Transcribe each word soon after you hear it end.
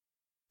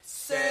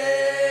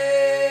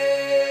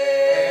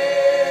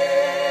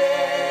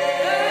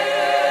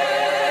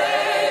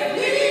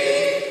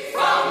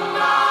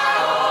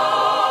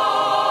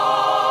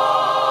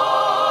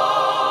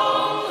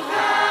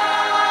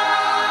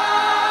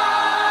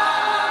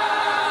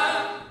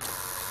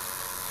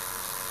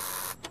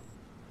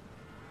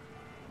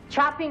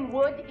chopping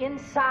wood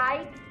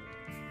inside.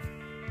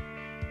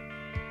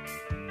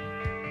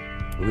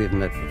 We've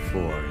met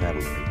before,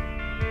 haven't we?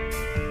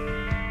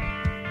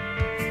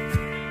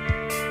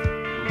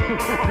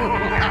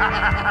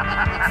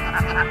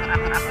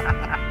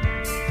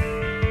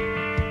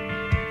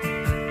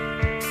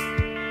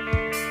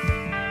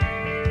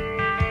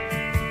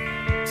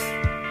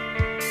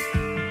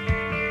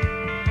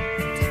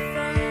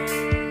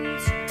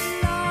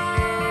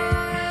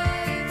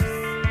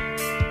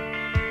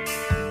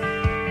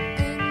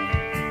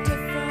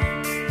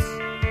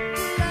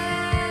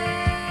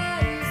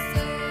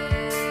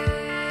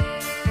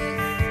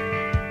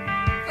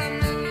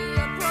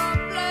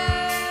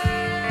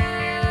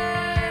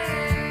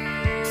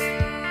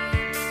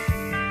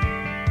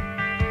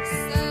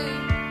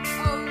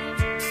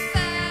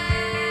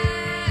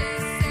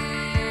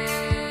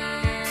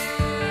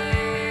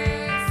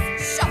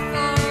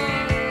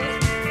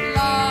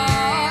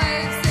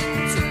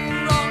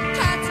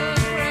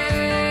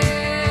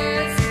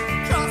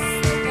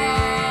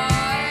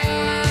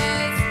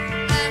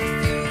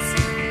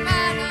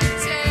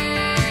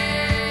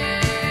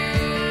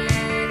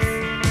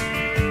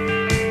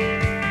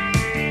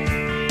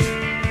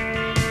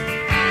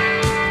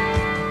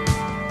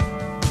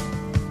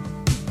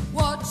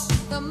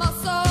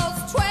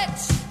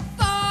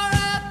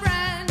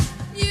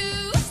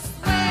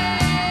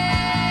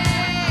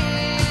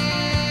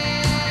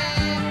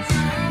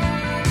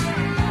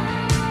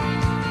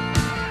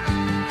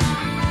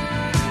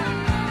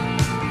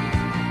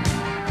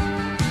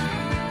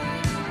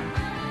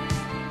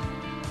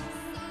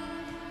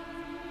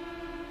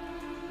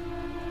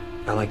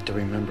 I like to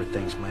remember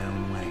things my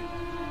own way.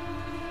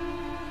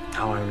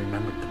 How I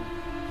remembered them.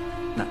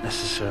 Not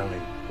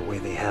necessarily the way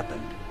they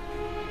happened.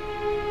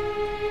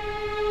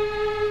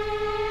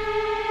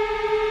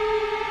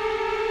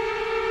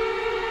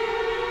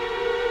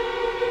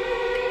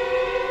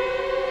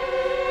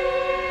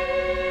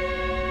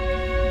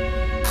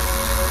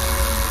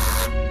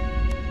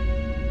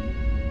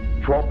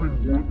 Chopping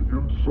wood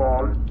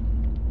inside.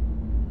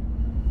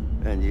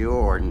 And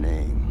your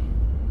name.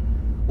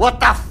 What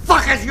the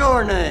fuck is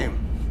your name?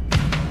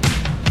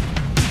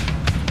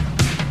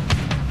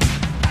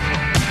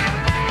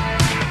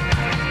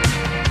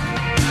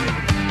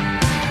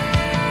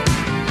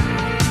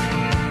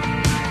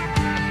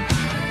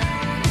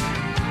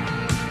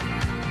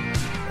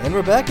 And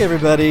we're back,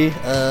 everybody.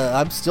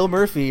 I'm still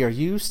Murphy. Are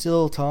you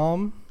still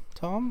Tom?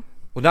 Tom?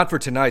 Well, not for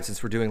tonight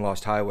since we're doing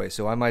Lost Highway,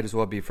 so I might as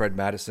well be Fred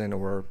Madison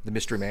or the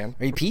Mystery Man.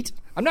 Are you Pete?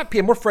 I'm not Pete.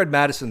 I'm more Fred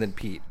Madison than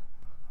Pete.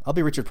 I'll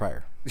be Richard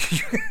Pryor.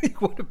 You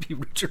want to be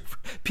Richard?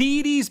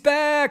 Petey's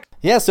back!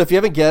 Yeah, so if you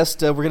haven't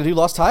guessed, we're going to do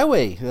Lost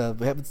Highway.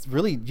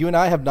 You and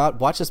I have not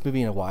watched this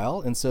movie in a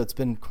while, and so it's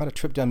been quite a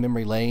trip down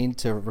memory lane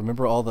to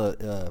remember all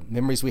the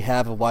memories we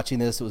have of watching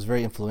this. It was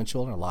very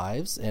influential in our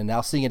lives, and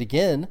now seeing it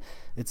again,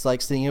 it's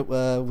like seeing it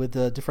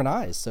with different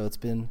eyes. So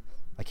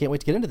I can't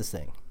wait to get into this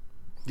thing.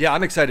 Yeah,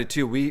 I'm excited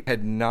too. We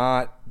had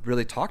not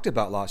really talked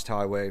about Lost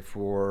Highway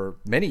for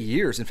many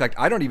years. In fact,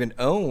 I don't even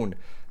own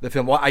the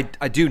film. Well, I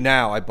do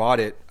now. I bought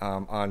it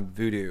on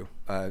Vudu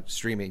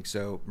streaming,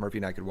 so Murphy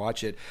and I could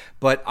watch it.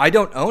 But I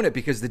don't own it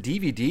because the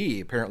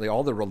DVD, apparently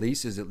all the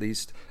releases, at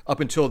least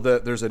up until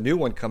there's a new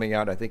one coming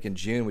out, I think in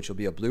June, which will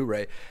be a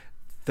Blu-ray.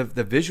 The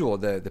visual,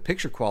 the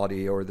picture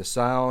quality or the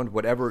sound,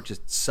 whatever, it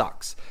just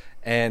sucks.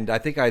 And I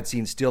think I had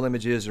seen still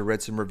images or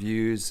read some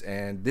reviews,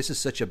 and this is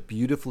such a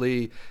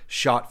beautifully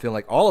shot film,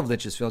 like all of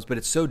Lynch's films, but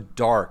it's so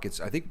dark.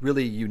 It's, I think,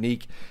 really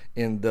unique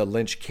in the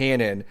Lynch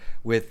canon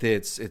with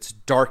its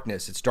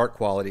darkness, its dark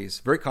qualities,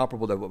 very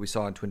comparable to what we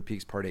saw in Twin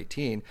Peaks Part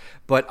 18.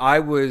 But I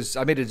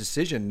made a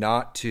decision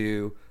not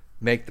to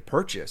make the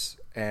purchase,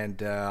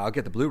 and I'll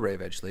get the Blu-ray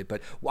eventually,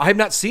 but I have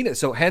not seen it,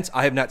 so hence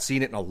I have not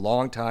seen it in a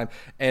long time,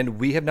 and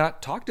we have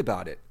not talked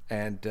about it.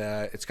 And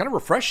it's kind of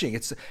refreshing.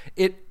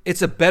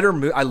 It's a better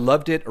movie. I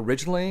loved it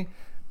originally,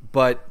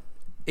 but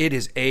it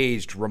is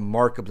aged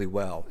remarkably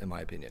well, in my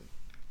opinion.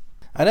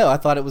 I know. I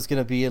thought it was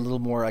going to be a little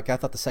more like I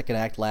thought the second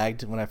act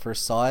lagged when I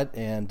first saw it,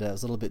 and it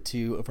was a little bit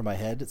too over my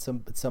head at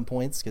some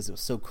points because it was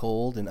so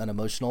cold and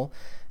unemotional,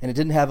 and it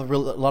didn't have a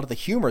lot of the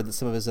humor that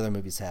some of his other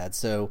movies had.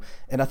 So,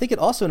 and I think it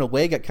also in a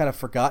way got kind of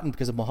forgotten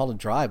because of Mulholland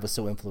Drive was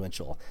so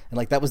influential, and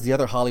like that was the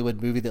other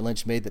Hollywood movie that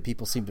Lynch made that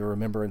people seem to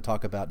remember and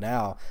talk about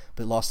now.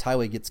 But Lost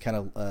Highway gets kind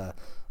of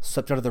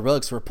swept under the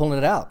rug, so we're pulling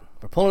it out.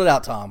 We're pulling it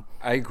out, Tom.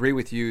 I agree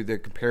with you. The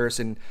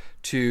comparison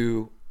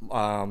to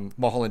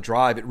Mulholland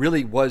Drive, it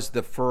really was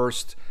the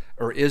first,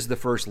 or is the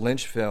first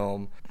Lynch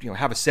film,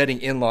 have a setting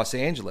in Los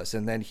Angeles,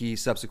 and then he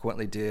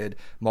subsequently did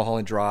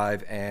Mulholland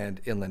Drive and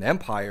Inland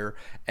Empire,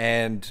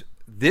 and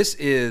this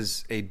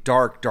is a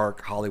dark,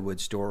 dark Hollywood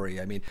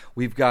story. I mean,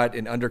 we've got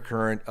an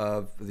undercurrent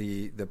of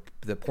the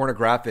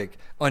pornographic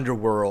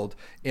underworld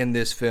in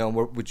this film,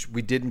 which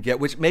we didn't get,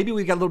 which maybe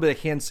we got a little bit of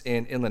hints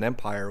in Inland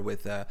Empire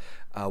with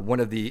one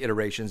of the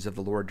iterations of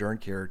the Laura Dern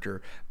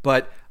character,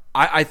 but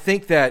I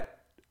think that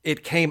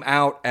it came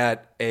out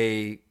at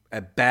a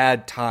a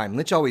bad time.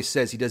 Lynch always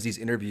says, he does these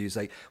interviews,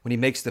 like when he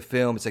makes the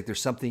film, it's like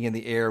there's something in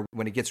the air.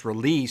 When it gets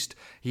released,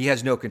 he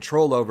has no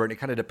control over it. And it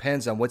kind of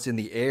depends on what's in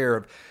the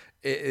air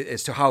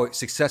as to how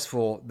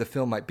successful the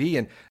film might be.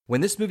 And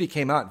when this movie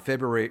came out in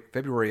February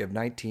of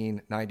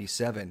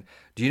 1997,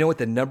 do you know what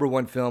the number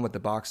one film at the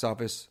box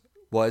office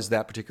was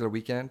that particular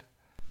weekend?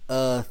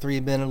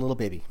 3 Men and a Little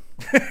Baby.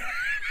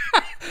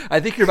 I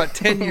think you're about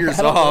 10 years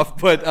off,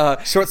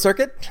 but Short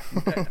Circuit.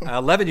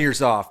 11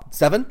 years off.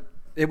 7.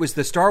 It was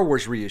the Star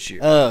Wars reissue.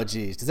 Oh,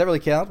 geez, does that really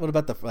count? What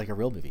about a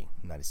real movie?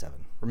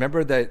 97.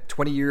 Remember the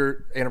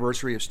 20-year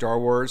anniversary of Star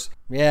Wars?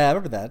 Yeah, I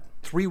remember that.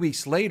 3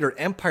 weeks later,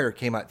 Empire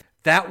came out.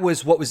 That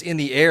was what was in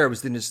the air. It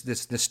was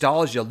this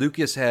nostalgia.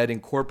 Lucas had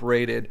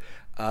incorporated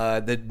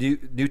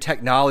the new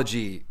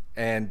technology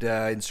and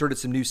inserted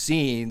some new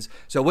scenes.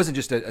 So it wasn't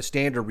just a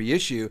standard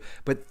reissue,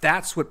 but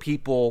that's what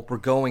people were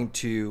going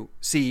to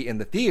see in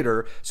the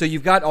theater. So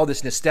you've got all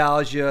this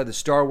nostalgia, the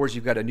Star Wars,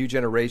 you've got a new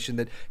generation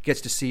that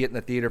gets to see it in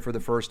the theater for the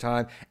first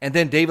time. And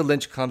then David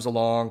Lynch comes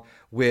along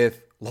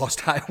with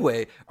Lost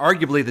Highway,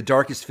 arguably the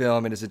darkest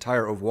film in his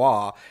entire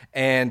oeuvre.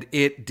 And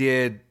it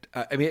did,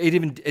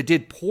 it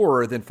did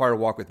poorer than Fire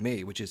Walk with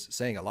Me, which is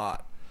saying a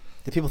lot.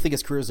 Did people think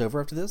his career was over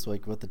after this?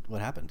 Like,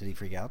 what happened? Did he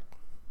freak out?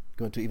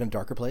 Go into an even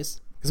darker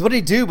place? Because what did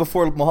he do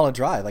before Mulholland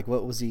Drive? Like,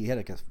 what was he had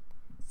like a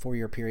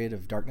 4-year period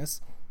of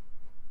darkness?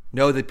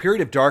 No, the period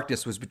of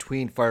darkness was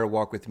between Fire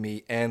Walk with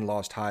Me and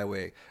Lost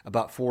Highway,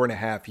 about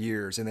 4.5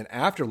 years. And then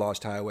after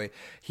Lost Highway,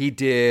 he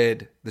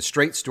did The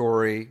Straight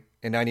Story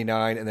in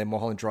 99 and then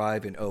Mulholland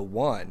Drive in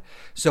 01.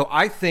 So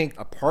I think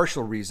a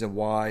partial reason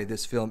why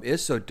this film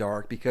is so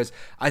dark, because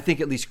I think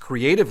at least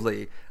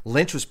creatively,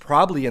 Lynch was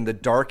probably in the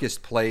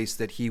darkest place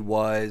that he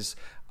was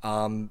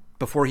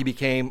before he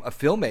became a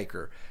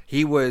filmmaker.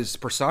 He was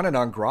persona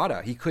non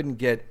grata. He couldn't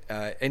get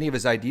any of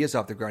his ideas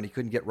off the ground. He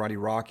couldn't get Ronnie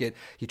Rocket.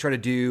 He tried to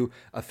do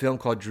a film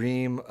called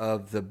Dream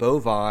of the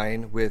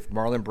Bovine with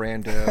Marlon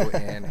Brando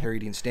and Harry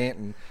Dean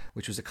Stanton,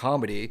 which was a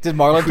comedy. Did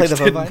Marlon play the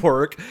bovine? Didn't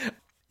work.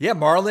 Yeah,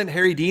 Marlon,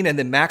 Harry Dean, and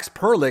then Max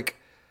Perlich,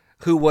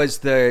 who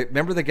was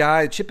remember the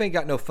guy, Chip Ain't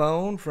Got No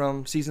Phone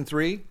from season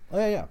 3?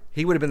 Oh, yeah.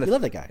 He would have been We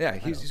love that guy. Yeah,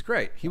 he's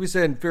great. He was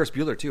in Ferris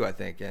Bueller too, I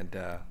think, and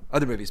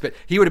other movies. But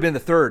he would have been the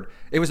third.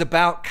 It was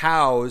about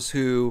cows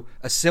who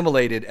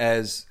assimilated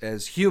as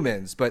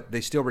humans, but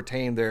they still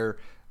retained their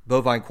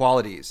bovine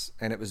qualities.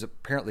 And it was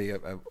apparently a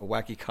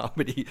wacky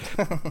comedy.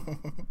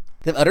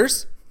 The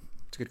udders?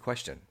 It's a good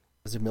question.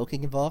 Was there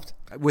milking involved?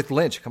 With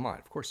Lynch, come on,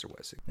 of course there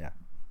was. Yeah.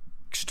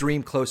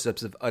 Extreme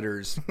close-ups of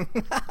udders.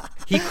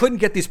 He couldn't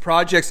get these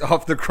projects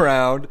off the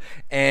ground,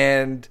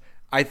 and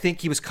I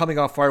think he was coming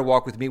off Fire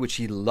Walk with Me, which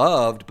he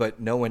loved, but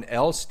no one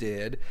else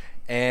did.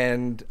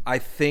 And I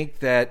think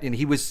that, and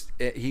he was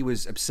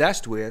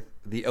obsessed with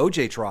the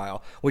OJ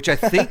trial, which I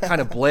think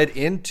kind of bled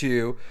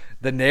into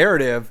the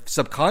narrative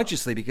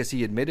subconsciously, because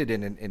he admitted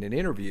in an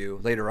interview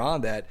later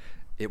on that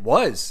it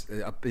was,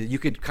 you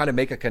could kind of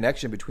make a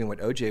connection between what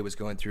OJ was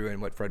going through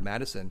and what Fred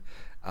Madison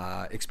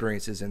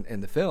experiences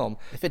in the film.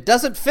 If it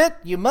doesn't fit,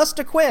 you must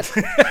acquit.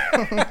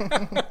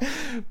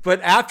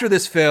 But after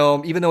this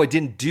film, even though it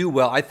didn't do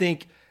well, I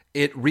think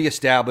it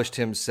reestablished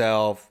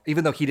himself,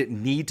 even though he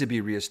didn't need to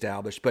be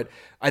reestablished. But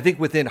I think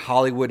within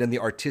Hollywood and the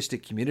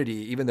artistic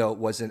community, even though it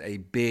wasn't a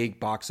big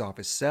box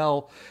office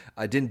sell,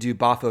 didn't do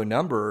boffo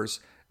numbers,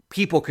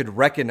 people could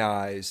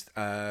recognize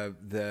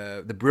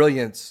the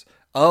brilliance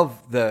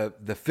of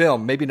the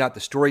film, maybe not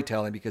the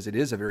storytelling, because it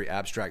is a very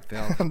abstract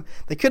film.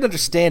 They couldn't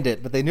understand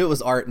it, but they knew it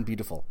was art and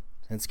beautiful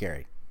and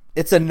scary.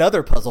 It's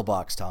another puzzle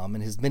box, Tom,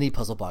 in his many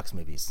puzzle box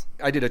movies.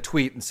 I did a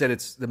tweet and said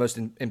it's the most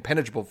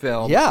impenetrable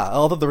film. Yeah,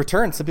 although The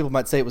Return, some people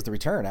might say it was The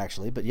Return,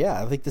 actually. But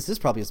yeah, I think this is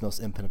probably his most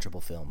impenetrable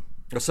film.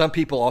 Some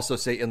people also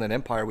say Inland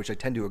Empire, which I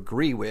tend to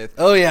agree with.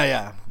 Oh,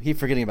 yeah. Keep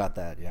forgetting about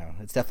that. Yeah,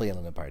 it's definitely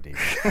Inland Empire, Dave.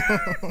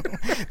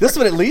 This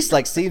one at least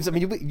seems,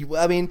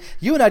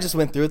 you and I just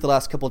went through it the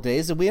last couple of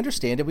days, and we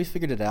understand it. We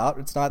figured it out.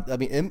 It's not,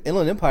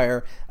 Inland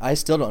Empire, I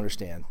still don't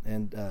understand.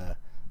 And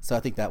so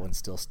I think that one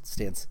still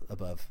stands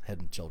above Head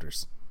and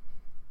Shoulders.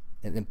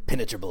 And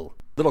impenetrable.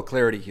 Little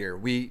clarity here.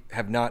 We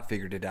have not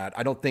figured it out.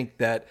 I don't think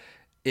that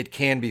it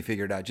can be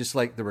figured out, just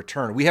like The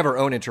Return. We have our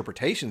own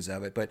interpretations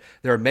of it, but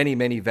there are many,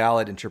 many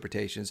valid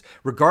interpretations.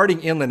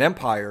 Regarding Inland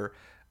Empire,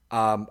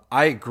 I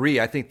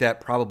agree. I think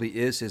that probably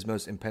is his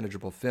most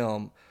impenetrable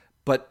film.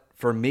 But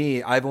for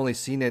me, I've only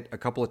seen it a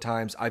couple of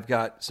times. I've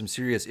got some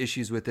serious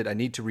issues with it. I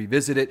need to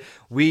revisit it.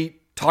 We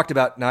talked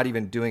about not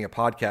even doing a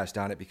podcast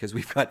on it because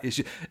we've got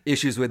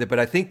issues with it, but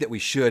I think that we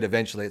should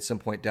eventually at some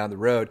point down the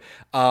road.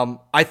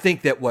 I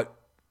think that what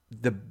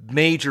the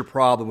major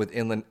problem with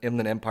Inland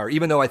Empire,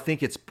 even though I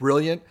think it's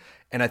brilliant,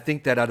 and I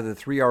think that out of the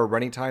 3-hour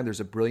running time,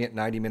 there's a brilliant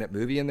 90-minute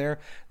movie in there.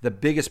 The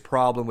biggest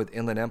problem with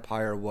Inland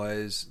Empire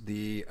was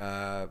the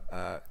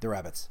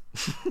rabbits.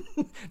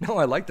 No,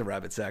 I like the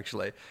rabbits,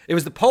 actually. It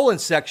was the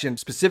Poland section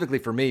specifically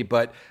for me,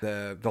 but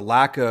the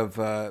lack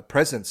of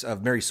presence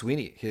of Mary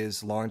Sweeney,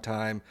 his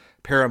longtime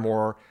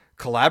Paramore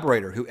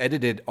collaborator who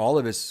edited all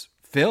of his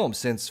films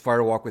since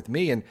Fire Walk with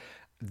Me. And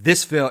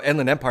this film,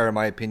 Inland Empire, in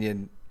my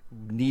opinion,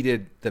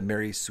 needed the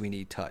Mary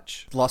Sweeney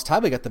touch. Lost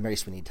Highway got the Mary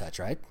Sweeney touch,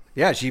 right?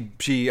 Yeah, she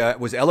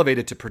was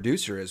elevated to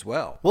producer as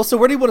well. Well, so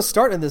where do you want to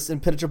start in this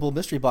impenetrable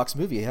mystery box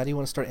movie? How do you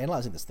want to start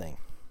analyzing this thing?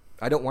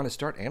 I don't want to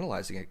start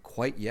analyzing it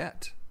quite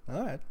yet.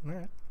 All right.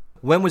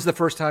 When was the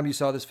first time you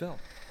saw this film?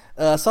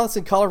 I saw this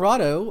in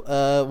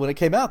Colorado when it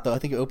came out, though. I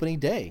think opening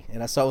day,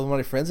 and I saw it with one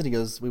of my friends,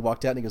 and we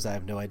walked out, and he goes, "I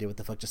have no idea what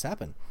the fuck just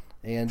happened."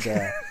 And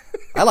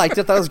I liked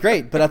it; thought it was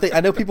great. But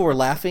I know people were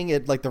laughing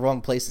at like the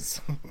wrong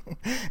places,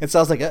 and so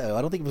I was like, "Uh-oh,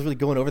 I don't think it was really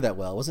going over that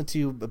well." It wasn't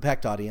too a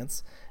packed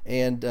audience,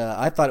 and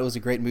I thought it was a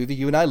great movie.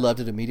 You and I loved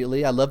it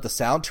immediately. I loved the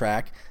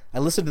soundtrack. I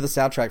listened to the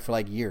soundtrack for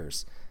like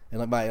years.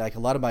 And like a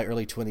lot of my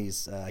early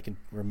 20s, I can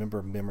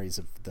remember memories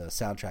of the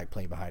soundtrack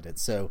playing behind it.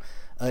 So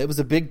it was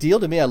a big deal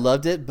to me. I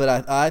loved it,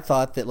 but I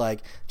thought that like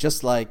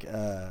just like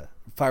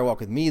Firewalk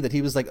with Me, that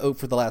he was like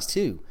for the last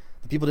two.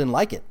 The people didn't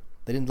like it.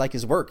 They didn't like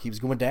his work. He was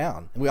going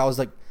down, and we always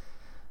like,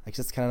 I guess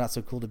it's kind of not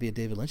so cool to be a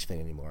David Lynch fan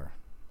anymore.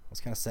 I was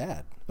kind of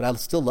sad, but I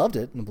still loved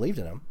it and believed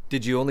in him.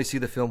 Did you only see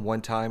the film one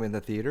time in the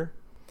theater?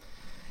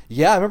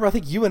 Yeah, I remember. I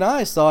think you and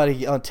I saw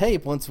it on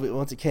tape once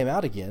it came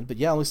out again. But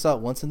yeah, I only saw it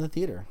once in the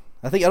theater.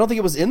 I don't think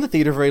it was in the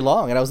theater very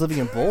long, and I was living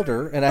in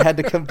Boulder, and I had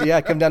to come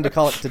down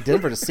to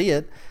Denver to see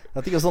it.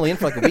 I think it was only in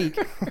for like a week.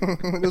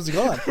 It was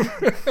gone.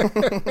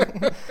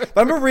 But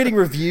I remember reading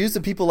reviews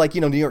of people like,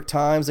 New York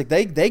Times, like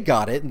they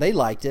got it and they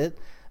liked it,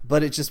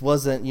 but it just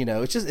wasn't,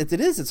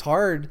 it's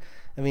hard.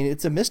 I mean,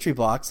 it's a mystery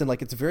box, and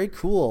like it's very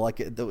cool. Like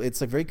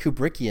it's like very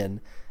Kubrickian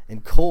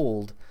and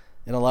cold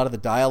in a lot of the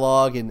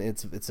dialogue, and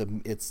it's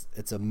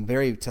a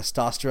very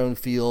testosterone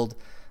fueled,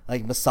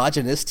 like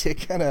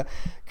misogynistic kind of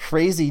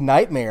crazy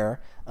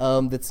nightmare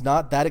that's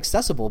not that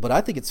accessible, but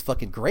I think it's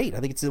fucking great. I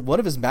think it's one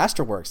of his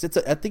masterworks.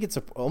 I think it's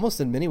almost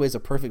in many ways a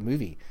perfect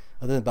movie,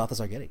 other than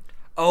Balthazar Getty.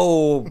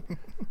 Oh,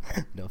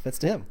 no offense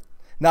to him.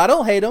 No, I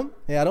don't hate him.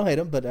 Yeah, I don't hate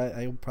him, but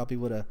I probably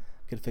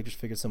could have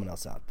figured someone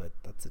else out. But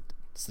that's it.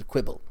 It's a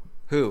quibble.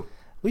 Who?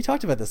 We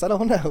talked about this. I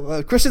don't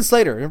know. Christian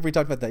Slater. Remember we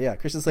talked about that? Yeah,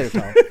 Christian Slater.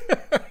 Tom.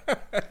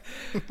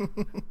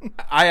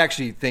 I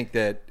actually think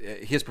that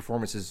his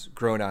performance has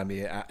grown on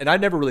me, and I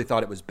never really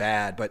thought it was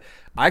bad, but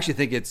I actually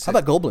think it's... How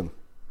about Goldblum?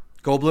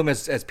 Goldblum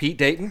as Pete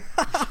Dayton?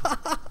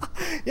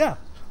 Yeah,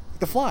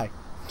 The Fly.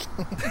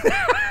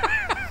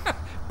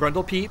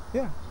 Brundle Pete?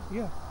 Yeah,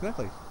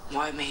 exactly.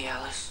 Why me,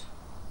 Alice?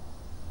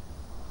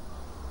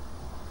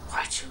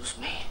 Why choose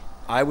me?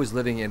 I was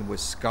living in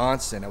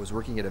Wisconsin. I was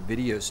working at a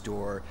video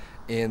store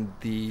in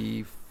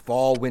the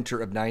fall, winter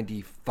of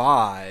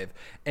 95,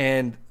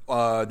 and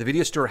the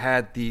video store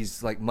had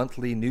these like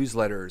monthly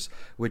newsletters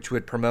which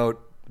would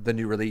promote the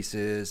new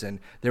releases, and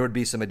there would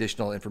be some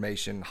additional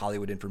information,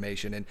 Hollywood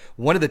information. And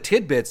one of the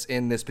tidbits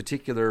in this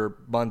particular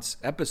month's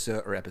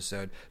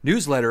episode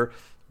newsletter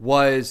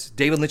was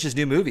David Lynch's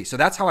new movie. So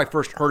that's how I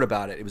first heard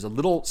about it. It was a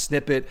little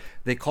snippet.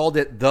 They called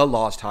it The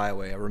Lost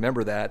Highway. I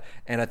remember that.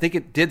 And I think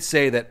it did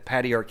say that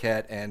Patty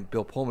Arquette and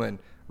Bill Pullman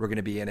were going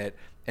to be in it.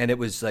 And it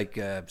was like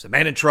it's a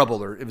man in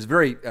trouble, or it was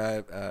very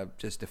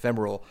just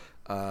ephemeral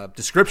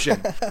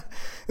description.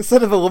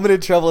 Instead of a woman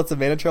in trouble, it's a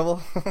man in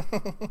trouble.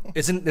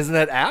 Isn't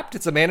that apt?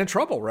 It's a man in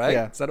trouble,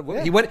 right?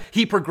 Yeah.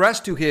 He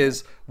progressed to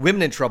his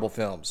women in trouble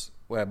films,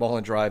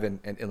 Mulholland Drive and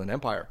Inland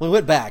Empire. Well, he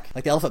went back,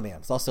 like The Elephant Man.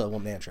 It's also a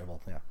man in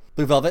trouble. Yeah.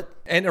 Blue Velvet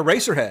and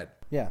Eraserhead.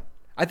 Yeah.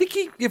 I think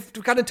he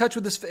got in touch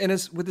with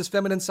his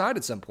feminine side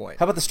at some point.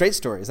 How about The Straight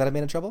Story? Is that a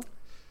man in trouble?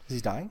 Is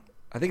he dying?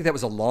 I think that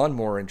was a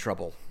lawnmower in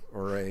trouble,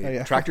 or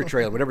a tractor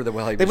trailer, whatever the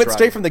hell he was. They went driving.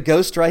 straight from the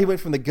Ghost Ride. He went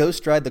from the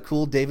Ghost Ride, the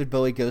cool David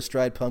Bowie Ghost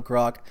Ride punk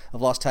rock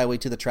of Lost Highway,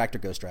 to the tractor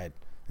Ghost Ride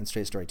and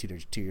Straight Story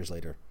 2 years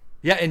later.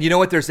 Yeah, and you know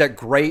what? There's that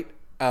great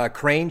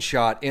crane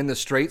shot in The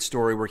Straight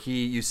Story where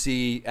you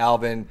see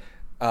Alvin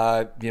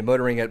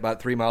motoring at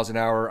about 3 miles an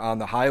hour on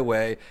the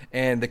highway,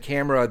 and the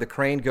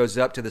crane goes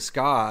up to the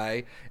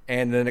sky,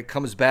 and then it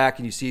comes back,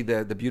 and you see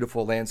the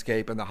beautiful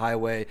landscape and the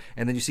highway,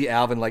 and then you see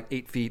Alvin like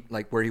 8 feet,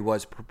 like where he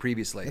was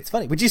previously. It's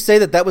funny. Would you say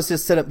that was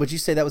his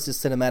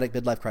cinematic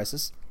midlife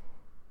crisis,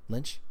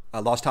 Lynch?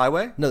 Lost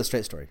Highway? No, The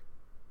Straight Story.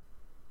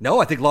 No,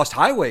 I think Lost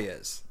Highway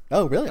is.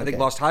 Oh, really? I think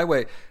Lost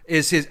Highway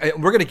is his.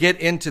 We're going to get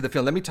into the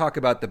film. Let me talk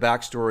about the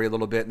backstory a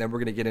little bit, and then we're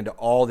going to get into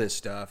all this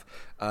stuff.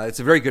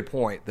 It's a very good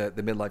point, the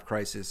midlife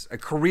crisis, a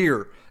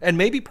career, and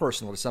maybe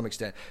personal to some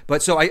extent.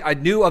 But so I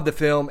knew of the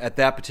film at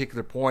that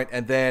particular point,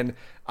 and then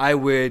I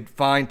would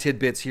find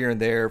tidbits here and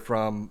there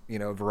from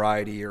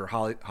Variety or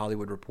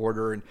Hollywood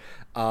Reporter. And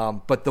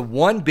but the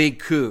one big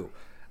coup,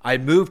 I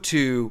moved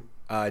to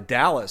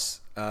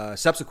Dallas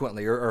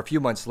subsequently, or a few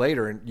months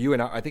later,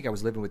 and I think I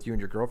was living with you and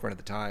your girlfriend at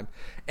the time,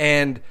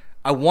 and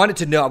I wanted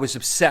to know. I was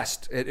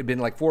obsessed. It had been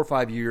like 4 or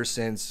 5 years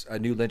since a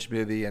new Lynch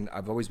movie, and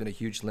I've always been a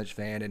huge Lynch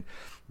fan. And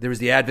there was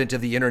the advent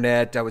of the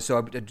internet.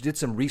 I did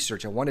some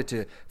research. I wanted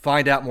to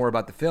find out more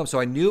about the film, so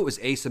I knew it was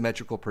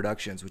Asymmetrical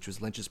Productions, which was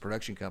Lynch's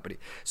production company.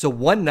 So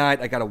one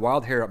night, I got a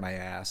wild hair up my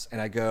ass, and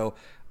I go,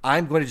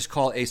 I'm going to just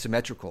call it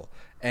Asymmetrical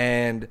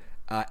and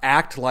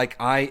act like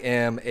I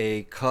am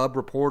a cub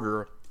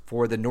reporter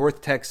for the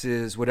North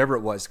Texas, whatever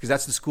it was, because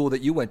that's the school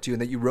that you went to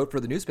and that you wrote for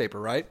the newspaper,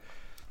 right?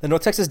 The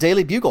North Texas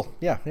Daily Bugle.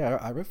 Yeah,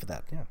 I wrote for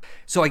that. Yeah.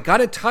 So I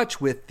got in touch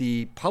with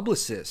the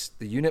publicist,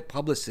 the unit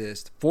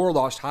publicist for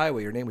Lost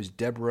Highway. Her name was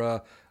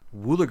Deborah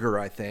Wooliger,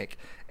 I think.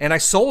 And I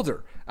sold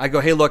her. I go,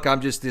 hey, look,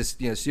 I'm just this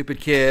stupid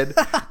kid.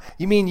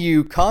 You mean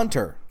you conned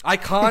her? I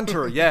conned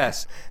her,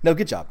 yes. No,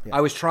 good job. Yeah.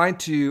 I was trying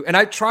to, and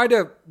I try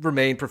to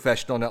remain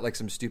professional, not like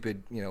some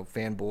stupid,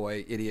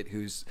 fanboy idiot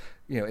who's,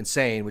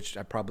 insane, which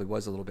I probably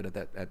was a little bit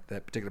at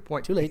that particular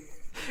point. Too late.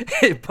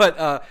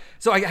 But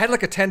so I had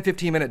like a 10,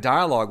 15-minute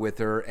dialogue with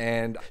her,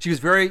 and she was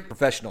very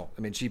professional.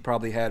 I mean, she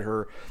probably had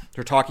her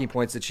talking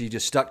points that she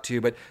just stuck to.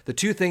 But the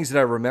two things that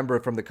I remember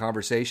from the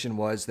conversation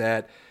was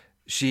that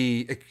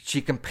she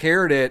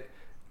compared it.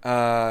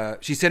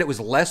 She said it was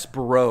less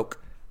Baroque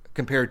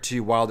compared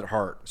to Wild at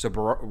Heart.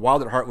 So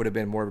Wild at Heart would have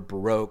been more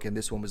Baroque, and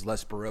this one was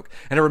less Baroque.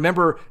 And I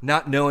remember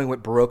not knowing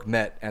what Baroque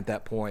meant at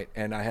that point,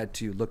 and I had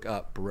to look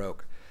up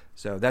Baroque.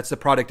 So that's the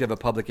product of a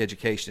public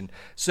education.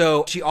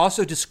 So she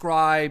also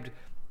described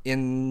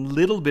in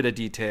little bit of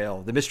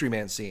detail the Mystery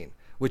Man scene,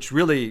 which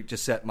really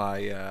just set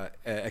my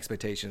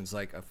expectations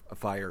like a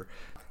fire.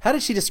 How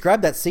did she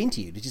describe that scene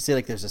to you? Did you say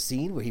like there's a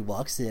scene where he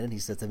walks in and he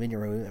says, I'm in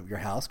your room, your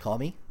house, call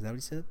me? Is that what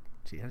he said?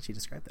 How did she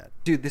describe that?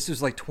 Dude, this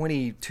was like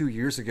 22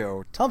 years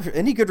ago. Tom,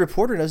 any good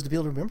reporter knows to be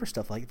able to remember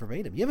stuff like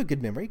verbatim. You have a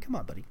good memory. Come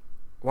on, buddy.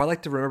 Well, I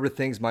like to remember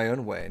things my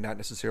own way, not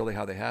necessarily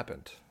how they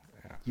happened.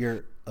 Yeah.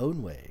 Your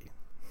own way.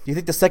 Do you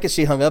think the second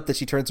she hung up that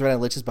she turns around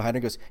and Litch is behind her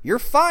and goes, you're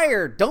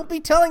fired. Don't be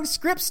telling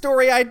script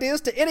story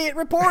ideas to idiot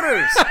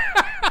reporters.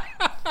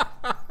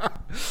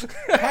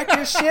 Pack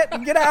your shit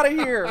and get out of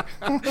here.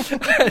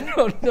 I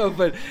don't know,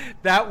 but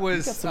that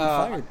was...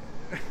 fired.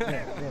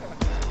 Yeah.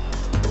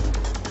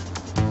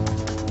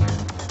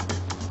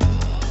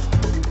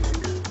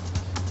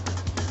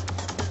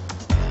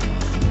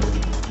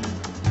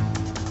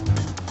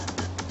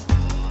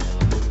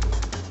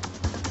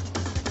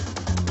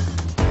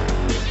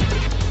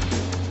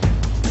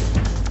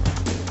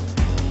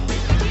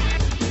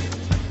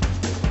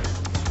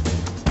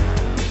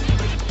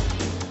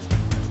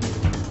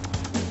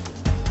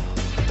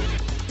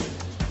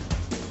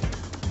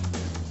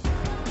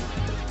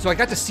 So I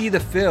got to see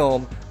the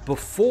film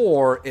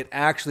before it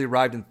actually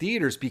arrived in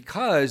theaters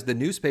because the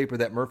newspaper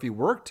that Murphy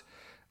worked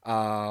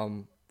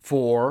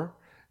for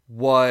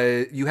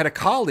was, you had a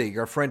colleague,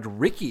 our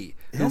friend Ricky,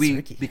 who we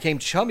became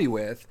chummy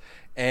with.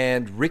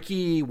 And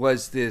Ricky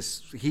was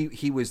this,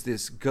 he was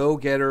this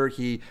go-getter.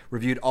 He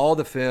reviewed all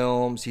the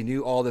films. He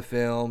knew all the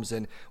films,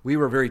 and we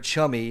were very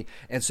chummy.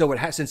 And so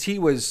since he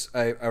was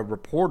a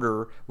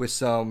reporter with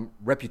some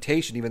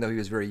reputation, even though he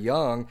was very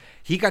young,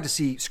 he got to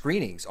see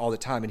screenings all the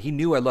time. And he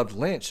knew I loved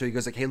Lynch. So he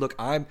goes like, hey, look,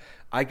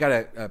 I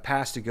got a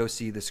pass to go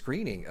see the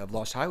screening of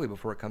Lost Highway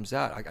before it comes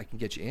out. I can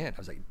get you in. I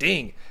was like,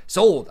 ding,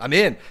 sold, I'm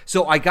in.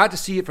 So I got to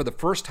see it for the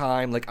first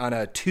time, like on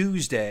a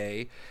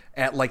Tuesday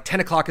at like 10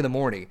 o'clock in the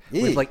morning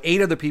with like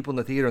 8 other people in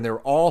the theater, and they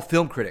were all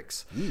film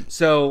critics.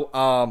 So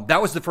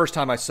that was the first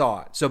time I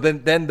saw it. So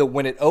then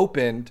when it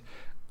opened,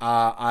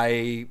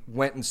 I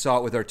went and saw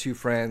it with our two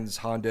friends,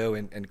 Hondo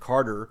and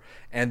Carter,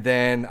 and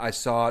then I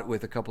saw it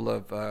with a couple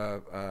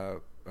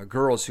of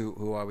girls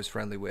who I was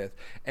friendly with,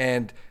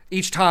 and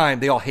each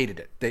time they all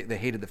hated it. They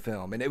hated the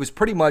film, and it was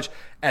pretty much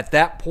at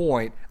that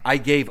point I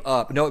gave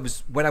up. No, it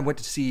was when I went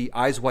to see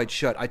Eyes Wide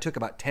Shut. I took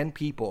about 10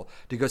 people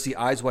to go see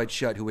Eyes Wide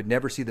Shut who would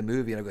never see the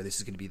movie, and I go, this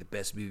is going to be the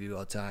best movie of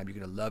all time. You're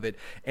going to love it.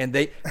 And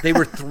they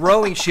were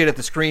throwing shit at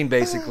the screen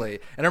basically.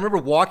 And I remember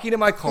walking in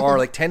my car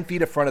like 10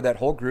 feet in front of that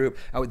whole group.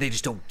 They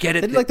just don't get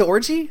it. Did you like the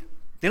orgy?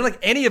 They didn't like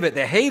any of it.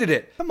 They hated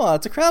it. Come on,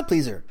 it's a crowd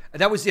pleaser.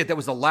 That was it. That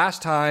was the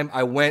last time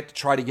I went to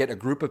try to get a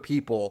group of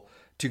people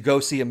to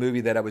go see a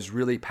movie that I was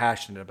really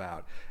passionate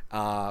about.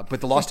 But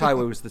The Lost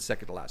Highway was the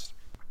second to last.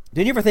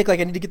 Didn't you ever think, like,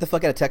 I need to get the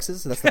fuck out of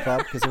Texas? That's the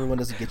problem, because everyone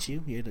doesn't get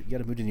you. You got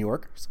to move to New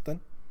York or something?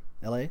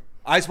 L.A.?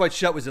 Eyes Wide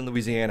Shut was in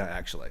Louisiana,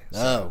 actually.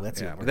 So,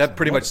 that's yeah. But that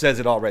pretty much says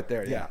it all right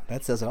there. Yeah,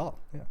 that says it all.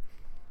 Yeah.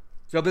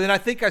 So, but then I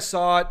think I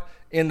saw it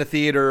in the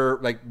theater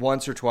like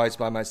once or twice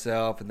by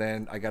myself, and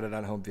then I got it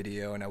on home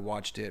video and I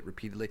watched it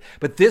repeatedly.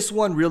 But this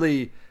one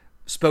really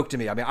spoke to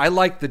me. I mean, I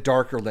like the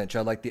darker Lynch.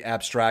 I like the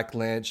abstract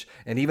Lynch.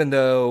 And even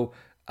though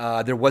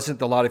there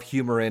wasn't a lot of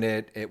humor in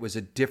it, it was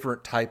a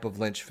different type of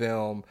Lynch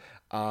film.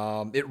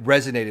 It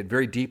resonated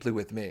very deeply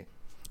with me.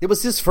 It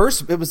was his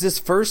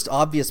first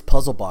obvious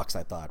puzzle box,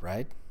 I thought,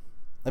 right?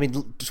 I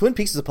mean, Twin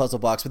Peaks is a puzzle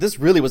box, but this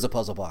really was a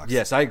puzzle box.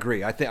 Yes, I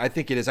agree. I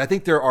think it is. I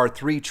think there are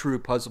 3 true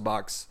puzzle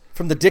box.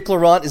 From the Dick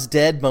Laurent is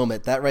dead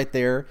moment, that right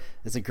there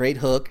is a great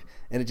hook,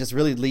 and it just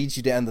really leads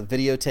you down the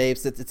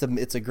videotapes.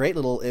 It's a great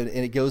little, and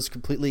it goes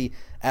completely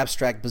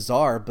abstract,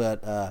 bizarre.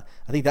 But I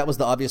think that was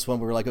the obvious one.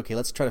 We were like, okay,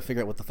 let's try to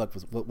figure out what the fuck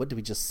was what did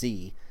we just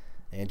see,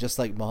 and just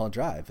like Mulholland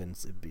Drive, and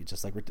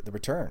just like The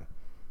Return,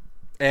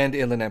 and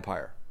Inland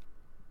Empire.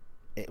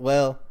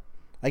 Well,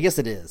 I guess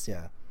it is.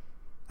 Yeah,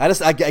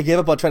 I gave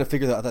up on trying to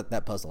figure out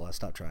that puzzle. I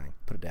stopped trying.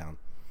 Put it down.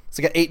 It's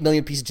like an 8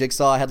 million piece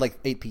jigsaw. I had like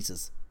 8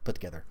 pieces put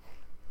together.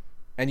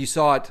 And you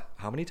saw it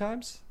how many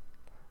times?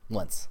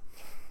 Once.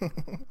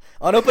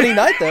 On opening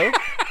night, though,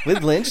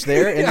 with Lynch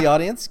there in the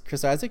audience.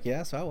 Chris Isaak,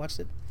 yeah, so I watched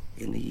it.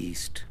 In the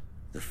East,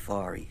 the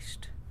Far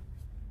East,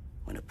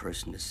 When a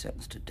person is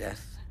sentenced to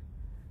death,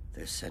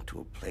 they're sent to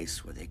a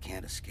place where they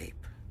can't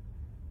escape,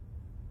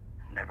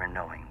 never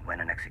knowing when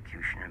an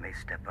executioner may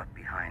step up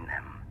behind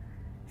them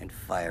and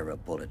fire a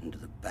bullet into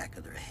the back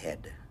of their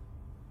head.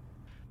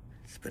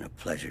 It's been a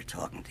pleasure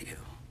talking to you.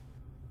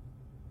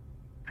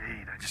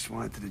 Pete, I just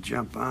wanted to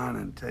jump on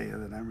and tell you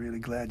that I'm really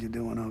glad you're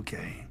doing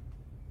okay.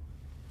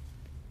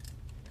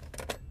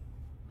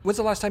 When's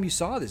the last time you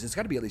saw this? It's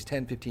got to be at least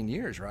 10, 15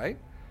 years, right?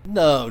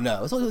 No,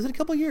 it was in a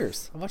couple of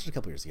years. I watched it a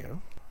couple years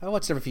ago. I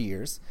watched it every few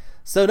years.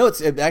 So no,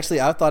 it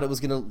actually, I thought it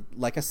was gonna,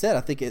 like I said,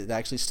 I think it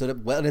actually stood up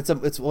well, and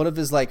it's one of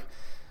his, like,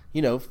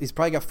 you know, he's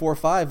probably got 4 or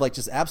 5 like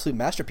just absolute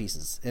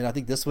masterpieces, and I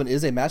think this one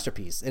is a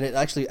masterpiece, and it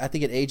actually, I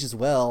think it ages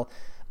well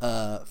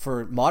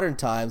for modern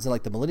times and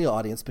like the millennial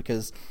audience,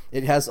 because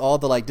it has all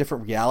the like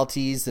different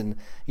realities, and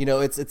you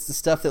know, it's the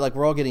stuff that like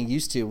we're all getting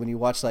used to when you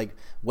watch like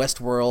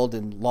Westworld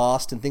and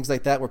Lost and things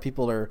like that, where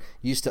people are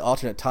used to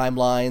alternate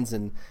timelines,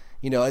 and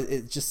you know,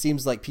 it just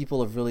seems like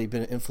people have really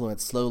been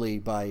influenced slowly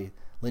by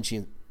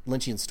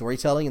Lynchian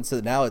storytelling, and so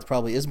now it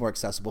probably is more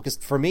accessible. Because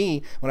for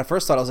me, when I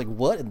first saw it, I was like,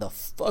 "What in the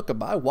fuck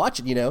am I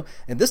watching?" You know,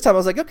 and this time I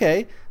was like,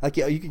 "Okay, like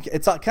you can."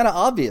 It's kind of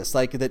obvious,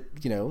 like that.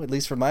 You know, at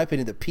least from my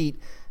opinion, that Pete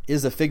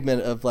is a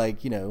figment of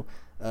like, you know,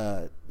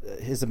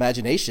 his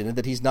imagination, and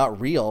that he's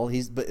not real.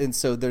 And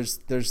so there's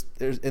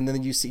and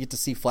then you get to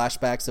see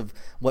flashbacks of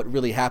what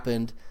really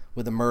happened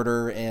with the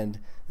murder, and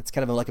it's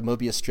kind of like a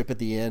Mobius strip at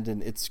the end,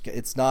 and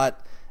it's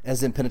not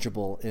as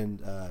impenetrable,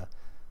 and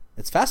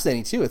it's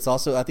fascinating too. It's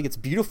also, I think it's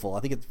beautiful. I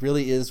think it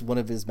really is one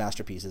of his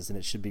masterpieces, and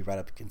it should be right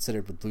up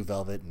considered with Blue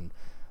Velvet and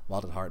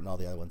Wild at Heart and all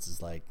the other ones.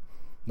 Is like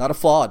not a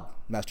flawed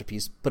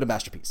masterpiece, but a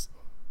masterpiece.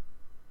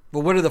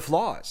 Well, what are the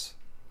flaws?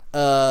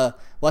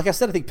 Like I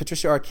said, I think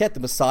Patricia Arquette, the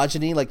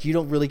misogyny, like you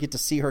don't really get to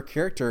see her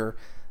character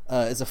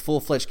as a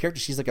full-fledged character.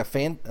 She's like a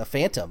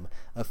phantom,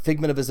 a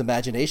figment of his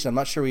imagination. I'm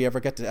not sure we ever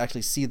got to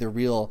actually see the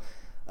real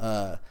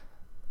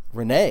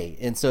Renee,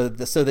 and so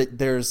that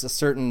there's a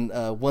certain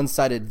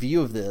one-sided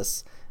view of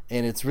this,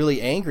 and it's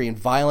really angry and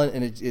violent,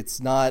 and it's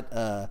not.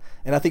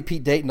 And I think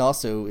Pete Dayton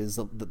also is.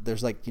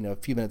 There's like, you know, a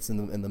few minutes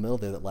in the middle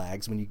there that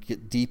lags when you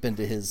get deep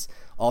into his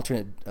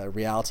alternate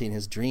reality and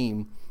his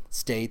dream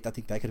state. I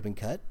think that could have been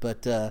cut,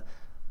 but other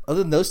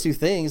than those two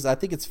things, I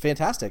think it's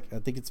fantastic. I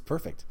think it's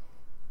perfect.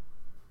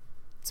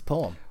 It's a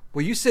poem.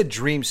 Well, you said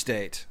dream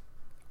state.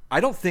 I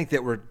don't think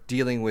that we're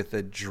dealing with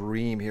a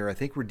dream here. I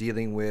think we're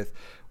dealing with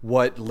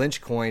what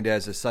Lynch coined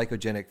as a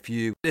psychogenic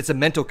fugue. It's a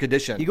mental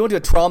condition. You go into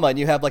a trauma and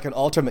you have like an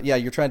ultimate,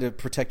 you're trying to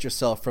protect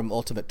yourself from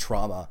ultimate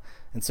trauma.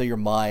 And so your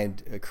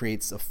mind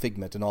creates a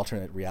figment, an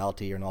alternate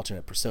reality or an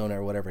alternate persona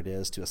or whatever it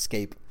is to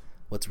escape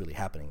what's really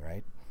happening,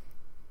 right?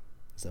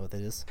 Is that what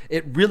that is?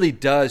 It really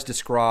does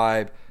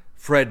describe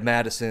Fred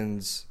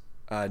Madison's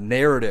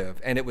narrative.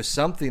 And it was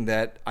something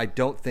that I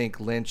don't think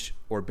Lynch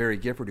or Barry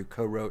Gifford, who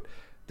co-wrote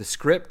the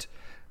script,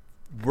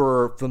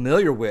 were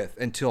familiar with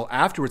until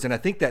afterwards. And I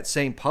think that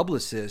same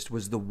publicist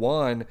was the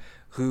one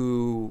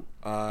who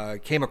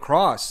came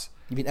across.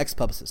 You mean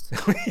ex-publicist?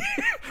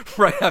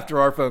 Right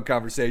after our phone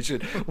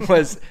conversation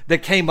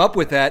that came up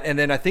with that. And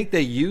then I think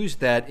they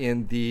used that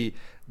in the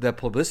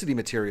publicity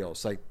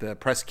materials, like the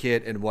press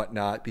kit and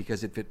whatnot,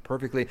 because it fit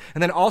perfectly.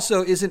 And then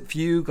also, isn't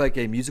fugue like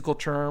a musical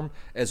term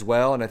as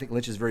well? And I think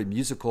Lynch is very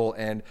musical,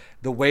 and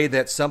the way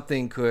that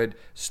something could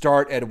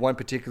start at one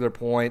particular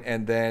point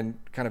and then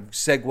kind of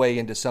segue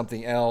into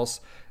something else,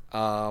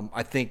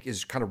 I think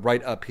is kind of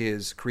right up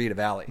his creative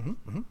alley.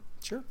 Mm-hmm, mm-hmm.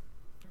 Sure.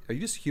 Are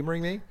you just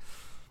humoring me?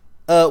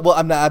 Well,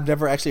 I've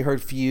never actually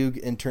heard fugue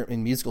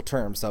in musical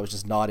terms, so I was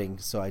just nodding,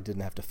 so I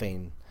didn't have to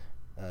feign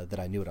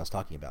that I knew what I was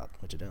talking about,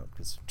 which I don't.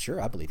 Because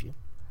sure, I believe you.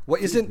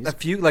 Well, isn't a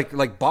fugue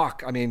like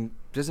Bach? I mean,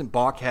 doesn't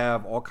Bach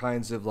have all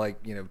kinds of like,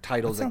 you know,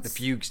 titles like the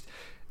fugues?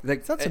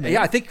 Like,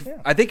 yeah, I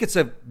think it's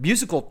a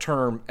musical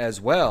term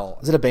as well.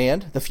 Is it a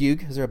band? The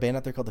Fugue? Is there a band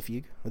out there called the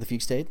Fugue or the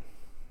Fugue State?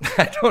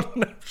 I don't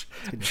know.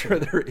 I'm sure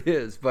there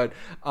is, but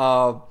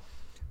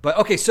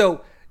okay.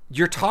 So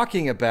you're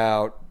talking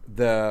about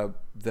the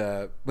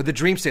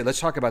dream state. Let's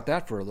talk about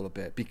that for a little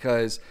bit,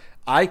 because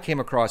I came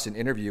across an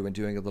interview and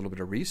doing a little bit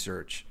of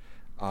research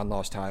on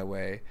Lost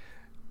Highway,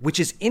 which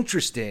is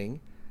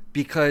interesting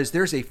because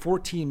there's a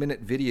 14-minute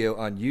video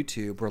on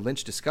YouTube where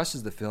Lynch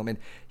discusses the film, and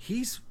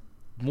he's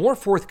more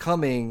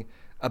forthcoming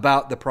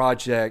about the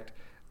project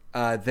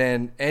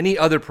than any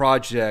other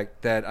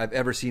project that I've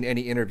ever seen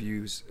any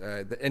interviews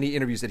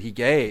that he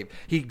gave.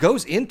 He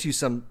goes into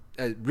some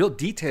real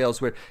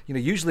details where, you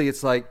know, usually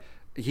it's like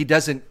he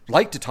doesn't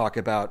like to talk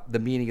about the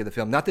meaning of the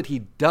film. Not that he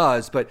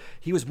does, but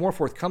he was more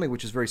forthcoming,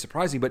 which is very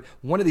surprising. But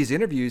one of these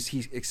interviews,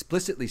 he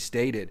explicitly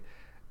stated,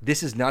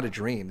 this is not a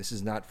dream. This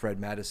is not Fred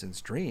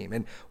Madison's dream.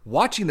 And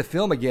watching the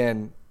film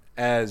again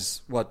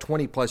as,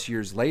 20 plus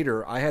years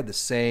later, I had the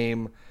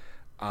same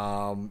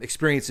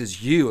experience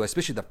as you,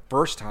 especially the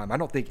first time. I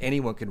don't think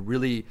anyone can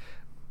really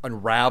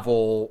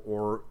unravel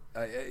or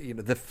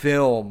the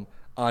film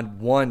on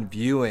one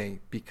viewing,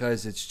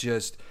 because it's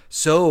just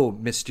so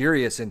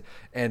mysterious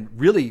and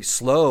really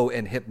slow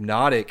and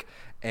hypnotic.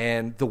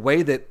 And the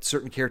way that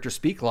certain characters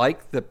speak,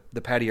 like the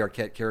Patty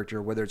Arquette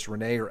character, whether it's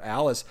Renee or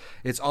Alice,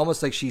 it's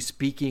almost like she's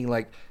speaking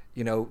like,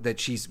 that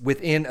she's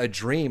within a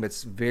dream.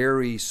 It's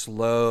very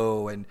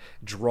slow and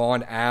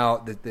drawn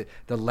out,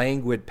 the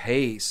languid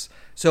pace.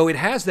 So it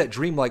has that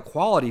dreamlike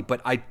quality,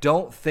 but I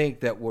don't think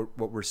that what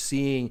we're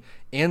seeing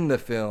in the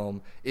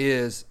film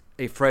is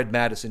a Fred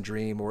Madison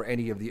dream or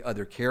any of the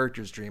other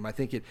characters' dream. I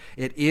think it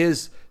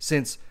is,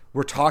 since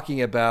we're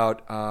talking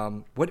about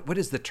what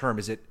is the term?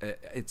 Is it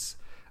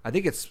I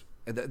think it's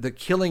the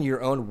killing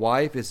your own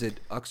wife. Is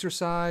it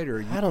uxorcide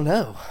or I don't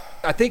know.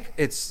 I think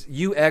it's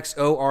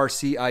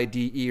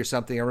UXORCIDE or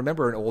something. I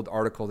remember an old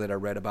article that I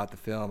read about the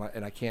film,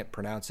 and I can't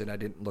pronounce it. I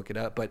didn't look it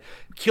up, but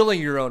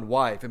killing your own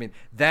wife. I mean,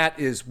 that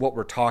is what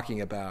we're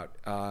talking about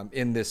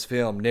in this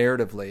film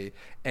narratively,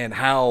 and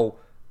how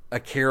a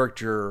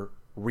character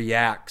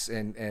reacts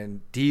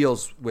and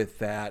deals with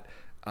that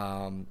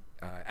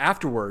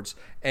afterwards.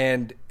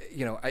 And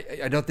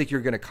I don't think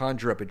you're going to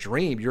conjure up a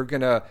dream. You're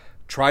going to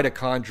try to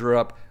conjure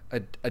up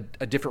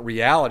a different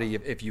reality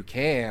if you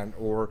can,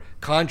 or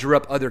conjure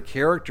up other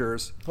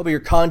characters. Well, but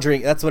you're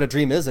conjuring. That's what a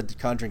dream is,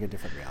 conjuring a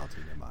different reality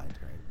in your mind,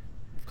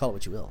 right? Call it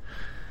what you will.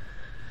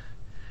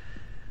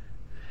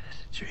 I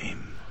had a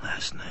dream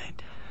last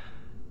night.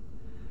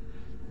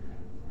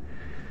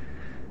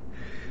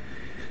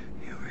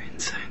 You were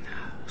inside the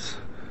house.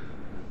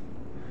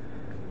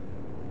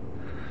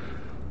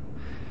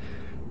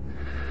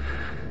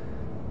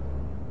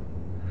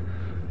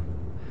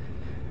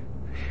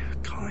 You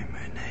were calling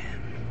my name.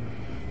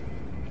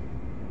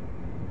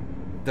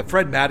 The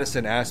Fred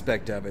Madison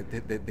aspect of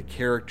it, the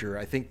character,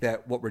 I think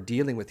that what we're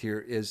dealing with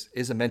here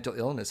is a mental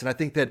illness. And I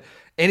think that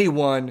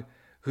anyone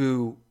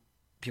who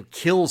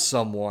kills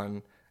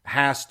someone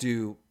has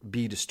to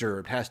be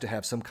disturbed, has to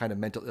have some kind of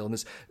mental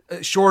illness,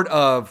 short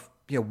of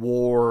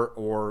war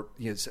or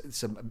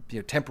some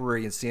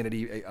temporary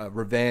insanity,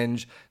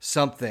 revenge,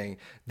 something.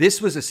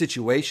 This was a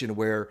situation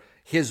where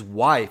his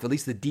wife, at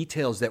least the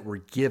details that were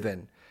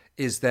given,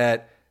 is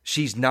that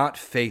she's not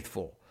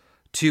faithful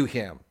to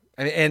him.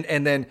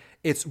 And then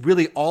it's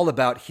really all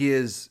about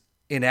his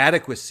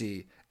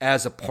inadequacy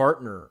as a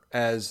partner,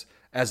 as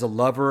a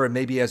lover, and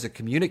maybe as a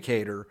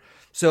communicator.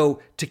 So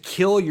to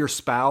kill your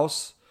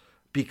spouse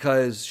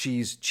because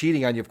she's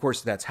cheating on you, of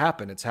course, that's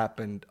happened. It's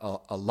happened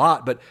a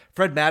lot. But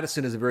Fred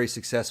Madison is a very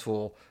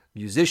successful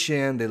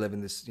musician. They live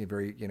in this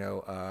very,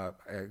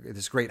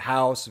 this great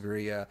house,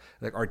 very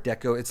like Art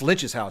Deco. It's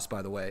Lynch's house,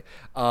 by the way.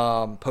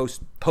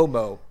 Post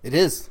Pomo. It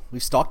is.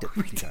 We've stalked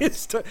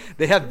it.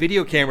 They have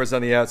video cameras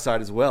on the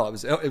outside as well. It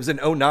was in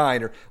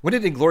 2009, or when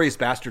did Inglourious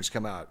Bastards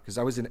come out?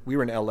 Because we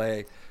were in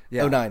LA.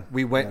 Yeah, 2009.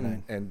 We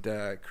went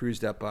and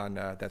cruised up on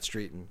that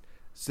street, and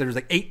so there's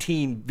like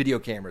 18 video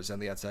cameras on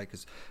the outside,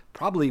 because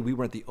probably we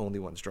weren't the only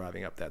ones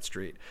driving up that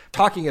street.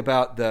 Talking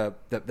about the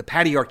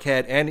Patty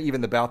Arquette and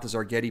even the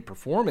Balthazar Getty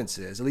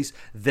performances, at least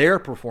their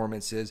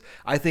performances,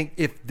 I think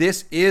if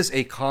this is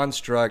a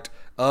construct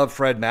of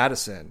Fred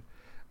Madison,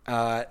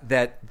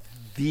 that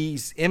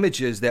these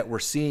images that we're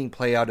seeing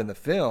play out in the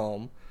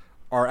film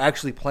are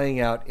actually playing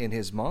out in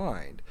his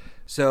mind.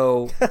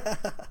 So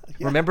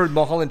Remember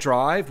Mulholland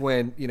Drive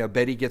when,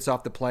 Betty gets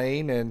off the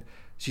plane and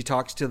she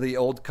talks to the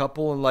old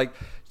couple, and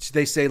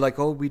they say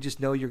oh, we just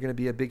know you're going to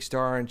be a big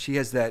star, and she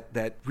has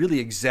that really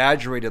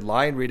exaggerated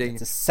line reading.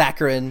 It's a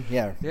saccharine,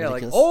 yeah,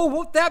 like, oh,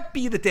 won't that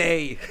be the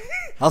day?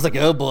 I was like,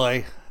 oh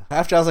boy.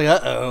 After I was like,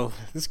 uh-oh,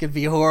 this could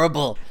be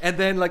horrible. And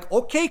then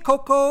okay,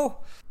 Coco.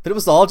 But it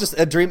was all just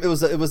a dream. It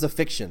was a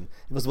fiction.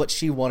 It was what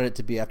she wanted it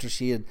to be. After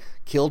she had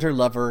killed her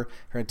lover,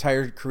 her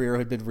entire career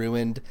had been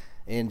ruined,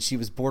 and she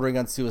was bordering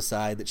on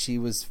suicide. That she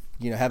was,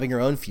 having her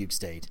own fugue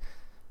state,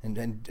 and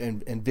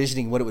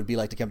envisioning what it would be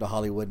like to come to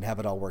Hollywood and have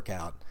it all work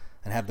out,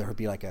 and have her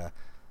be like a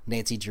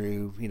Nancy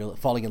Drew,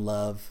 falling in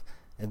love,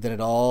 and then it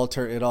all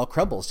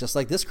crumbles, just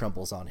like this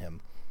crumbles on him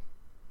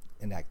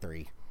in Act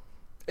 3.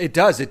 It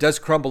does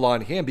crumble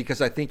on him, because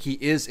I think he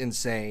is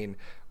insane.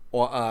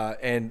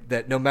 And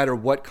that no matter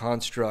what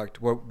construct,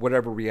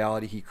 whatever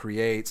reality he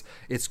creates,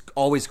 it's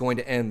always going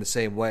to end the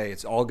same way.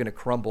 It's all going to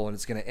crumble, and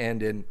it's going to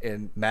end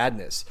in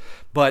madness.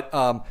 But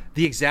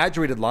the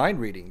exaggerated line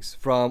readings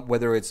from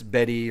whether it's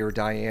Betty or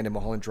Diane in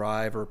Mulholland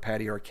Drive, or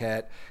Patty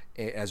Arquette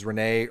as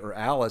Renee or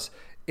Alice,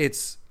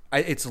 it's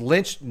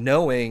Lynch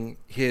knowing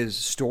his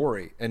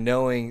story and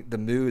knowing the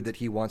mood that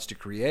he wants to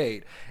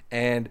create.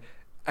 And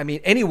I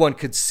mean, anyone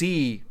could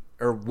see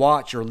or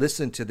watch or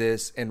listen to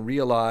this and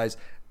realize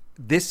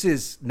this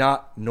is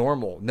not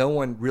normal. No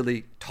one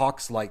really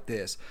talks like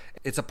this.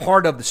 It's a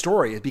part of the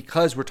story.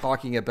 Because we're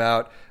talking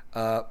about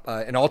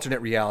an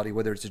alternate reality,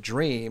 whether it's a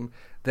dream,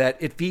 that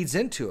it feeds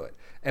into it.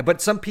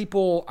 But some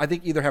people, I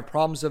think, either have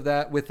problems with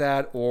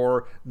that,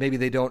 or maybe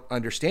they don't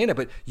understand it.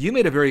 But you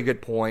made a very good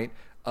point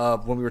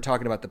of when we were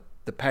talking about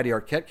the Patty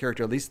Arquette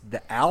character, at least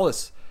the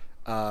Alice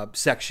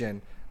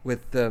section,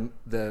 with the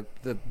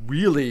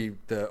really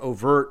the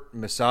overt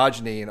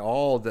misogyny and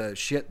all the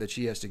shit that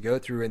she has to go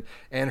through,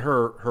 and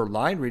her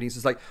line readings.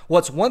 It's like, well,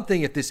 it's one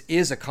thing if this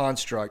is a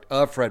construct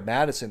of Fred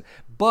Madison,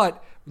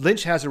 But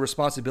Lynch has a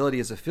responsibility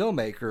as a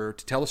filmmaker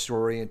to tell a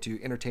story and to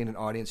entertain an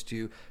audience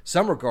to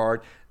some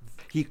regard.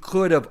 He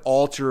could have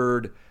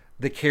altered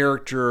the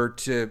character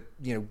to,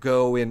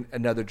 go in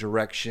another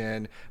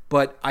direction.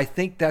 But I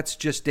think that's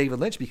just David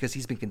Lynch because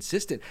he's been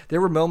consistent. There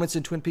were moments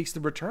in Twin Peaks: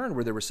 The Return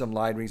where there were some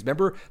line readings.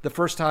 Remember the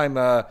first time,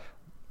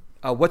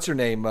 what's her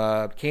name?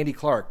 Candy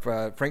Clark,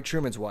 Frank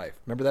Truman's wife.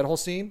 Remember that whole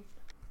scene?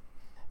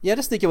 Yeah, I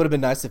just think it would have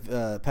been nice if,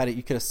 Patty,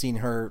 you could have seen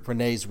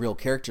Renee's real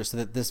character, so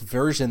that this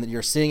version that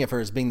you're seeing of her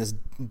as being this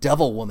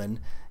devil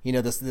woman,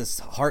 this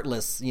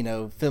heartless,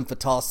 femme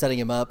fatale setting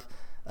him up,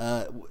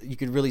 you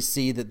could really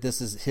see that this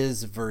is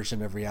his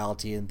version of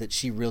reality and that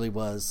she really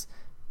was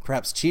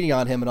perhaps cheating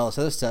on him and all this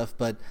other stuff,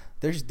 but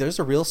there's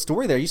a real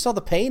story there. You saw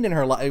the pain in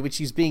her life, which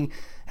she's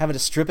having to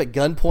strip at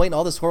gunpoint,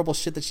 all this horrible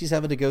shit that she's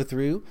having to go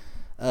through.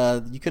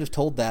 You could have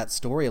told that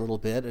story a little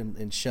bit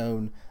and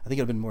shown, I think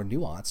it would have been more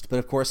nuanced. But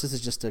of course, this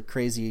is just a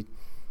crazy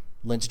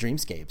Lynch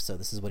dreamscape. So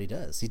this is what he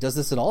does. He does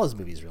this in all his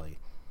movies, really.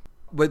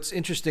 What's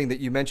interesting that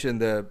you mentioned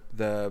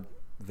the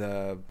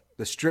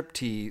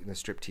stripping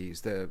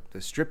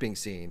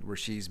scene where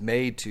she's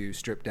made to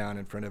strip down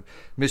in front of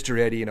Mr.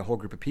 Eddie and a whole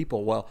group of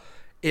people. Well,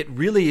 it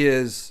really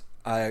is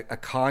a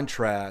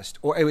contrast,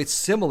 or it's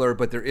similar,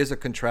 but there is a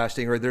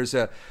contrasting, or there's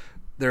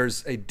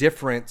a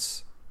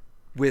difference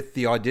with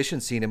the audition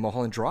scene in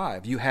Mulholland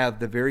Drive. You have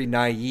the very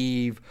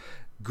naive,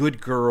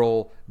 good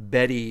girl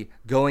Betty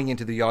going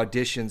into the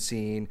audition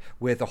scene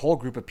with a whole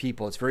group of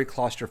people. It's very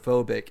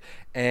claustrophobic,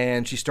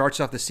 and she starts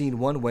off the scene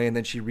one way, and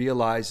then she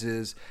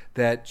realizes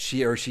that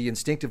she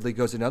instinctively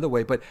goes another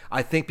way. But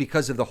I think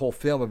because of the whole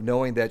film of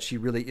knowing that she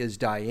really is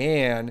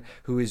Diane,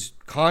 who is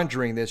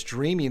conjuring this,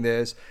 dreaming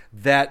this,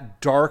 that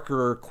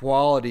darker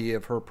quality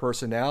of her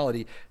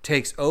personality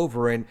takes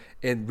over and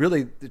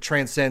really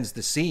transcends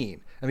the scene.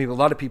 I mean, a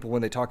lot of people,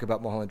 when they talk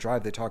about Mulholland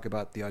Drive, they talk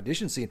about the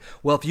audition scene.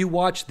 Well, if you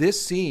watch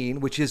this scene,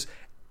 which is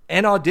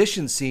an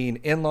audition scene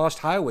in Lost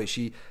Highway,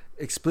 she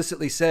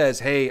explicitly says,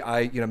 hey,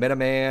 I met a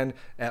man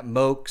at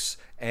Moke's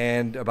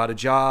and about a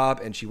job,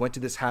 and she went to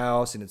this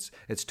house, and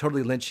it's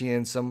totally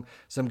Lynchian.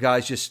 Some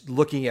guy's just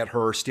looking at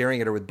her,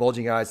 staring at her with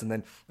bulging eyes, and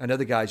then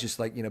another guy's just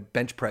like,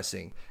 bench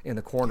pressing in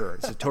the corner.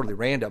 It's totally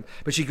random.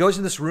 But she goes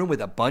in this room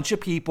with a bunch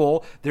of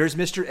people. There's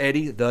Mr.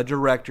 Eddie, the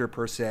director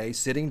per se,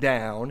 sitting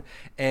down,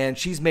 and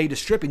she's made to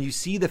strip, and you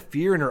see the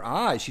fear in her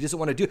eyes. She doesn't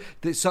want to do it.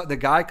 The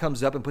guy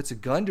comes up and puts a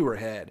gun to her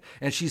head,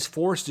 and she's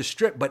forced to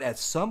strip. But at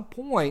some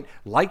point,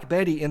 like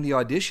Betty in the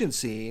audition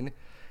scene,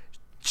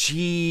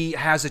 she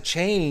has a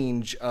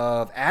change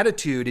of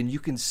attitude, and you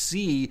can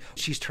see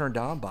she's turned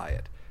on by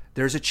it.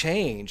 There's a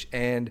change,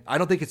 and I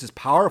don't think it's as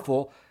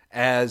powerful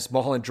as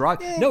Mulholland Drive.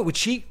 No, when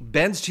she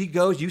bends, she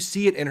goes, you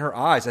see it in her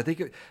eyes. I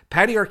think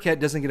Patty Arquette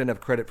doesn't get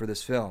enough credit for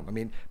this film. I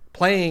mean,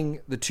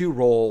 playing the two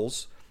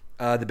roles,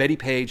 the Betty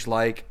Page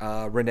like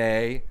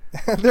Renee.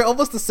 They're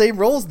almost the same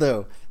roles,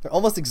 though. They're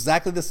almost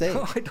exactly the same.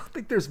 I don't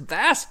think there's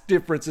vast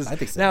differences. I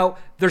think so. Now,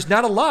 there's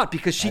not a lot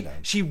because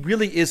she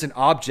really is an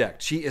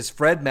object. She is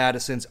Fred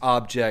Madison's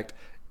object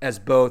as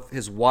both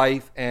his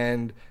wife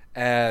and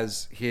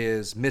as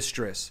his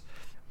mistress.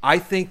 I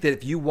think that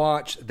if you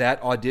watch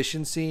that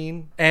audition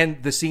scene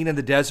and the scene in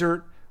the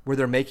desert where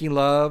they're making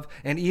love,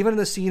 and even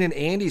the scene in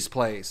Andy's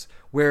place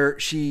where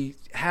she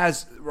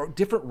has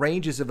different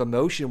ranges of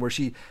emotion, where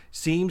she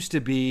seems to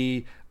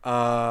be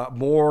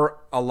more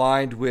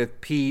aligned with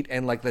Pete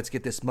and like, let's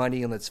get this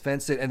money and let's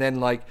fence it, and then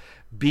like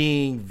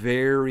being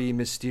very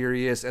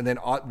mysterious, and then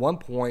at one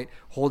point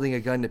holding a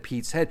gun to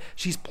Pete's head.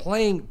 She's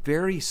playing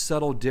very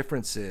subtle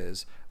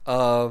differences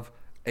of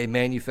a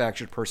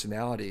manufactured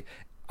personality.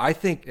 I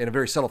think in a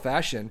very subtle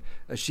fashion,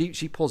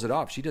 she pulls it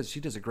off. She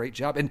does a great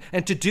job.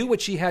 And to do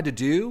what she had to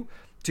do,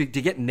 to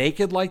get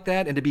naked like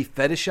that and to be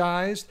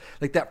fetishized,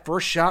 like that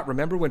first shot.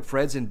 Remember when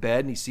Fred's in bed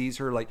and he sees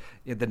her like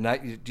in the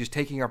night just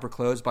taking off her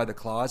clothes by the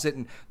closet,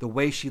 and the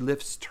way she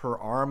lifts her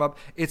arm up,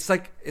 it's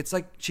like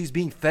she's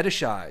being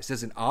fetishized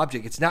as an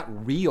object. It's not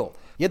real.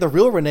 Yeah, the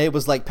real Renee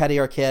was like Patty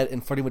Arquette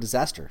in Flirting with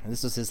Disaster, and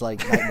this was his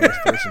like nightmare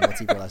version once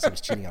he realized he was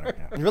cheating on her.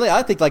 And really,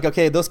 I think like,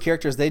 okay, those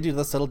characters, they do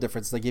the subtle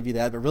difference, they give you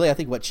that, but really, I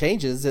think what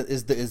changes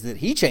is that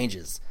he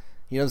changes.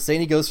 You know what I'm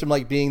saying? He goes from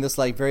like being this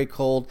like very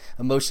cold,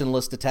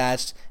 emotionless,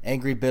 detached,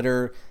 angry,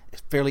 bitter,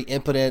 fairly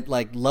impotent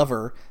like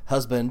lover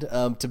husband,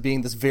 to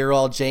being this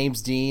virile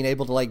James Dean,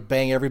 able to like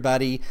bang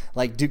everybody,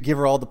 like give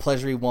her all the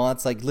pleasure he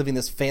wants, like living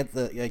this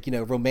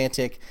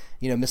romantic,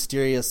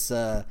 mysterious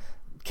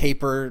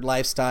caper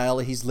lifestyle.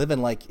 He's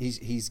living like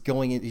he's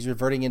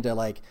reverting into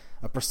like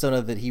a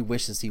persona that he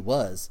wishes he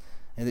was,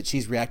 and that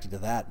she's reacting to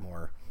that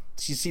more.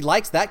 She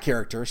likes that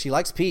character. She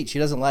likes Pete. She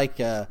doesn't like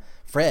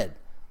Fred.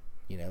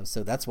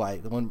 So that's why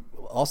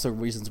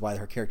reasons why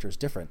her character is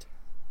different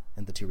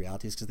in the two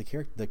realities,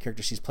 because the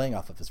character she's playing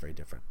off of is very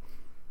different.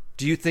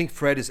 Do you think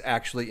Fred is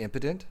actually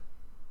impotent?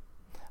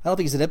 I don't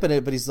think he's an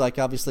impotent, but he's like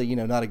obviously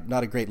not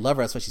a great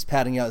lover. That's why she's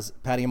patting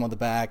him on the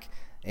back,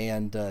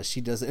 and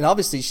she does. And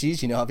obviously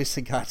she's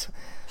obviously got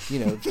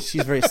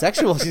she's very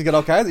sexual. She's got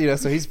all kinds of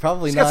so he's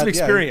probably got some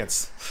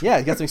experience. Yeah,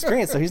 he's got some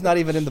experience. So he's not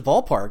even in the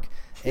ballpark.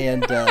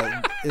 And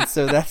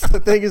so that's the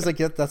thing is like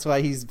that's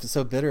why he's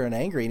so bitter and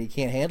angry, and he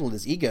can't handle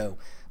his ego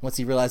once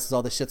he realizes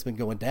all this shit's been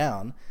going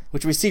down,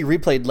 which we see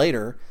replayed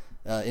later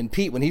in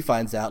Pete when he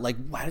finds out, like,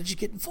 why did you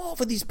get involved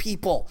with these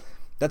people?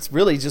 That's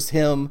really just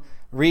him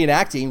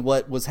reenacting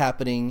what was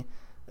happening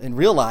in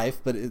real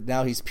life, but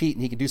now he's Pete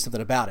and he can do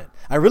something about it.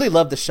 I really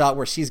love the shot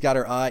where she's got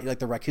her eye, like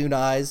the raccoon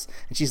eyes,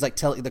 and she's like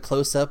telling the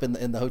close up in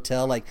the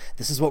hotel, like,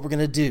 this is what we're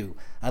gonna do.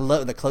 I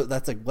love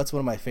that's one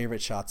of my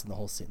favorite shots in the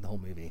whole scene, the whole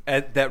movie.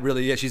 And that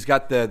really, yeah, she's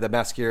got the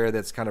mascara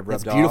that's kind of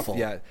rubbed It's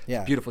beautiful. off.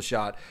 Yeah. Beautiful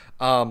shot.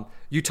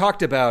 You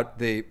talked about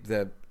the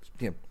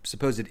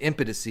supposed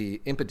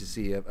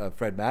impotency of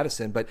Fred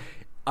Madison, but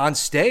on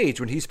stage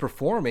when he's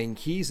performing,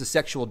 he's a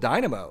sexual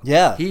dynamo.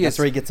 Yeah, that's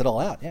where he gets it all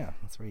out. Yeah,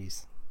 that's where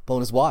he's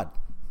pulling his wad.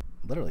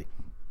 Literally.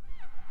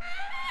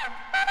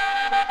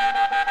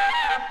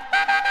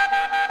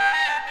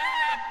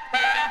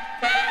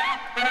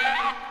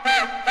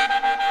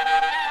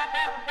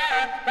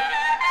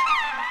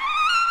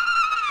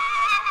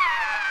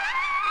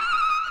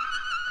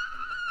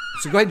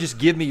 So go ahead and just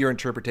give me your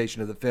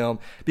interpretation of the film,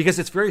 because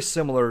it's very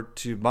similar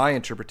to my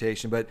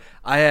interpretation, but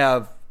I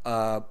have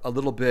a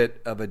little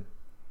bit of a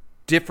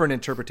different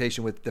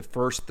interpretation with the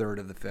first third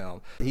of the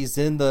film. He's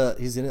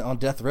on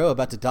death row,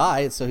 about to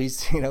die, so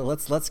he's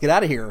let's get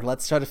out of here.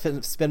 Let's try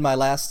to spend my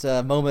last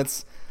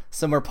moments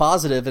somewhere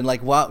positive, and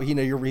like, wow,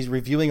 he's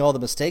reviewing all the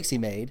mistakes he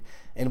made,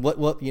 and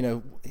what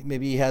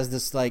maybe he has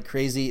this like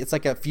crazy, it's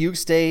like a fugue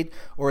state,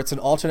 or it's an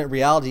alternate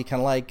reality,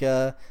 kind of like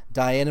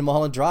Diane in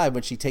Mulholland Drive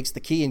when she takes the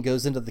key and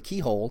goes into the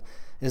keyhole.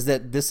 Is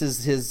that this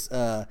is his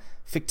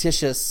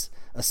fictitious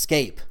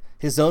escape,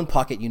 his own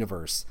pocket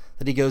universe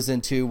that he goes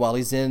into while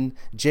he's in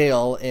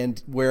jail,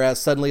 and whereas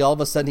suddenly all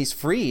of a sudden he's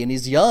free and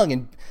he's young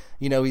and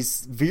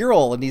he's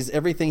virile and he's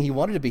everything he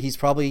wanted to be.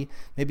 He's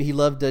maybe he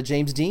loved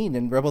James Dean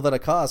and Rebel Without a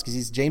Cause, because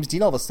he's James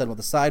Dean all of a sudden with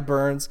the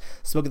sideburns,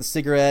 smoking the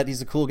cigarette.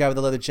 He's a cool guy with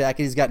a leather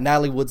jacket. He's got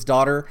Natalie Wood's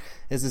daughter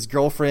as his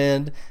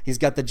girlfriend. He's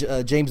got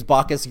the James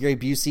Bacchus, Gary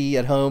Busey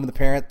at home, the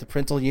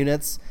parental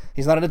units.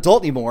 He's not an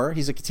adult anymore.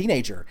 He's a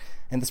teenager.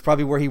 And that's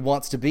probably where he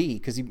wants to be,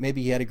 because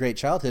maybe he had a great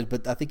childhood,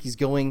 but I think he's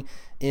going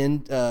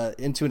into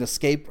an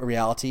escape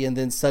reality, and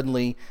then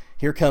suddenly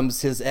here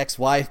comes his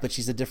ex-wife, but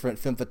she's a different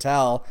femme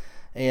fatale,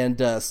 and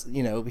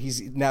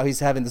he's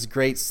having this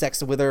great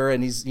sex with her,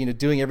 and he's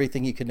doing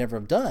everything he could never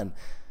have done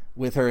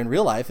with her in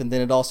real life, and then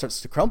it all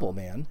starts to crumble,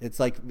 man. It's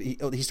like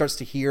he starts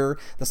to hear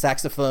the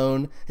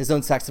saxophone, his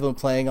own saxophone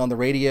playing on the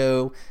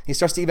radio. He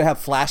starts to even have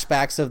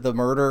flashbacks of the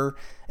murder,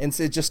 and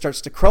so it just starts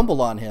to crumble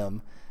on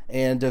him.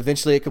 And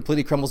eventually it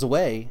completely crumbles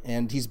away,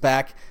 and he's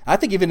back. I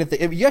think even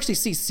if you actually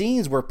see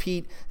scenes where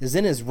Pete is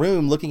in his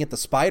room looking at the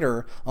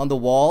spider on the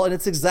wall, and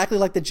it's exactly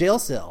like the jail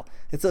cell.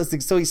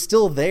 So he's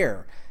still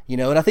there,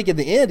 And I think in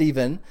the end,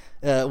 even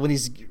when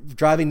he's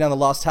driving down the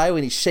Lost Highway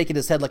and he's shaking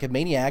his head like a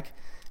maniac,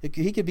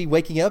 he could be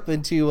waking up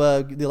into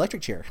the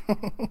electric chair,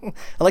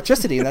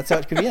 electricity, and that's how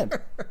it could be in.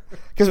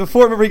 Because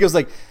before, remember, he goes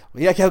like,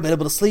 "Well, yeah, I haven't been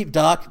able to sleep,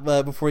 Doc."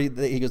 Before he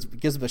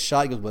gives him a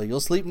shot, he goes, "Well,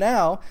 you'll sleep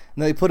now."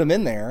 And then they put him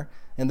in there.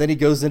 And then he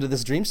goes into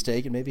this dream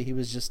state, and maybe he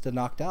was just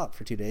knocked out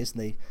for 2 days, and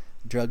they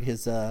drug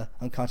his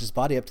unconscious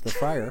body up to the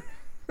fryer.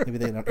 Maybe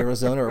they in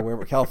Arizona or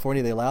wherever,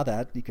 California, they allow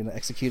that. You can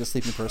execute a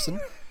sleeping person,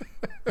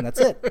 and that's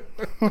it.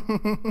 What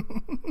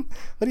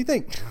do you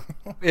think?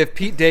 If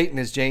Pete Dayton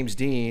is James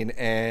Dean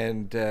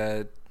and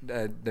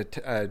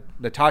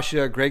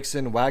Natasha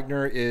Gregson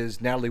Wagner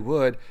is Natalie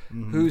Wood,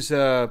 who's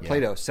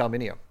Plato,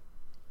 Salminio?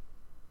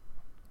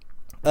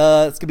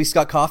 It's gonna be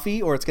Scott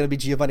Coffey, or it's gonna be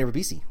Giovanni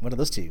Ribisi. One of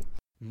those two.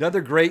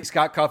 Another great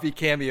Scott Coffey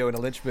cameo in a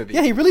Lynch movie.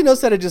 Yeah, he really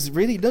knows how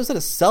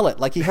to sell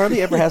it. Like, he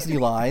hardly ever has any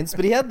lines,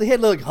 but he had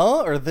like,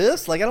 huh, or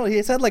this. Like, I don't know,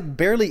 he's had like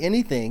barely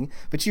anything,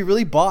 but you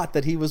really bought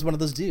that he was one of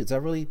those dudes. I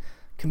really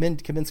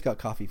commend Scott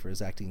Coffey for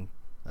his acting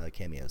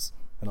cameos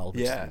in all of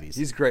his movies.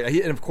 He's great.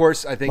 And of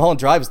course, I think Mulholland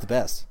Drive is the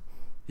best.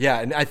 Yeah,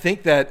 and I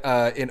think that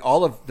in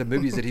all of the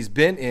movies that he's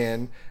been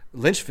in,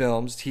 Lynch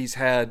films, he's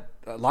had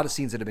a lot of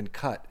scenes that have been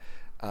cut.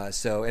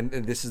 And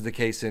this is the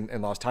case in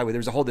Lost Highway.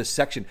 There's this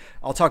section.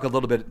 I'll talk a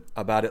little bit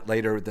about it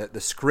later. The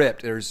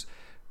script. There's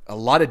a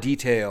lot of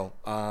detail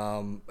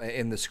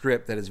in the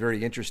script that is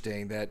very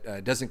interesting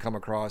that doesn't come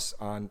across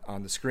on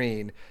the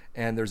screen.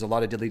 And there's a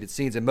lot of deleted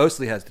scenes, and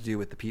mostly has to do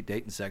with the Pete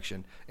Dayton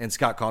section and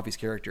Scott Coffey's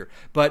character.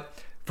 But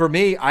for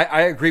me,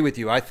 I agree with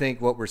you. I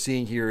think what we're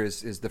seeing here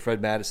is the Fred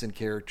Madison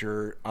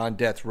character on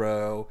death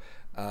row.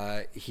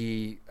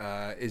 He's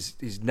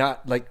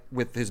not, like,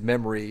 with his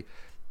memory,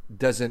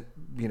 doesn't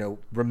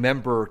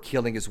remember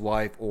killing his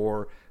wife,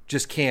 or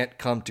just can't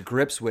come to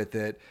grips with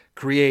it,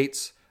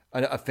 creates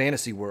a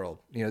fantasy world,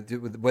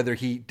 whether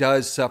he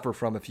does suffer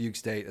from a fugue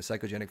state, a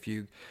psychogenic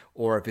fugue,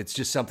 or if it's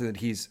just something that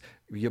he's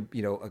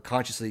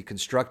consciously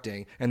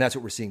constructing, and that's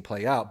what we're seeing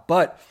play out.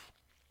 But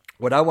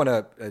what I want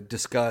to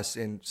discuss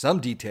in some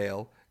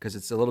detail, because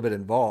it's a little bit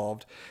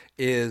involved,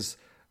 is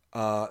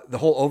the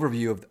whole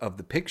overview of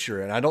the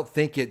picture. And I don't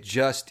think it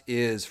just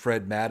is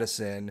Fred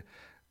Madison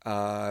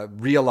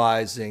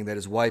realizing that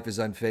his wife is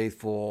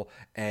unfaithful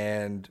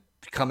and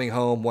coming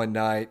home one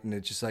night and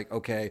it's just like,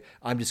 okay,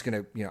 I'm just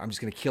gonna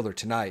kill her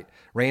tonight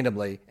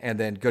randomly and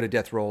then go to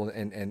death row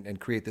and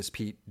create this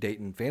Pete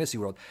Dayton fantasy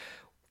world.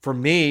 For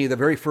me, the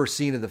very first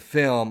scene of the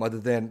film, other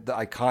than the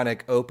iconic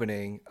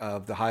opening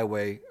of the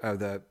highway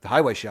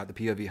shot, the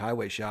POV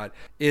highway shot,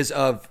 is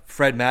of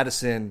Fred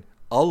Madison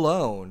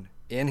alone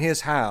in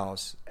his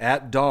house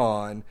at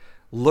dawn,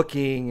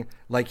 looking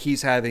like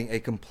he's having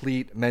a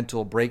complete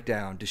mental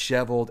breakdown,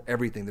 disheveled,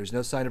 everything. There's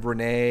no sign of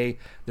Renee.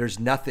 There's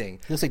nothing.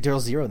 He looks like Daryl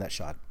Zero in that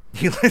shot.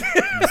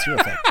 The Zero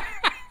effect.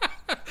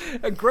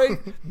 A great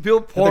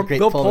Bill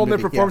Pullman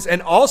performance. Yeah.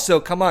 And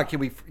also, come on, can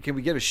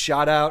we give a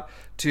shout out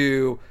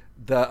to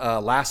the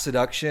Last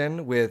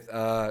Seduction with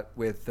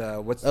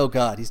what's... Oh,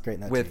 God, he's great in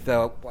that with,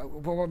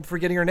 I'm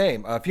forgetting her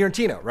name.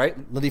 Fiorentino, right?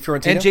 Lindy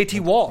Fiorentino? And J.T.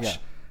 Walsh. Yeah.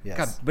 Yes.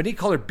 God, but he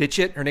called her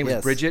Bitchit. Her name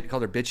was Bridget.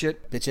 Called her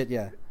Bitchit. Bitchit,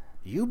 yeah.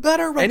 You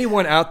better run.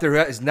 Anyone out there who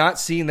has not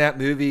seen that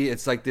movie,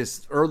 it's like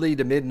this early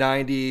to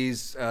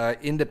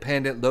mid-90s,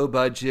 independent,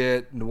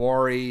 low-budget,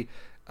 noir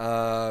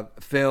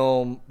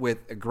film with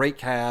a great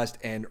cast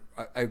and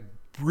a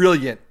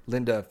brilliant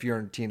Linda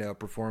Fiorentino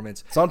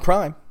performance. It's on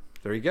Prime.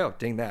 There you go.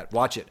 Ding that.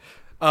 Watch it.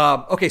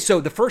 Okay,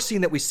 so the first scene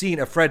that we've seen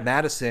of Fred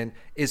Madison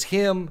is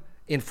him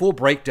in full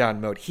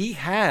breakdown mode. He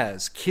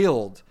has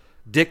killed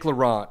Dick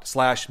Laurent /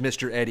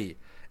 Mr. Eddie,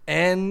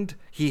 and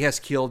he has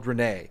killed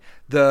Renee.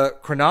 The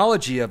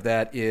chronology of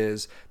that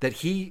is that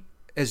he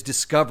has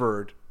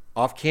discovered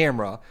off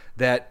camera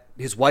that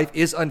his wife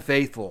is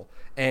unfaithful,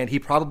 and he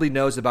probably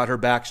knows about her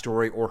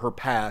backstory or her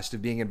past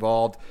of being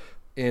involved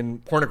in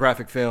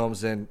pornographic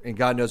films and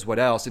God knows what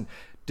else, and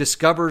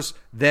discovers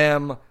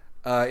them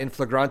in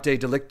flagrante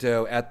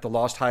delicto at the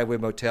Lost Highway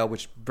Motel,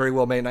 which very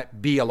well may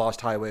not be a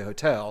Lost Highway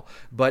hotel,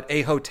 but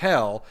a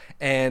hotel.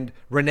 And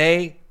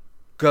Renee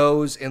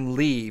goes and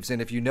leaves.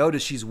 And if you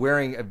notice, she's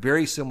wearing a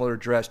very similar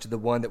dress to the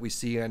one that we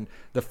see on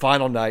the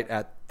final night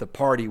at the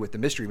party with the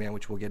mystery man,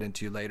 which we'll get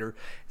into later.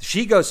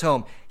 She goes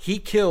home. He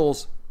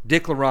kills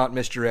Dick Laurent,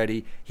 Mr.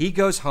 Eddie. He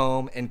goes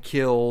home and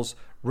kills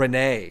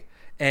Renee.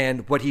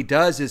 And what he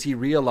does is he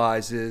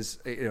realizes,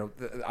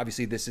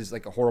 obviously this is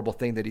like a horrible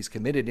thing that he's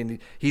committed, and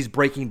he's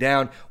breaking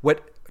down.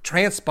 What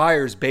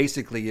transpires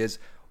basically is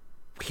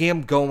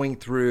him going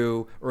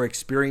through or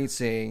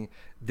experiencing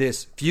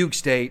this fugue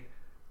state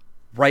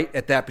right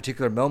at that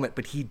particular moment,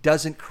 but he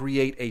doesn't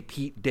create a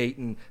Pete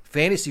Dayton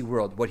fantasy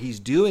world. What he's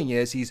doing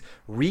is he's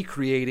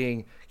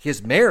recreating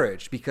his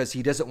marriage because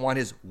he doesn't want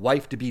his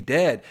wife to be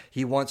dead.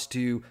 He wants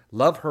to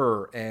love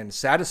her and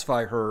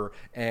satisfy her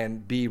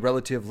and be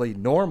relatively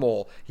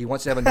normal. He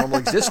wants to have a normal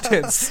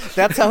existence.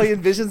 That's how he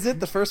envisions it,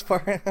 the first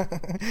part.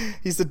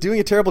 He's doing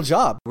a terrible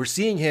job. We're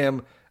seeing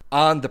him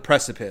on the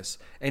precipice,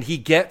 and he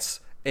gets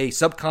a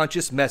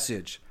subconscious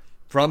message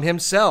from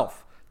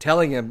himself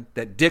telling him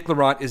that Dick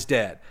Laurent is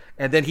dead.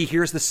 And then he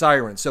hears the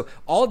siren. So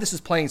all of this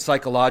is playing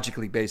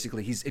psychologically,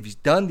 basically. If he's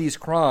done these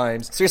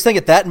crimes... So you're saying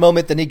at that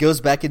moment, then he goes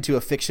back into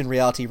a fiction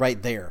reality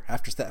right there,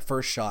 after that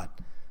first shot.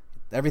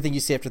 Everything you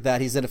see after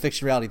that, he's in a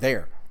fiction reality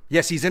there.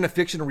 Yes, he's in a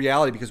fictional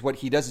reality because what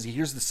he does is he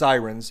hears the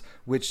sirens,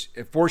 which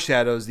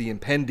foreshadows the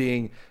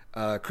impending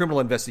criminal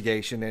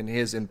investigation and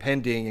his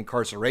impending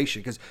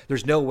incarceration, because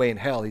there's no way in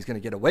hell he's going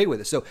to get away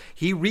with it. So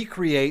he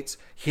recreates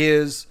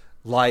his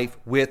life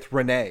with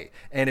Renee,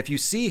 and if you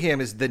see him,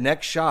 as the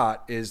next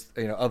shot is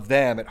of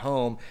them at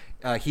home,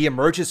 he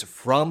emerges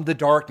from the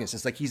darkness.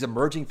 It's like he's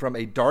emerging from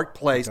a dark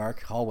place,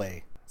 dark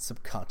hallway,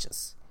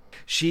 subconscious.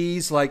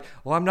 She's like,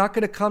 well, I'm not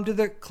going to come to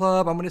the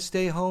club. I'm going to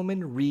stay home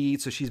and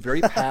read. So she's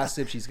very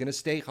passive. She's going to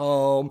stay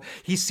home.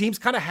 He seems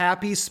kind of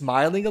happy,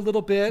 smiling a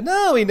little bit.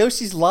 No, he knows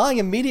she's lying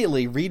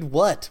immediately. Read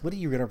what? What are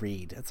you going to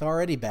read? It's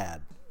already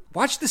bad.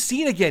 Watch the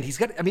scene again.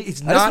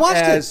 It's not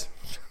as...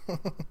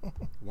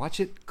 Watch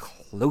it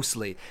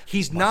closely.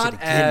 He's not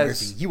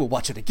as... Murphy. You will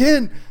watch it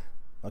again.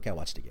 Okay, I'll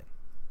watch it again.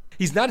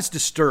 He's not as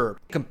disturbed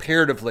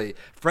comparatively.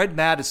 Fred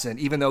Madison,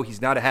 even though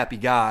he's not a happy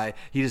guy,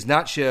 he does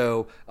not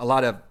show a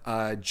lot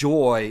of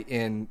joy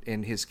in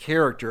his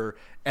character.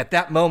 At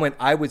that moment,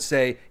 I would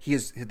say he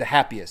is the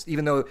happiest,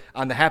 even though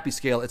on the happy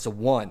scale, it's a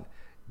 1.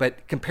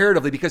 But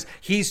comparatively, because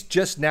he's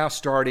just now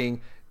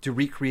starting to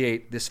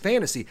recreate this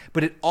fantasy,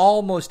 but it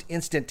almost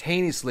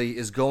instantaneously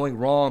is going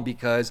wrong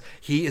because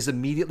he is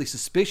immediately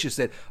suspicious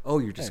that, oh,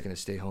 you're just going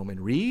to stay home and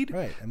read?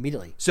 Right,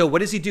 immediately. So what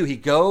does he do? He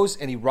goes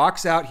and he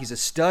rocks out. He's a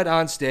stud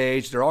on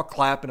stage. They're all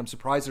clapping. I'm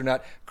surprised they're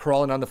not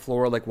crawling on the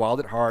floor like Wild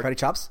at Heart. Karate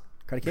chops?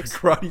 Karate kicks?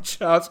 Karate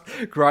chops,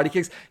 karate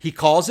kicks. He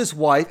calls his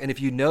wife, and if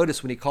you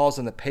notice when he calls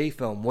on the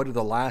payphone, what are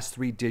the last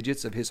 3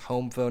 digits of his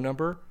home phone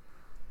number?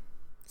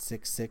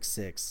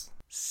 666.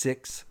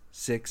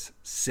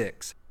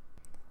 666.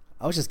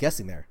 I was just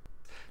guessing there.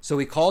 So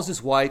he calls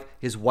his wife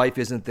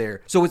isn't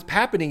there. So what's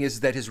happening is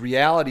that his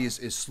reality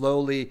is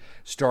slowly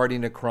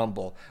starting to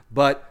crumble.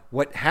 But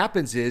what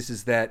happens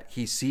is that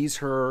he sees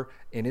her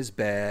in his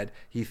bed,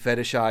 he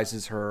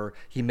fetishizes her,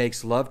 he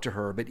makes love to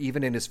her, but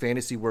even in his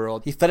fantasy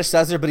world... He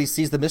fetishizes her, but he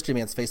sees the mystery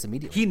man's face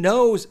immediately. He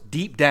knows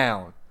deep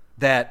down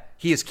that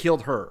he has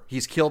killed her.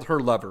 He's killed her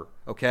lover,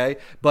 okay?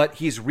 But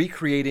he's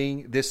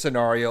recreating this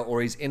scenario,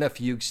 or he's in a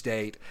fugue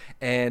state,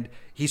 and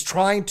he's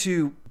trying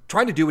to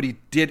do what he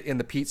did in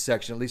the Pete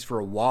section, at least for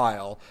a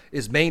while,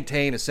 is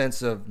maintain a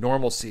sense of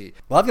normalcy.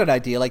 Well, I've got an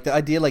idea. Like, the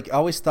idea, like, I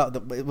always thought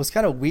that it was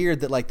kind of weird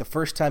that, like, the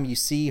first time you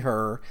see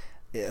her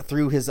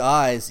through his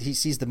eyes, he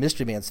sees the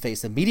mystery man's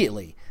face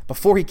immediately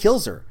before he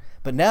kills her.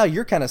 But now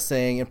you're kind of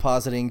saying and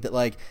positing that,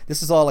 like,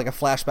 this is all like a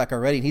flashback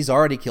already, and he's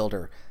already killed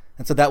her.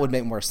 And so that would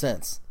make more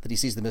sense that he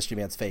sees the mystery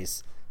man's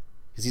face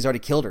because he's already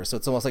killed her. So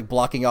it's almost like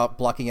blocking out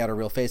her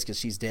real face because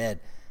she's dead.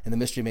 And the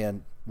mystery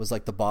man was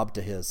like the Bob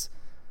to his,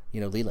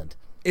 Leland.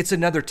 It's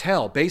another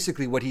tell.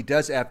 Basically, what he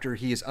does after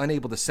he is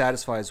unable to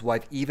satisfy his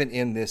wife, even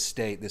in this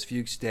state, this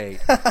fugue state.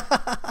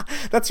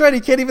 That's right. He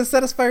can't even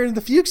satisfy her in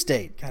the fugue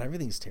state. God,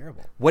 everything's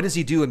terrible. What does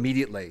he do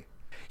immediately?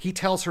 He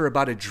tells her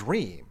about a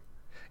dream.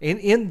 And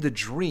in the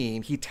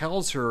dream, he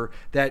tells her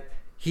that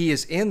he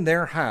is in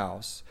their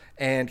house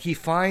and he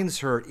finds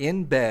her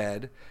in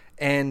bed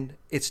and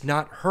it's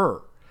not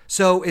her.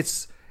 So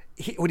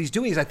what he's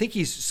doing is, I think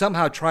he's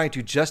somehow trying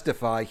to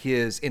justify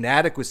his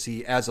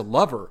inadequacy as a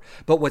lover.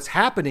 But what's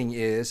happening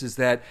is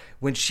that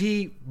when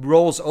she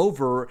rolls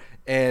over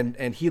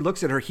and he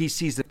looks at her, he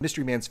sees the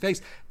mystery man's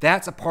face.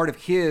 That's a part of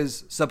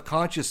his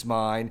subconscious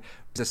mind,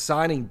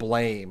 assigning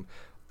blame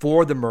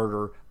for the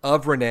murder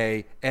of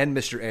Renee and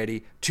Mr.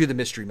 Eddie to the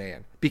mystery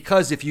man.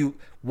 Because if you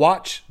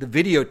watch the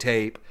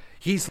videotape,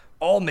 he's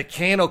all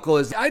mechanical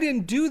as, I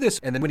didn't do this.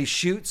 And then when he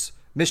shoots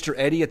Mr.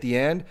 Eddie at the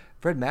end,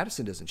 Fred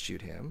Madison doesn't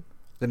shoot him.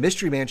 The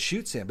mystery man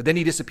shoots him, but then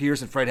he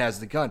disappears and Fred has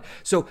the gun.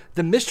 So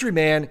the mystery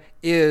man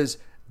is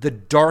the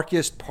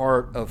darkest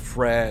part of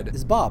Fred.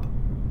 Is Bob.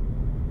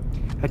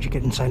 How'd you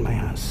get inside my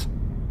house?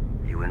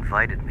 You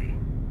invited me.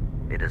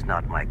 It is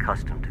not my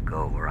custom to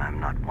go where I'm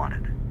not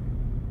wanted.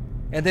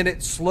 And then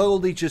it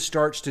slowly just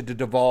starts to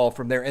devolve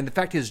from there. And in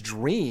fact, his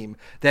dream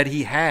that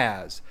he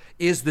has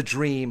is the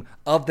dream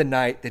of the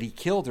night that he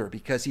killed her,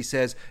 because he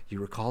says, you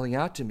were calling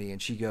out to me.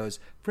 And she goes,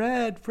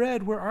 Fred,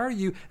 where are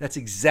you? That's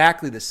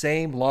exactly the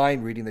same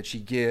line reading that she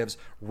gives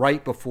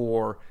right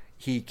before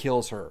he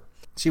kills her.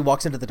 She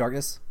walks into the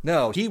darkness?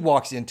 No, he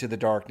walks into the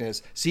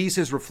darkness, sees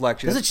his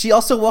reflection. Doesn't she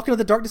also walk into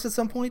the darkness at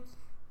some point?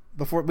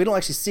 Before, we don't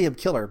actually see him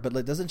kill her, but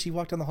doesn't she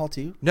walk down the hall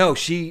too? No,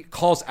 she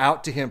calls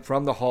out to him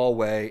from the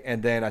hallway,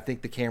 and then I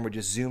think the camera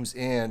just zooms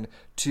in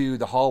to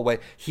the hallway.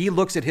 He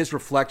looks at his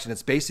reflection.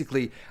 It's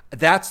basically,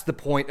 that's the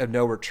point of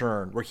no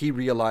return, where he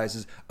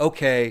realizes,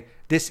 okay,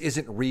 this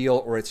isn't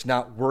real, or it's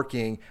not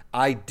working.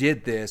 I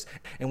did this.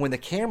 And when the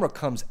camera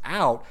comes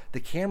out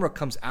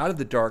of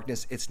the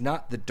darkness. It's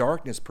not the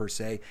darkness per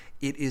se.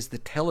 It is the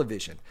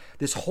television.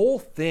 This whole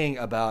thing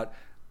about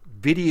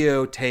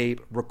videotape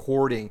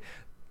recording,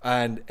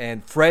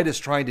 and Fred is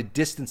trying to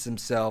distance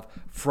himself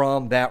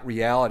from that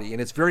reality. And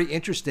it's very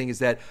interesting is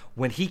that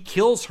when he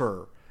kills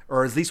her,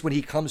 or at least when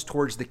he comes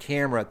towards the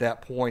camera at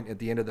that point at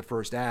the end of the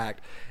first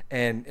act,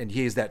 and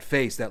he has that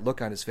face, that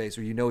look on his face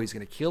where he's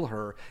going to kill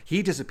her,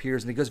 he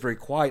disappears and he goes very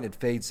quiet and it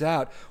fades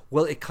out.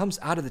 Well, it comes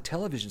out of the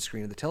television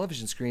screen, and the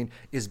television screen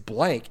is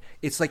blank.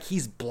 It's like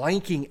he's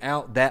blanking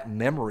out that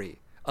memory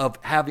of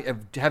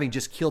having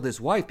just killed his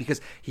wife,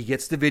 because he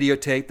gets the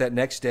videotape that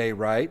next day,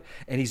 right?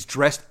 And he's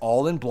dressed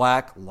all in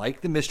black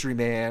like the mystery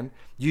man.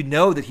 You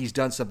know that he's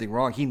done something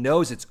wrong. He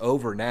knows it's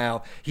over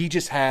now. He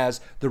just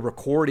has the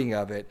recording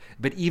of it.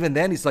 But even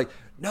then he's like,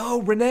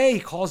 no, Renee. He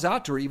calls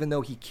out to her even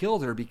though he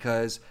killed her,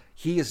 because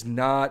he is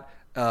not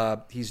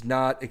he's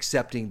not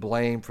accepting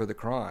blame for the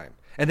crime.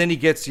 And then he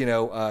gets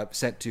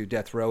sent to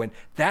death row, and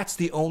that's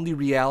the only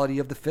reality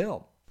of the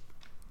film.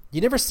 You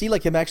never see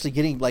like him actually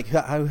getting like,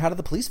 how did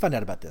the police find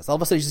out about this? All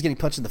of a sudden he's just getting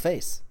punched in the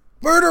face.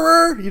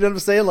 Murderer! You know what I'm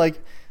saying?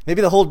 Like maybe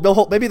the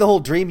whole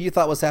dream you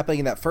thought was happening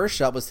in that first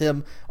shot was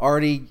him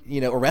already,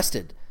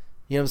 arrested.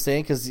 You know what I'm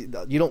saying? Because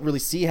you don't really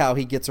see how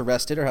he gets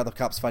arrested, or how the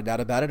cops find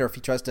out about it, or if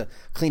he tries to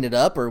clean it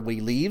up, or when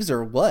he leaves,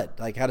 or what.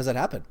 Like, how does that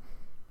happen?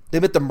 They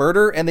omit the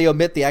murder and they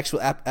omit the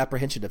actual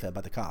apprehension of him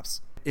by the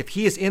cops. If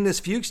he is in this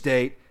fugue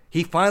state,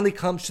 he finally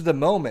comes to the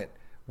moment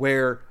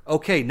where,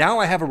 okay, now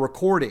I have a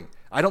recording.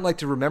 I don't like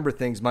to remember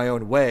things my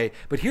own way,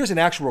 but here's an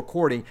actual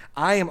recording.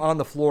 I am on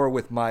the floor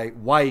with my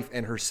wife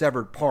and her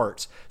severed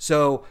parts.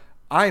 So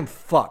I'm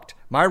fucked.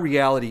 My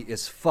reality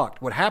is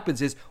fucked. What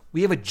happens is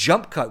we have a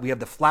jump cut. We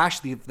have the flash,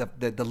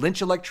 the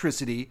Lynch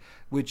electricity,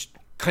 which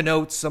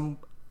connotes some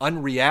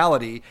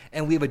unreality,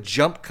 and we have a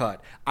jump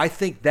cut. I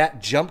think that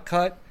jump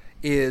cut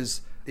is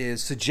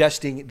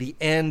suggesting the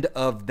end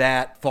of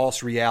that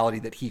false reality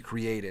that he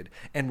created.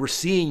 And we're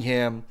seeing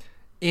him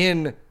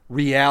in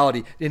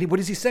reality. And what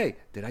does he say?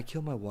 Did I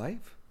kill my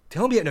wife?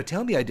 Tell me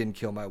I didn't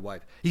kill my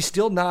wife. He's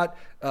still not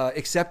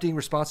accepting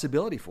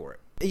responsibility for it.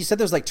 You said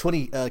there's like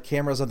 20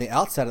 cameras on the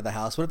outside of the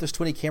house. What if there's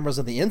 20 cameras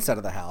on the inside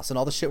of the house, and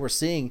all the shit we're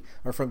seeing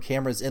are from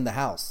cameras in the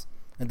house?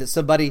 And that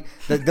somebody,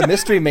 the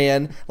mystery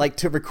man,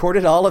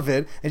 recorded all of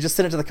it and just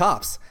sent it to the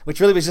cops, which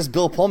really was just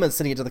Bill Pullman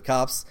sending it to the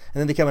cops, and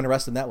then they come and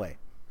arrest him that way.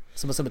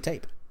 Someone sent him a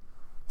tape.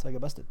 That's how he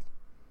got busted.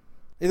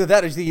 Either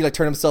that, or you think he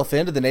turned himself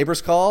in? Did the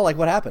neighbors call? Like,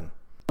 what happened?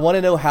 I want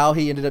to know how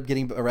he ended up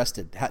getting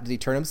arrested. Did he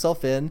turn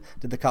himself in?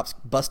 Did the cops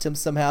bust him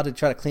somehow to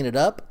try to clean it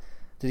up?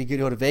 Did he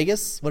go to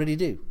Vegas? What did he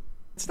do?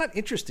 It's not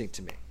interesting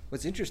to me.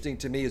 What's interesting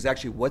to me is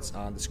actually what's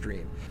on the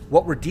screen.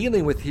 What we're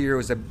dealing with here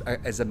is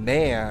a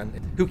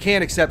man who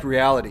can't accept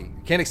reality,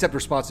 can't accept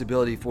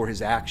responsibility for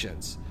his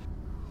actions.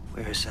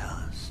 Where's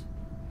Alice?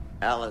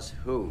 Alice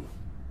who?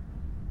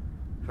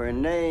 Her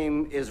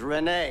name is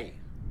Renee.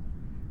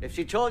 If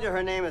she told you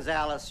her name is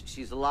Alice,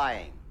 she's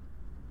lying.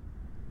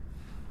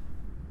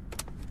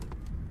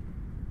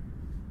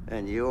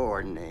 And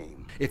your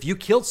name? If you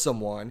killed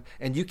someone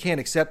and you can't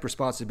accept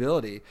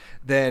responsibility,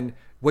 then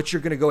what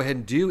you're going to go ahead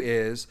and do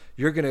is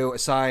you're going to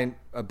assign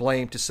a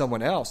blame to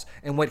someone else.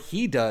 And what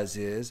he does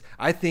is,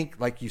 I think,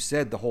 like you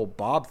said, the whole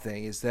Bob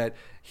thing is that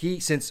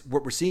since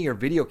what we're seeing are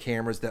video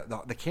cameras,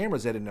 the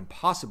camera's at an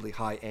impossibly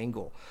high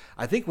angle.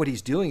 I think what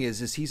he's doing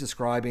is he's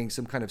ascribing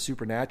some kind of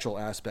supernatural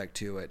aspect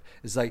to it.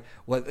 It's like,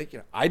 well,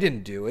 I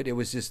didn't do it. It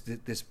was just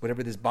this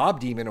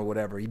Bob demon or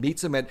whatever. He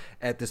meets him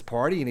at this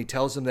party and he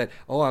tells him that,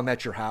 oh, I'm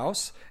at your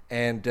house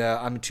and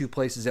I'm in two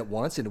places at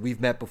once and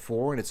we've met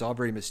before and it's all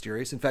very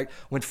mysterious. In fact,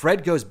 when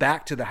Fred goes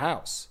back to the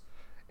house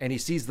and he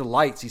sees the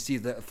lights, he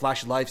sees the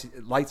flash of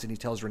lights and he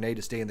tells Renee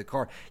to stay in the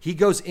car. He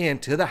goes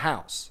into the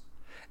house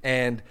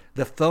and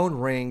the phone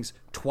rings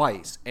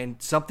twice and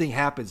something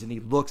happens and he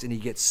looks and he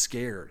gets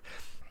scared.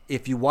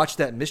 If you watch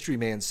that Mystery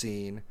Man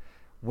scene,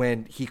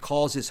 when he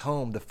calls his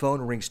home, the phone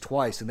rings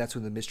twice and that's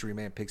when the Mystery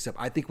Man picks up.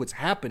 I think what's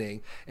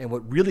happening and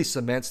what really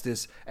cements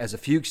this as a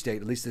fugue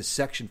state, at least this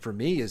section for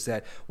me, is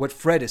that what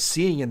Fred is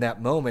seeing in that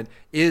moment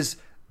is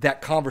that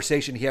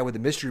conversation he had with the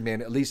Mystery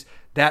Man, at least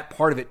that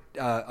part of it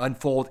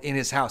unfold in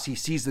his house. He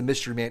sees the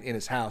Mystery Man in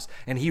his house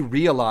and he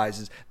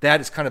realizes that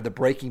is kind of the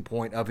breaking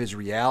point of his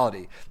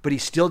reality, but he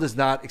still does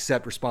not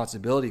accept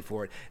responsibility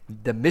for it.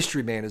 The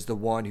Mystery Man is the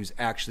one who's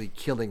actually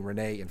killing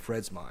Renee in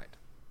Fred's mind.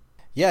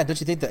 Yeah, don't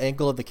you think the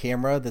angle of the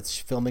camera that's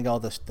filming all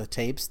the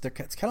tapes,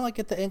 it's kind of like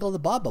at the angle of the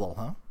Bob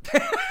Bubble, huh?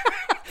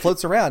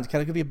 Floats around,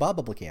 kind of could be a Bob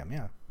Bubble cam,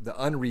 yeah. The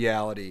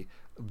unreality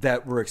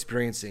that we're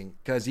experiencing,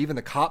 because even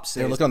the cops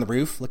say... They're looking on the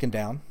roof, looking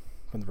down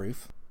from the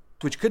roof.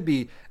 Which could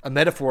be a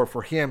metaphor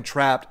for him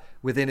trapped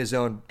within his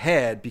own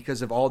head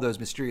because of all those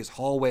mysterious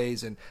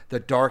hallways and the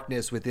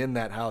darkness within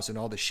that house and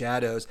all the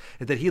shadows,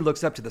 and that he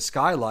looks up to the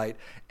skylight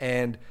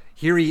and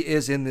here he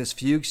is in this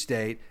fugue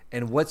state,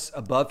 and what's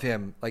above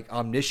him, like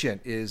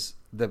omniscient, is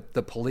the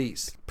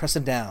police.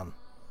 Pressing down.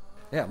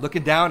 Yeah,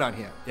 looking down on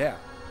him. Yeah.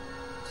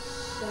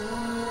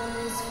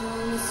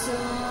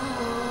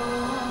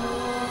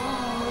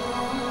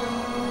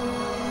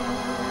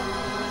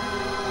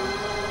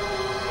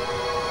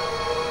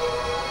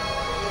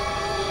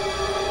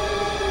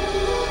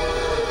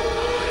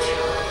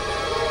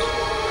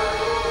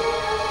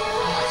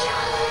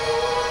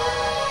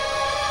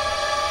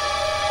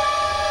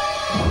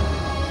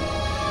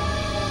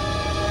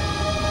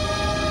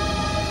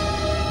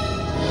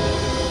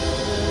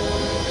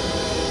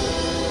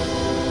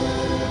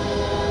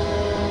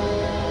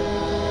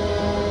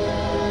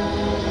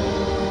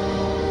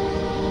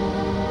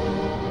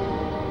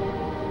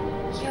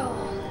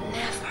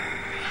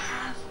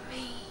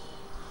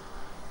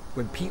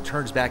 When Pete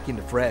turns back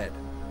into Fred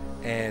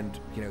and,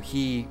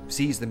 he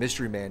sees the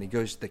Mystery Man, he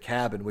goes to the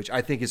cabin, which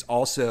I think is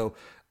also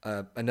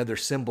another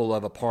symbol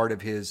of a part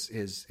of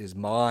his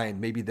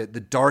mind, maybe the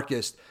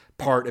darkest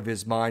part of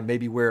his mind,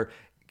 maybe where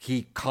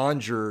he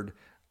conjured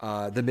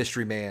the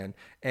Mystery Man,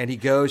 and he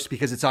goes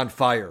because it's on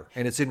fire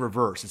and it's in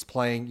reverse. It's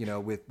playing,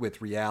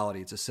 with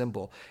reality. It's a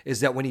symbol.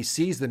 Is that when he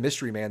sees the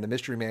Mystery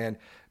Man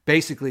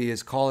basically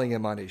is calling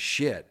him on his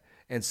shit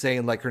and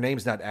saying, like, her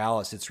name's not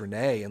Alice, it's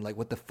Renee, and like,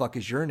 what the fuck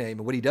is your name?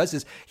 And what he does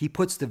is he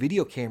puts the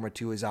video camera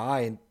to his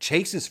eye and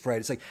chases Fred.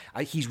 It's like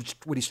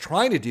what he's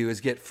trying to do is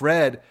get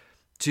Fred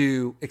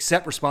to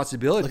accept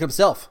responsibility. Look at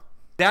himself.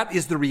 That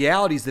is the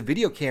reality, is the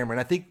video camera. And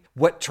I think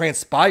what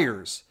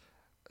transpires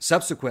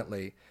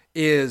subsequently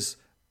is,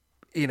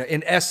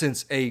 in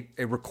essence, a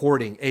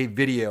recording, a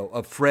video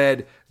of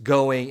Fred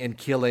going and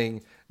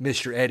killing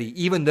Mr.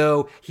 Eddie, even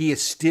though he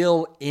is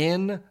still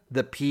in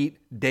the Pete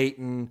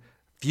Dayton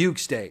fugue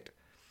state.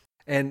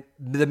 And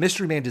the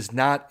Mystery Man does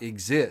not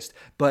exist.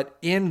 But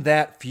in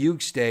that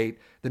fugue state,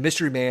 the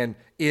Mystery Man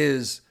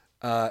is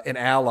an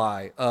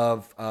ally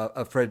of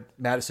Fred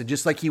Madison,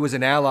 just like he was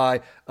an ally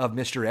of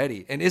Mr.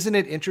 Eddie. And isn't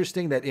it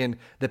interesting that in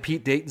the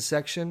Pete Dayton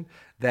section,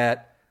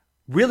 that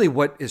really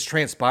what is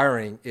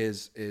transpiring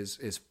is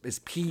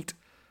Pete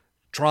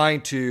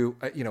trying to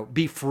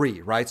be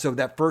free, right? So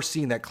that first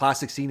scene, that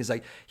classic scene, is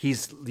like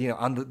he's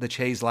on the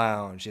chaise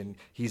lounge and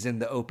he's in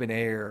the open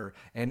air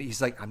and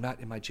he's like, I'm not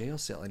in my jail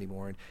cell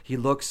anymore. And he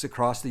looks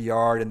across the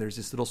yard and there's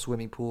this little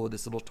swimming pool,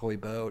 this little toy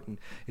boat,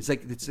 and it's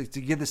like to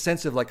give the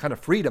sense of like kind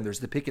of freedom. There's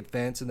the picket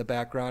fence in the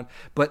background,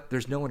 but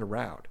there's no one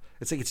around.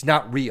 It's like it's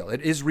not real.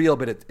 It is real,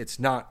 but it's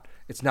not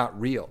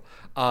real.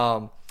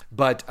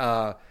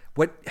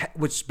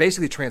 What's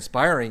basically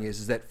transpiring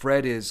is that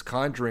Fred is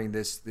conjuring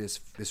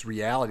this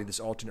reality,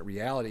 this alternate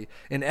reality,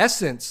 in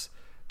essence,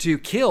 to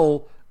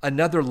kill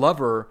another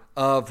lover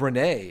of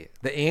Renee,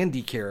 the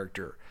Andy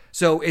character.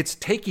 So it's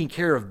taking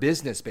care of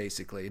business,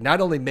 basically, not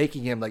only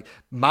making him like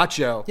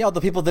macho. Yeah, all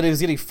the people that he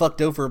was getting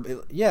fucked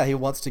over. Yeah, he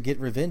wants to get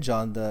revenge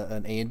on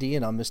an Andy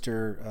and on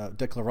Mr.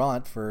 Dick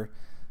Laurent for,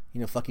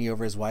 fucking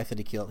over his wife that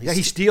he killed.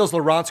 He steals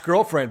Laurent's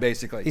girlfriend,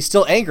 basically. He's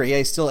still angry. Yeah,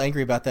 he's still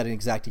angry about that and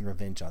exacting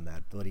revenge on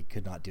that, what he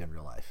could not do in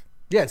real life.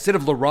 Yeah, instead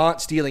of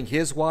Laurent stealing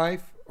his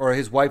wife or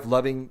his wife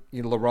loving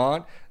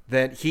Laurent,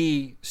 then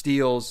he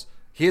steals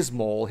his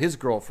mole, his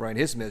girlfriend,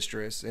 his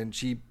mistress, and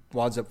she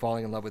winds up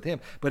falling in love with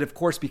him. But of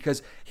course,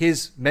 because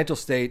his mental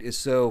state is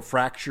so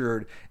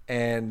fractured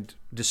and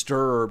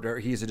disturbed, or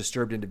he's a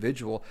disturbed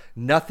individual,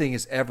 nothing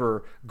is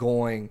ever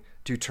going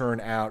to turn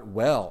out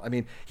well. I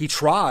mean, he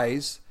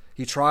tries.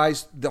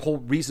 The whole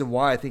reason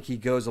why I think he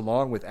goes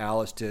along with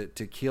Alice to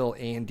kill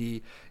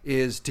Andy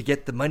is to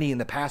get the money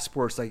and the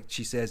passports. Like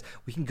she says,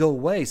 we can go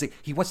away. He's like,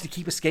 he wants to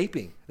keep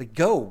escaping. Like,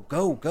 go.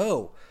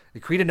 They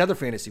create another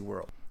fantasy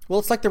world. Well,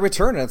 it's like The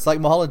Return, and it's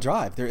like Mulholland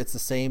Drive. It's the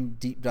same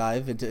deep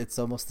dive into. It's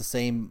almost the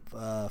same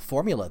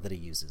formula that he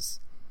uses.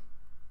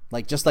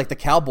 Just like the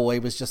cowboy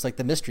was just like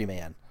the mystery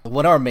man, the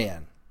one-armed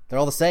man. They're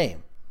all the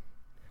same.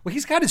 Well,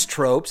 he's got his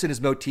tropes and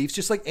his motifs,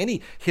 just like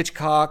any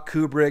Hitchcock,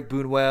 Kubrick,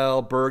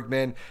 Buñuel,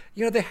 Bergman.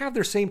 They have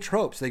their same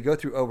tropes they go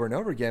through over and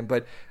over again.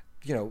 But,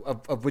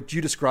 of what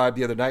you described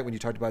the other night when you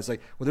talked about it, it's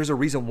like, well, there's a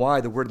reason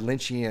why the word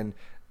Lynchian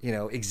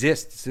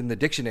exists in the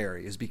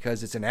dictionary, is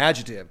because it's an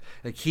adjective.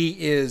 Like he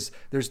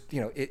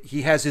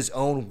has his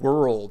own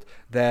world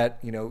that,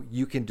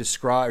 you can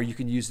describe, or you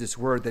can use this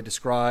word that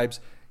describes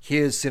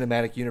his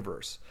cinematic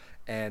universe.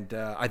 And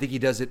I think he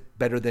does it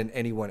better than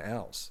anyone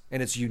else.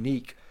 And it's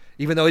unique,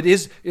 even though it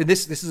is, and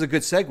this is a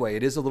good segue.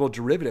 It is a little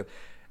derivative.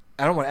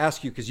 I don't want to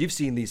ask you, because you've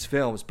seen these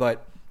films,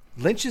 but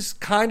Lynch is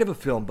kind of a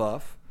film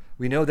buff.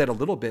 We know that a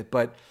little bit,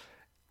 but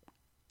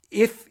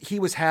if he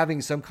was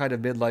having some kind of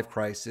midlife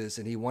crisis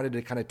and he wanted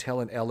to kind of tell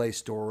an LA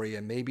story,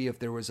 and maybe if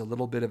there was a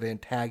little bit of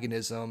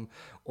antagonism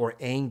or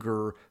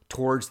anger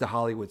towards the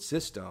Hollywood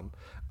system,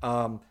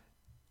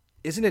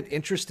 isn't it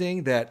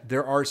interesting that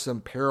there are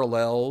some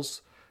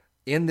parallels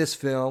in this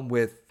film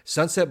with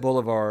Sunset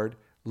Boulevard,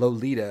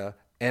 Lolita,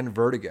 and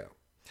Vertigo?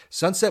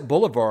 Sunset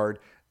Boulevard,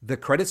 the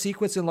credit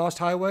sequence in Lost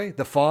Highway,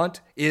 the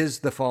font is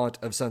the font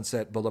of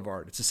Sunset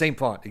Boulevard. It's the same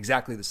font,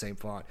 exactly the same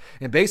font.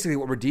 And basically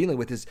what we're dealing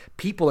with is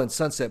people in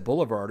Sunset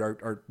Boulevard,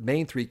 our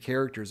main three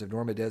characters of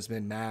Norma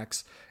Desmond,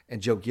 Max,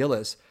 and Joe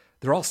Gillis,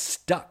 they're all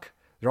stuck.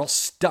 They're all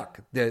stuck.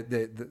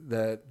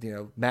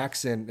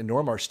 Max and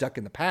Norma are stuck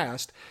in the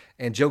past,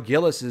 and Joe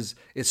Gillis is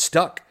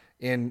stuck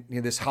in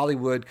this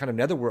Hollywood kind of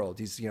netherworld.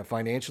 He's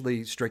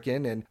financially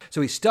stricken, and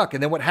so he's stuck.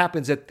 And then what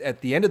happens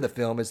at the end of the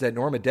film is that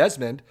Norma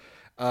Desmond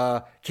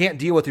can't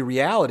deal with the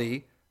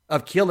reality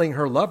of killing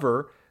her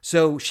lover,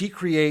 so she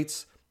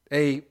creates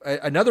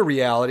another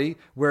reality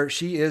where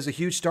she is a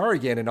huge star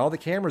again, and all the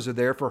cameras are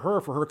there for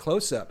her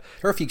close-up.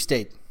 Her fugue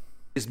state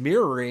is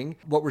mirroring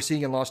what we're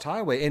seeing in Lost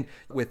Highway. And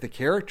with the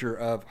character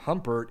of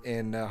Humbert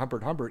in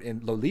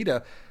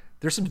Lolita,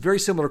 there's some very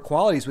similar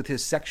qualities with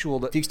his sexual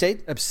fugue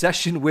state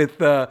obsession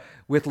with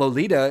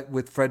Lolita,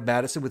 with Fred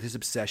Madison, with his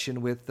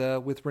obsession with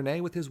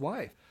Renee, with his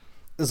wife.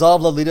 Is all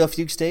of Lolita a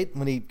fugue state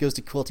when he goes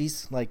to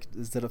Quilty's? Like,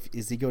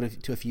 is he go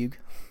to a fugue?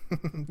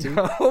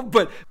 No,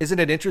 but isn't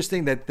it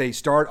interesting that they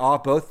start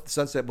off, both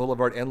Sunset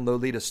Boulevard and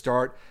Lolita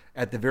start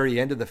at the very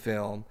end of the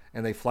film,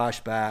 and they flash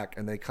back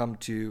and they come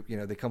to,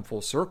 they come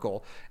full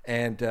circle.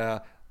 And,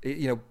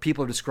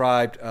 people have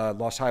described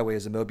Lost Highway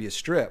as a Mobius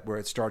strip, where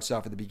it starts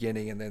off at the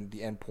beginning and then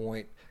the end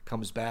point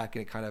comes back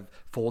and it kind of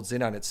folds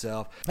in on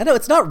itself. I know,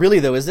 it's not really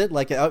though, is it?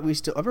 Like I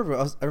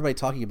remember everybody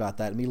talking about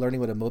that and me learning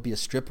what a Mobius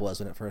strip was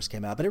when it first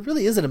came out, but it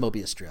really isn't a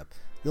Mobius strip.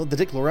 The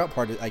Dick Laurent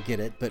part, I get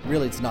it, but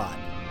really it's not.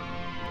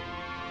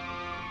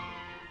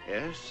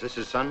 Yes, this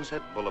is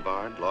Sunset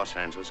Boulevard, Los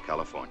Angeles,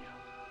 California.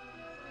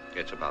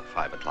 It's about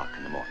 5 o'clock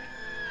in the morning.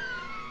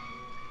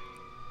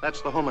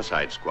 That's the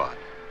homicide squad,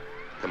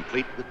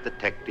 complete with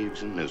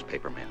detectives and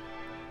newspapermen.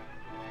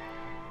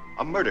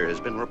 A murder has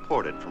been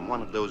reported from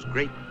one of those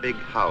great big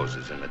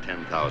houses in the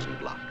 10,000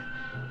 block.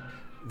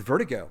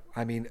 Vertigo.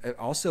 I mean,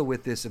 also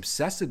with this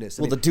obsessiveness.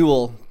 The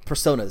dual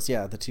personas,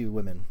 the two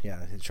women,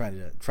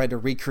 trying to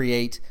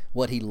recreate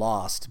what he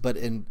lost. But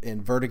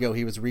in Vertigo,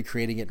 he was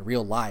recreating it in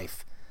real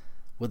life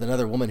with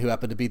another woman who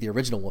happened to be the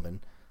original woman.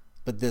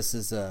 But this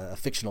is a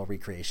fictional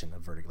recreation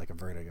of Vertigo, like a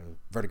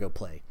Vertigo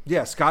play.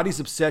 Yeah, Scotty's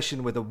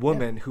obsession with a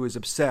woman who is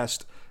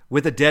obsessed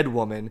with a dead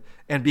woman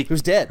and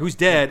who's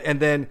dead, and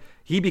then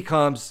he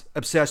becomes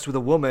obsessed with a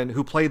woman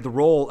who played the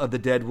role of the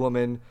dead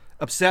woman,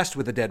 obsessed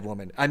with a dead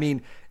woman. I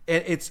mean,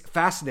 it's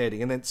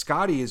fascinating. And then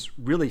Scotty is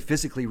really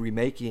physically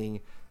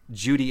remaking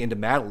Judy into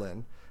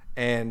Madeline,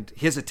 and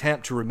his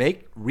attempt to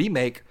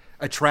remake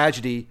a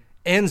tragedy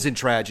ends in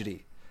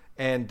tragedy.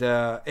 And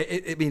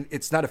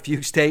it's not a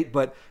fugue state,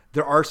 but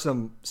there are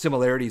some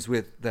similarities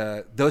with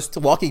those. It's a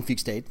walking fugue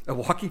state.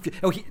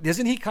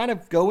 Doesn't he kind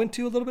of go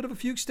into a little bit of a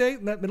fugue state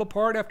in that middle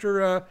part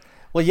after?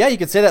 Well, yeah, you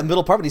could say that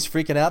middle part, but he's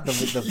freaking out, the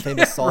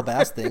famous Saul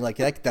Bass thing. Like,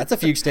 that's a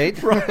fugue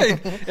state.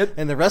 Right.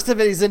 And the rest of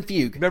it, he's in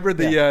fugue. Remember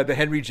the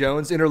Henry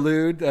Jones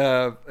interlude,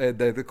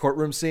 the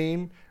courtroom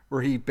scene,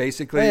 where he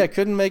basically... Hey, I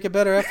couldn't make a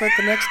better effort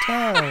the next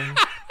time.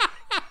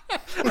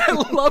 I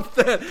love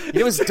that.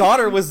 His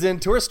daughter was in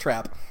Tourist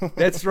Trap.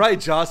 That's right,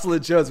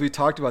 Jocelyn Jones. We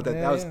talked about that.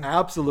 Yeah, that was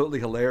absolutely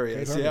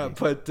hilarious. Yeah,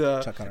 but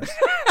Chuck Connors.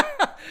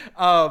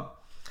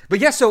 But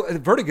yeah, so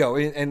Vertigo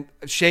and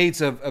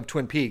shades of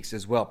Twin Peaks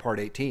as well, Part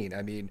 18.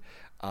 I mean,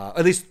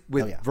 at least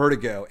with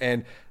Vertigo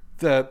and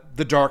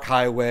the Dark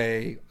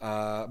Highway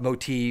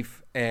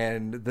motif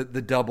and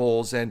the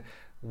doubles. And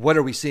what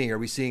are we seeing? Are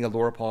we seeing a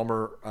Laura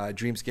Palmer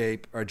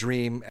dreamscape or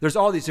dream? There's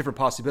all these different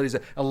possibilities.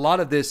 A lot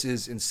of this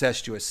is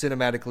incestuous,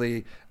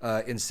 cinematically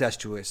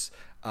incestuous.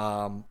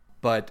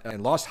 But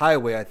in Lost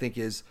Highway, I think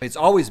it's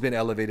always been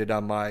elevated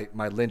on my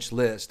Lynch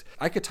list.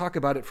 I could talk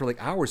about it for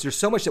like hours. There's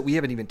so much that we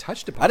haven't even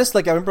touched upon. I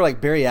remember like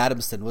Barry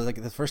Adamson was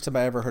like the first time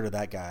I ever heard of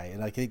that guy,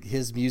 and I think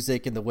his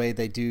music and the way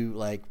they do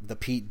like the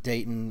Pete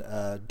Dayton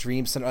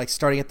Dream Center, like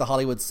starting at the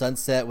Hollywood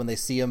Sunset when they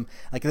see him,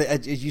 like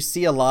you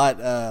see a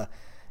lot.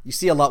 You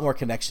see a lot more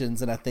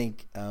connections, and I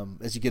think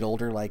as you get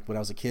older, like when I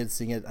was a kid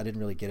seeing it, I didn't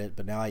really get it,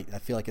 but now I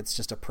feel like it's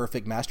just a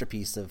perfect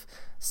masterpiece of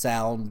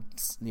sound,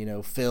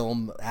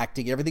 film,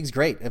 acting. Everything's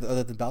great,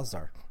 other than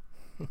Balthazar.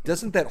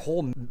 Doesn't that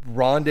whole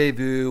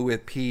rendezvous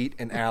with Pete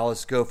and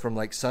Alice go from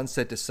like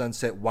sunset to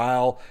sunset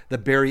while the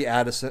Barry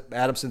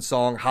Adamson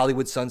song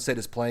 "Hollywood Sunset"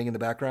 is playing in the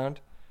background?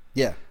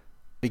 Yeah.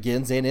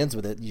 Begins and ends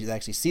with it. You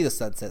actually see the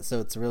sunset,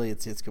 so it's really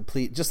it's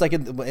complete. Just like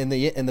in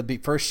the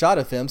first shot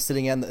of him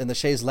sitting in the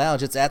chaise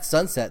lounge, it's at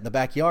sunset in the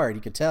backyard.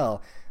 You could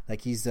tell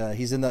like he's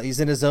in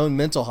his own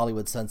mental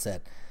Hollywood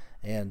sunset,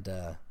 and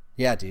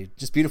yeah, dude,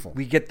 just beautiful.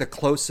 We get the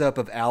close up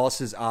of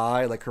Alice's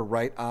eye, like her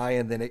right eye,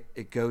 and then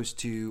it goes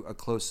to a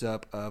close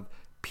up of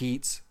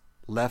Pete's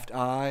left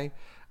eye.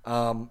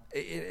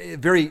 A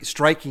very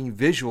striking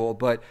visual,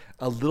 but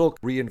a little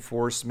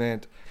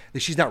reinforcement that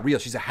she's not real.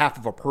 She's a half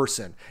of a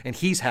person, and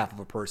he's half of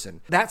a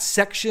person. That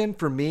section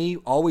for me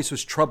always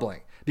was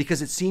troubling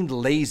because it seemed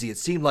lazy. It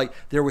seemed like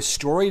there was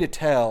story to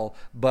tell,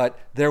 but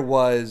there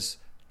was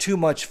too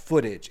much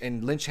footage,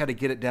 and Lynch had to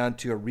get it down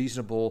to a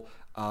reasonable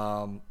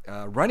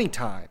running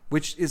time,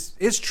 which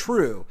is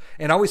true.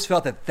 And I always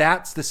felt that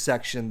that's the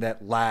section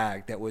that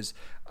lagged, that was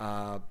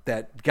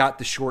that got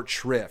the short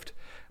shrift.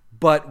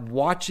 But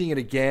watching it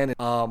again,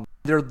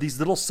 there are these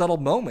little subtle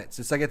moments.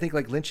 It's like I think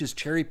like Lynch is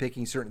cherry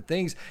picking certain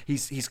things.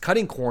 He's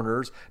cutting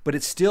corners, but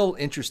it's still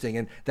interesting.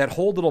 And that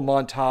whole little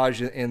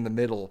montage in the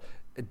middle,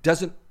 it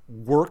doesn't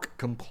work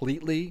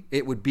completely.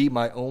 It would be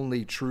my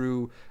only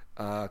true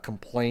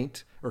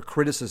complaint or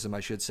criticism, I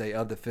should say,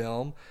 of the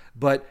film.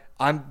 But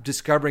I'm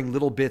discovering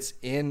little bits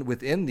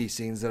within these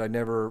scenes that I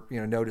never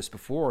noticed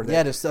before.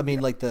 Yeah, just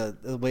like the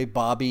way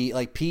Bobby,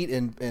 like Pete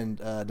and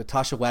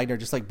Natasha Wagner,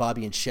 just like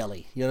Bobby and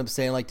Shelley. You know what I'm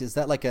saying? Like, is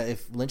that like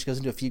if Lynch goes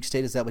into a fugue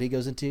state, is that what he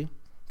goes into?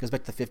 Goes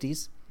back to the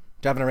 50s,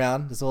 driving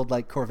around his old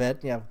like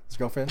Corvette, his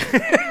girlfriend.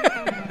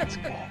 That's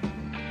good.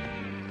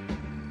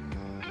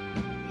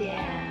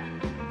 Yeah.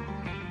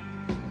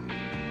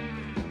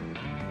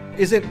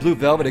 Isn't Blue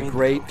Velvet a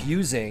great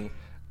fusing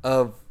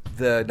of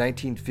the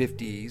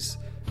 1950s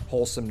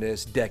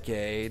wholesomeness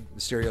decade,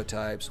 the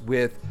stereotypes,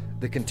 with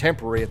the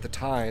contemporary at the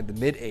time, the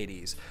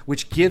mid-80s,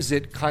 which gives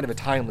it kind of a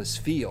timeless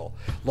feel.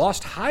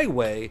 Lost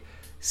Highway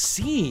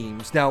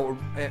seems, now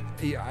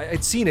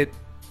I'd seen it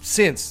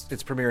since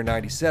its premiere in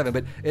 97,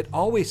 but it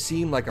always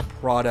seemed like a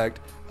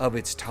product of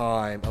its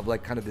time, of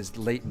like kind of this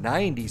late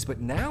 90s, but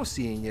now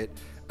seeing it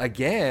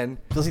again.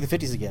 Feels like the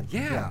 50s again.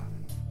 Yeah.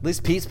 At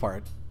least Pete's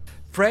part.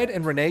 Fred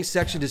and Renee's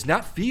section does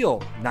not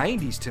feel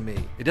 90s to me.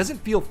 It doesn't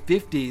feel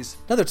 50s.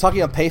 No, they're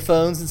talking on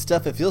payphones and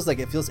stuff. It feels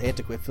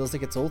antiquated. It feels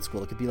like it's old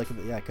school. It could be like,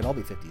 it could all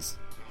be 50s.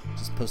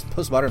 Just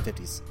postmodern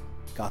 50s.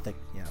 Gothic,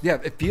 yeah. Yeah,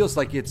 it feels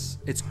like it's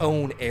its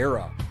own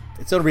era.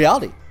 Its own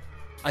reality.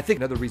 I think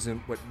another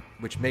reason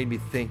which made me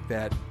think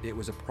that it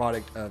was a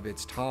product of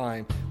its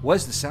time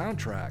was the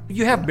soundtrack.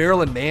 You have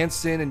Marilyn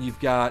Manson and you've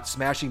got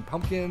Smashing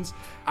Pumpkins.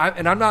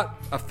 I'm not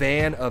a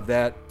fan of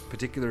that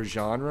particular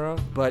genre,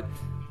 but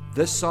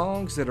the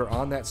songs that are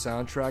on that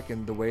soundtrack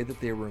and the way that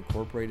they were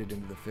incorporated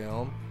into the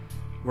film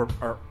are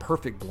a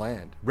perfect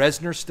blend.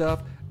 Reznor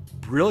stuff,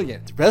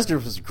 brilliant.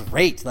 Reznor was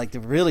great, like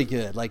really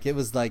good. Like it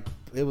was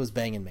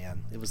banging,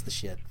 man. It was the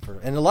shit.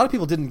 And a lot of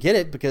people didn't get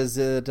it because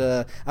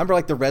I remember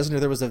like the Reznor.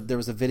 There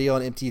was a video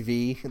on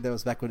MTV. That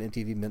was back when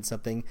MTV meant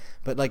something.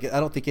 But like I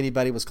don't think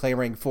anybody was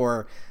clamoring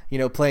for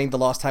playing the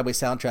Lost Highway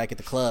soundtrack at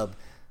the club.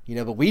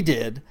 But we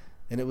did,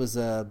 and it was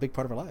a big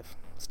part of our life.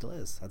 Still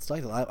is.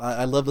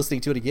 I love listening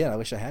to it again. I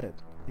wish I had it.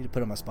 I need to put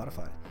it on my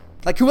Spotify.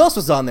 Like, who else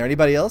was on there?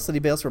 Anybody else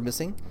we're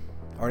missing?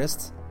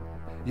 Artists?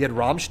 You had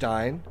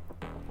Rammstein.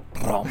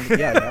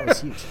 Yeah, that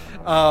was huge.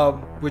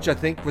 Which I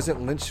think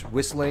wasn't Lynch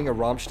whistling a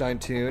Rammstein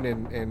tune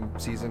in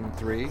season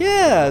 3.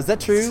 Yeah, is that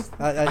true?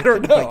 I don't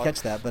couldn't know. quite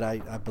catch that, but I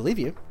believe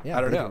you. Yeah,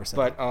 I don't know.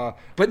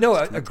 But no,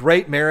 a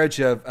great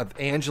marriage of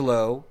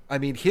Angelo. I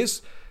mean,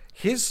 his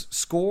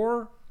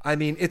score. I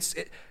mean,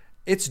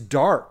 it's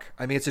dark.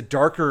 I mean, it's a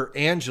darker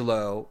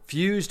Angelo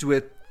fused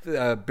with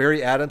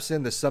Barry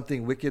Adamson, the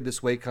Something Wicked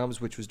This Way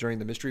Comes, which was during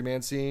the Mystery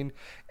Man scene,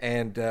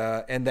 and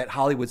that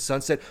Hollywood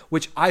Sunset,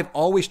 which I've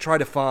always tried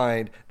to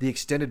find the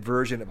extended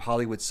version of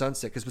Hollywood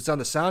Sunset, because what's on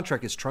the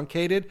soundtrack is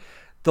truncated.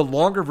 The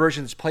longer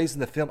version that plays in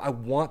the film, I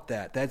want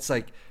that.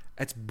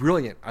 That's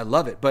brilliant. I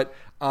love it. But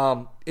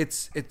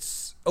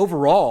it's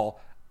overall,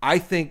 I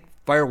think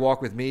Fire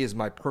Walk With Me is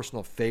my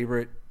personal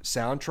favorite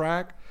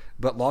soundtrack,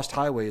 but Lost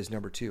Highway is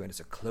number 2, and it's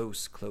a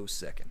close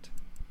second.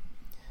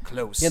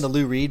 Close. Yeah, the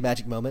Lou Reed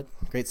magic moment.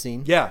 Great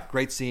scene. Yeah,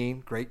 great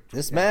scene. Great.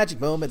 This magic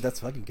moment,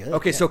 that's fucking good.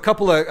 Okay, so a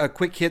couple of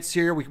quick hits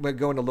here. We can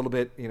go into a little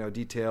bit,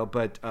 detail,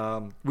 but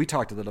we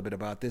talked a little bit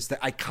about this. The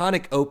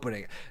iconic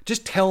opening.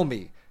 Just tell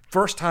me,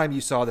 first time you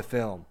saw the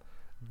film,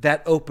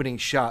 that opening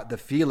shot, the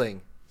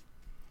feeling.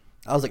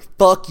 I was like,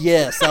 fuck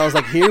yes. I was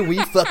like, here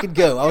we fucking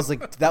go. I was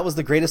like, that was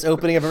the greatest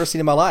opening I've ever seen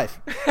in my life.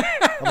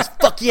 I was,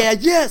 fuck yeah,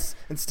 yes.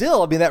 And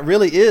still, I mean, that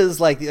really is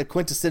like a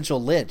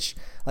quintessential Lynch.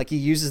 Like, he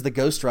uses the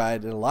ghost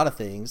ride in a lot of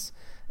things.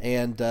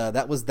 And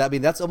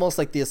that's almost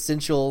like the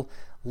essential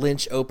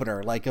Lynch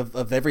opener, like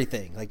of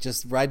everything. Like,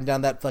 just riding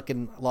down that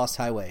fucking Lost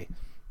Highway.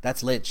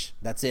 That's Lynch.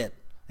 That's it.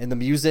 And the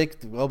music,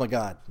 oh my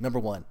God, number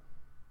 1.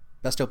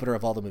 Best opener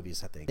of all the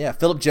movies, I think. Yeah,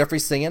 Philip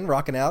Jeffries singing,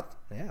 rocking out.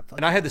 Yeah,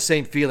 and I had the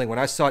same feeling when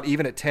I saw it,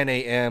 even at 10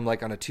 a.m.,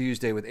 like on a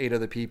Tuesday with 8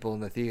 other people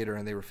in the theater,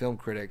 and they were film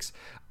critics.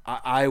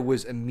 I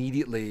was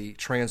immediately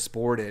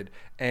transported,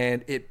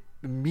 and it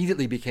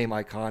immediately became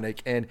iconic.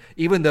 And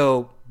even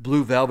though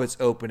Blue Velvet's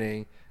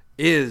opening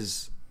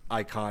is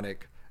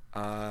iconic,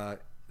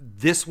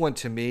 this one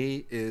to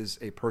me is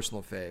a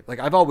personal fave. Like,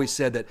 I've always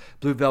said that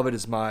Blue Velvet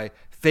is my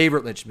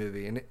favorite Lynch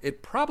movie, and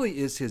it probably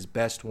is his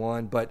best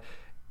one, but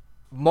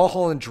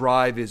Mulholland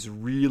Drive is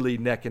really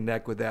neck and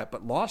neck with that,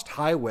 but Lost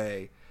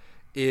Highway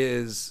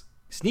is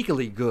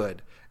sneakily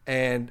good,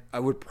 and I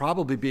would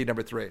probably be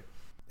number 3.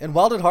 And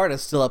Wild at Heart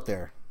is still up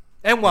there.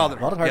 And Wild at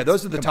Heart. Yeah,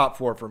 those are the top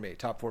 4 for me.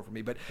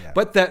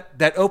 But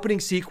that opening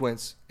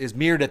sequence is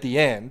mirrored at the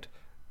end,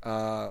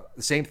 the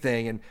same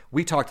thing, and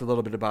we talked a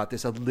little bit about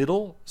this. A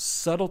little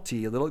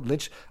subtlety, a little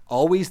Lynch,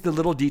 always the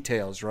little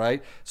details,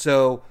 right?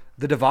 So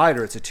the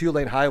divider, it's a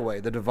 2-lane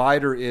highway. The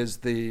divider is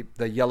the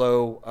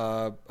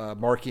yellow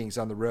markings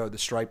on the road, the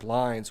striped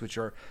lines, which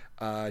are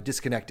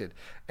disconnected.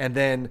 And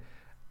then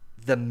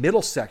the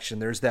middle section,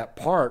 there's that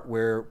part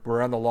where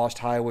we're on the Lost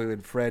Highway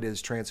when Fred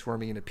is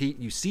transforming into Pete.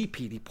 And you see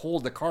Pete,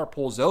 the car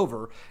pulls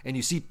over, and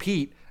you see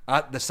Pete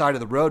at the side of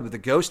the road with the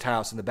ghost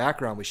house in the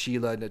background with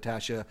Sheila,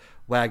 Natasha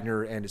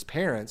Wagner, and his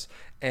parents.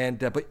 And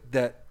but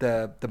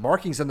the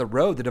markings on the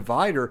road, the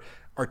divider,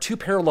 are 2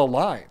 parallel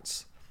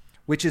lines,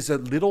 which is a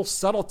little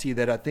subtlety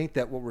that I think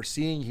that what we're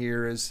seeing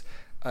here is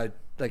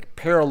like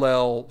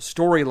parallel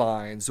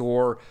storylines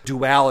or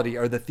duality,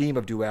 or the theme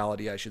of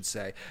duality, I should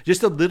say.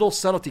 Just a little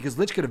subtlety, because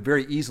Lynch could have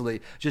very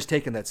easily just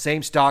taken that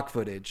same stock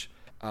footage,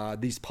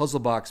 these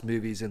puzzle box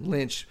movies, and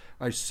Lynch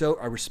I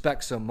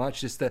respect so much,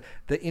 just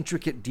the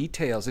intricate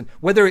details, and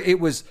whether it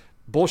was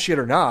bullshit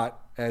or not,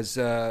 as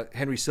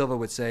Henry Silva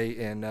would say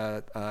in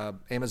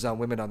Amazon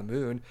Women on the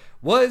Moon,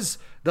 was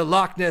the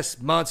Loch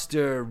Ness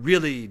Monster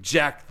really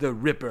Jack the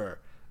Ripper?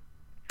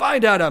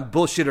 Find out I'm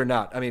bullshit or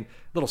not. I mean,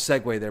 little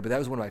segue there, but that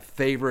was one of my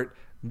favorite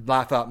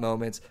laugh-out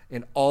moments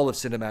in all of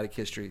cinematic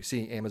history,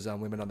 seeing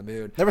Amazon Women on the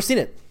Moon. Never seen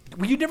it.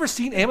 Well, you've never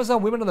seen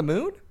Amazon Women on the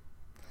Moon?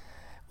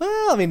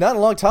 Well, I mean, not in a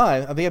long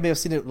time. I think I may have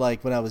seen it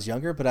like when I was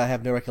younger, but I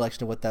have no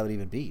recollection of what that would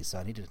even be, so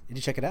I need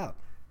to check it out.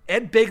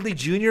 Ed Begley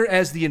Jr.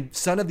 as the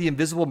son of the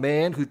Invisible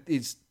Man who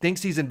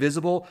thinks he's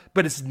invisible,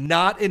 but it's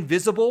not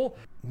invisible.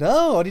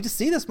 No, I need to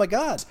see this, my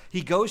God.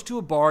 He goes to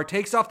a bar,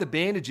 takes off the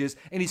bandages,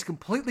 and he's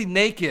completely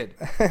naked.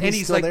 And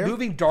he's like there?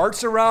 Moving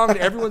darts around, and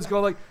everyone's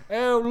going like,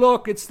 oh,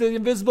 look, it's the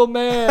Invisible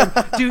Man.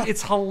 Dude,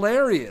 it's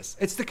hilarious.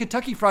 It's the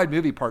Kentucky Fried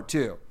Movie Part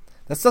 2.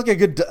 That sounds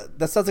like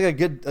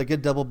a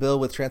good double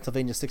bill with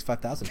Transylvania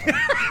 65000.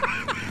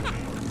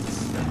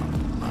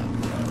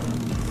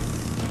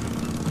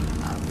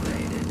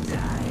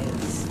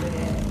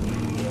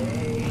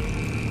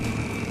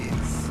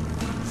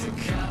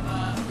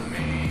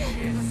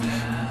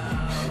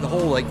 The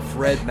whole like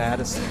Fred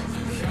Madison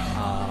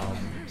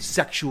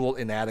sexual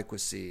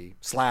inadequacy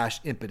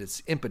 /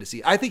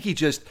 impotency. I think he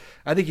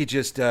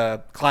just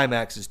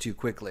climaxes too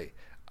quickly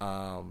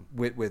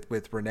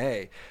with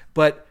Renee.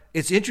 But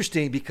it's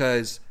interesting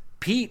because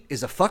Pete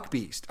is a fuck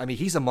beast. I mean,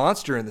 he's a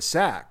monster in the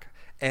sack,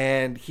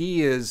 and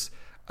he is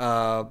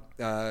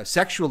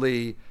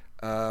sexually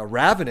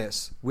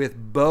ravenous with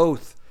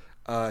both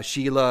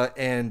Sheila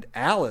and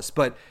Alice.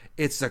 But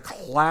it's a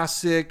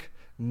classic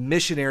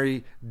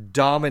missionary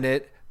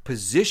dominant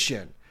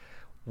position.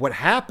 What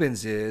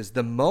happens is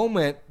the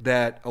moment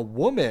that a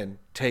woman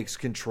takes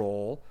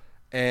control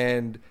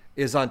and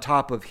is on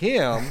top of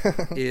him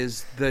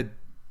is the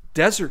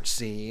desert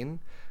scene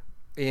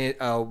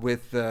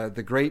with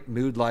the great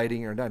mood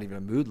lighting, or not even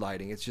a mood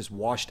lighting, it's just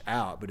washed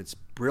out, but it's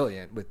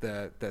brilliant with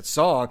that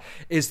song,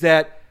 is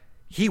that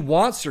he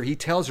wants her. He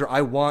tells her,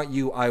 I want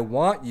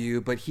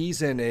you, but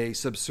he's in a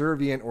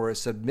subservient or a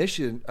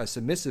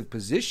submissive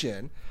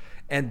position.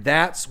 And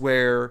that's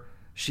where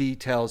she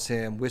tells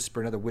him,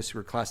 another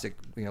whisper, classic,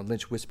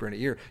 Lynch whisper in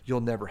the ear,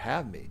 "You'll never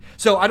have me."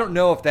 So I don't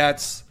know if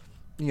that's,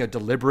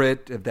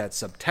 deliberate, if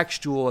that's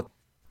subtextual.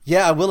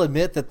 Yeah, I will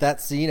admit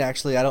that scene,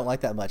 actually, I don't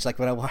like that much. Like,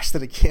 when I watched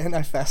it again,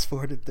 I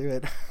fast-forwarded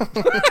through it.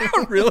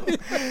 Really?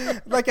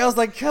 Like, I was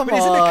like, come on.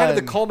 Isn't it kind of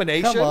the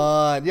culmination? Come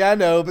on. Yeah, I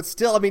know, but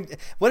still, I mean,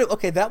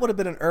 that would have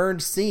been an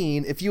earned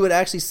scene if you would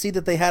actually see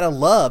that they had a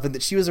love and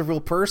that she was a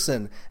real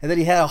person and that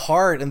he had a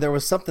heart and there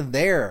was something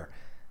there.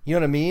 You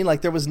know what I mean?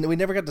 Like, we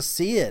never got to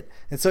see it.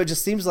 And so it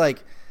just seems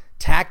like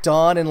tacked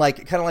on and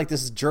like kind of like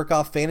this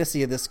jerk-off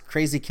fantasy of this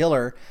crazy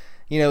killer.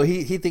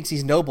 He thinks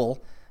he's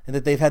noble, and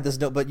that they've had this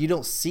but you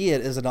don't see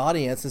it as an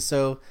audience, and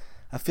so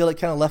I feel it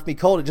kind of left me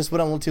cold. It just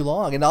went on a little too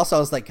long, and also I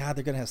was like, God,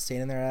 they're gonna have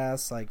sand in their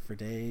ass like for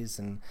days,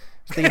 and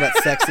thinking about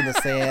sex in the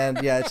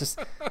sand. Yeah, it's just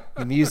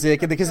the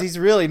music, and because he's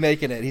really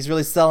making it, he's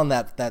really selling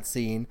that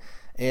scene,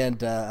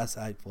 and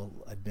I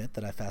will admit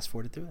that I fast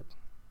forwarded through it.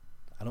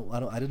 I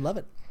didn't love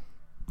it.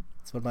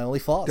 It's one of my only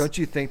flaws. Don't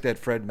you think that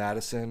Fred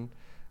Madison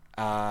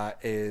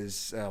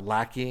is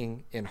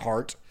lacking in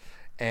heart,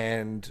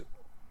 and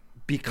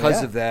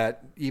because of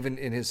that, even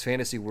in his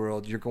fantasy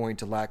world, you're going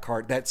to lack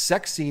heart. That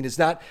sex scene is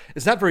not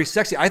very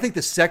sexy. I think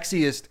the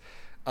sexiest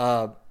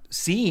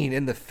scene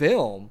in the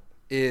film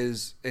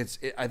is its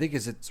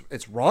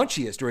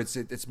raunchiest, or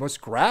its most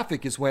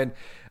graphic, is when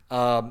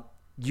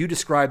you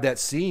describe that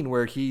scene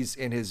where he's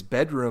in his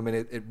bedroom, and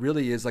it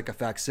really is like a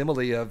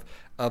facsimile of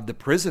the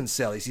prison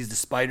cell. He sees the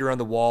spider on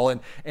the wall,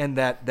 and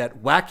that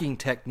whacking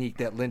technique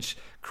that Lynch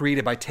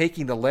created by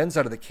taking the lens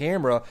out of the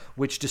camera,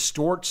 which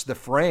distorts the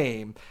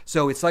frame.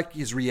 So it's like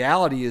his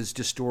reality is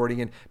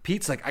distorting, and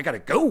Pete's like, I gotta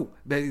go.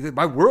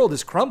 My world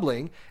is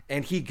crumbling.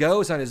 And he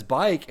goes on his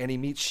bike and he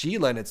meets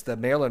Sheila, and it's the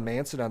Marilyn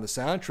Manson on the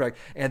soundtrack,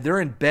 and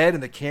they're in bed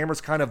and the camera's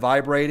kind of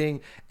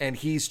vibrating, and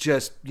he's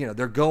just,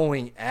 they're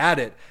going at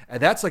it.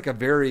 And that's like a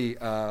very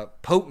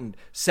potent,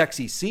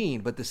 sexy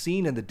scene. But the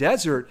scene in the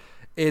desert,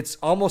 it's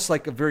almost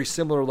like a very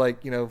similar,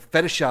 like,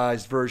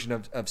 fetishized version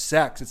of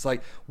sex. It's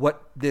like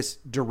what this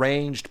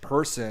deranged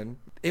person,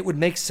 it would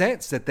make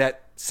sense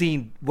that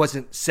scene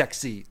wasn't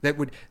sexy.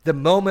 The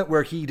moment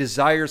where he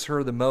desires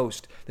her the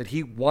most, that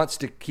he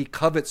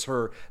covets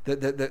her,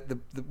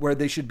 where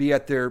they should be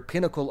at their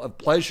pinnacle of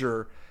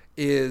pleasure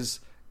is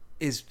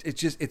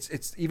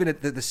even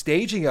at the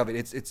staging of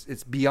it,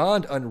 it's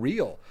beyond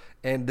unreal.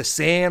 And the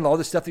sand, all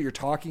the stuff that you're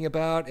talking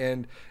about,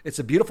 and it's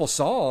a beautiful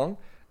song.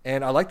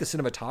 And I like the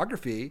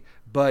cinematography,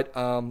 but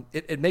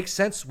it makes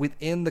sense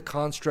within the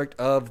construct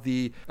of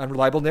the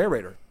unreliable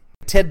narrator.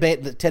 Ted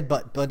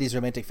Bundy's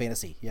romantic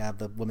fantasy. Yeah,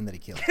 the woman that he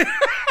killed.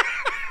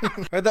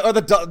 or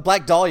the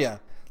Black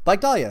Dahlia.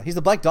 Black Dahlia. He's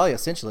the Black Dahlia,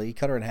 essentially. He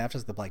cut her in half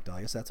just the Black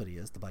Dahlia, so that's what he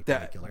is, the Black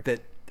Dahlia killer.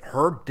 That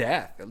her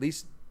death, at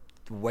least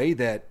the way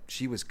that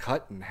she was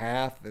cut in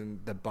half and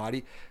the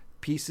body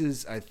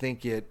pieces, I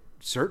think it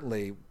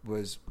certainly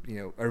was,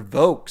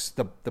 evokes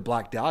the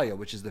Black Dahlia,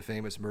 which is the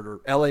famous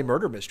LA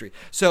murder mystery.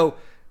 So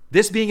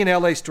this being an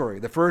LA story,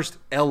 the first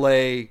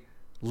LA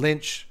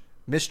Lynch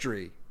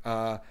mystery,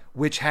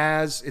 which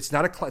has, it's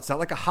not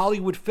like a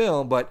Hollywood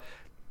film, but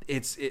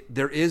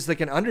there is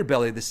like an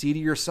underbelly, the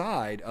seedier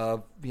side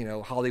of,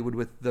 Hollywood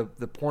with the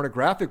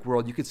pornographic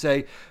world. You could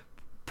say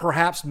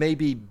perhaps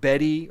maybe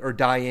Betty or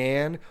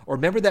Diane, or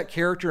remember that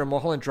character in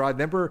Mulholland Drive?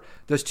 Remember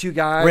those two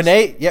guys?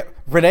 Renee. Yeah.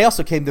 Renee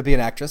also came to be an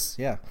actress.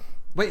 Yeah.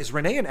 Wait, is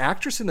Renee an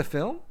actress in the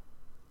film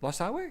Lost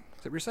Highway? Is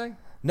that what you're saying?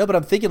 No, but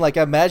I'm thinking, like,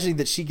 I'm imagining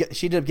that she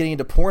ended up getting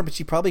into porn, but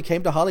she probably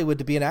came to Hollywood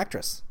to be an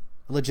actress,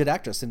 a legit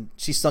actress, and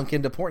she sunk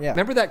into porn. Yeah.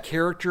 Remember that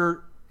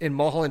character in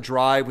Mulholland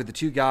Drive with the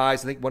two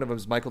guys? I think one of them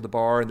is Michael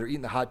DeBar, and they're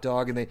eating the hot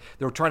dog, and they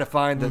were trying to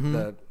find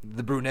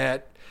the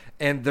brunette.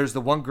 And there's the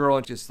one girl,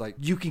 and just like,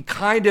 you can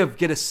kind of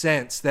get a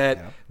sense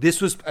that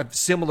this was a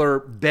similar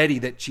Betty,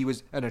 that she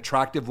was an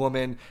attractive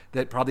woman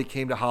that probably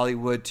came to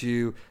Hollywood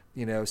to,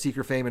 seek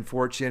her fame and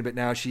fortune, but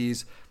now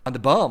she's on the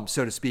bum,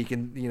 so to speak.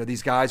 And,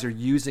 these guys are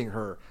using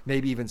her,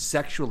 maybe even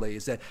sexually.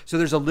 So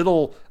there's a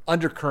little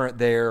undercurrent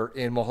there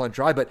in Mulholland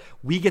Drive, but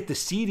we get the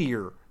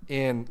seedier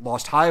in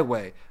Lost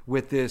Highway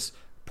with this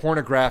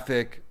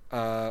pornographic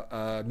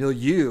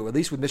milieu, at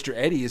least with Mr.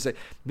 Eddie.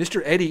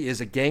 Mr. Eddie is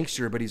a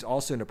gangster, but he's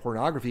also into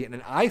pornography.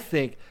 And I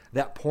think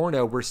that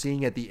porno we're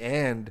seeing at the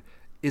end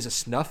is a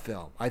snuff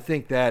film. I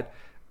think that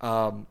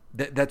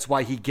that's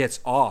why he gets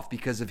off,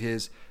 because of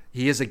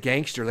he is a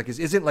gangster. Like,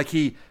 isn't like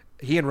he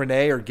and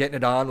Renee are getting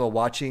it on while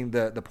watching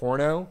the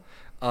porno.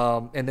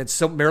 And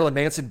then Marilyn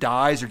Manson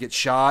dies or gets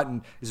shot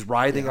and is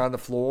writhing on the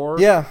floor.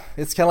 Yeah,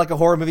 it's kind of like a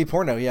horror movie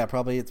porno. Yeah, it's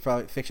probably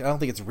fiction. I don't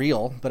think it's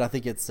real, but I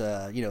think it's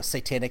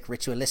satanic,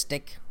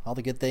 ritualistic, all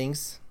the good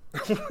things,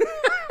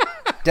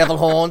 devil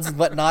horns and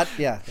whatnot.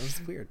 Yeah, it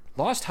was weird.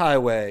 Lost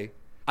Highway,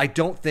 I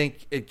don't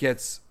think it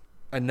gets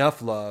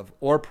enough love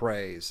or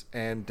praise,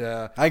 and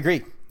I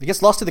agree. It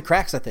gets lost to the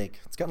cracks. I think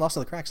it's gotten lost to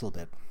the cracks a little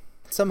bit.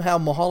 Somehow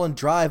Mulholland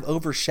Drive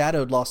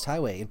overshadowed Lost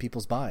Highway in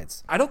people's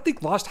minds. I don't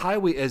think Lost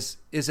Highway is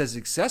as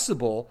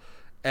accessible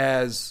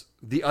as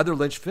the other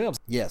Lynch films.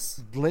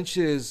 Yes.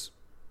 Lynch's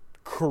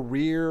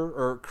career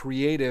or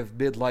creative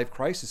midlife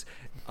crisis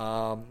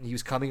He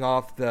was coming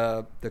off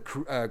the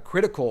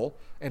critical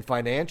and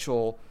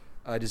financial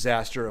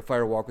disaster of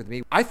Fire Walk with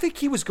Me. I think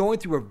he was going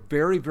through a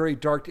very, very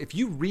dark. If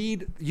you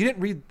didn't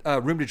read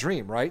Room to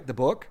Dream, right? The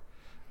book.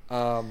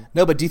 No,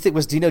 but do you think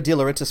was Dino De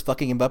Laurentiis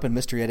fucking him up, and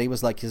Mr. Eddie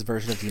was like his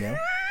version of Dino?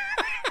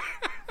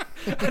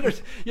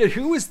 Yeah,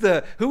 who was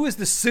the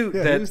suit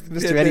that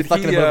Mr. Eddie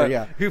fucking him over?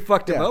 Yeah, who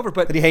fucked him over?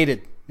 But that he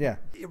hated. Yeah,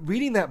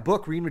 reading that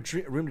book, Room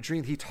to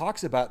Dream, he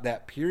talks about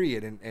that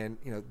period and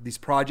these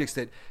projects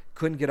that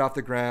couldn't get off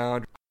the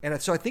ground, and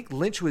so I think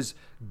Lynch was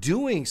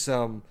doing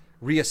some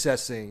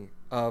reassessing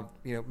of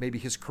maybe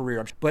his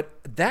career. But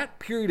that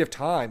period of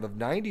time of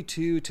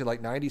 92 to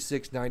like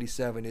 96,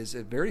 97 is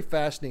a very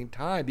fascinating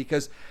time,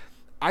 because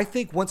I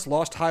think once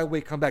Lost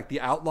Highway come back,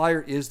 The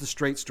Outlier is the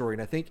straight story,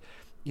 and I think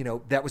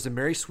that was a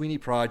Mary Sweeney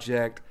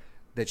project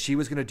that she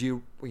was going to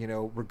do,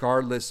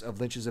 regardless of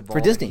Lynch's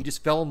involvement. For Disney. He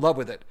just fell in love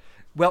with it.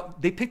 Well,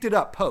 they picked it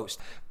up post,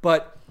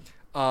 but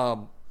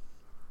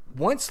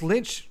once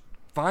Lynch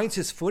finds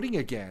his footing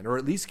again, or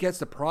at least gets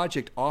the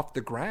project off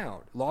the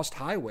ground, Lost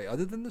Highway,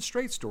 other than the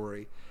straight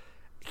story,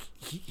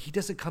 he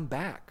doesn't come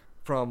back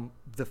from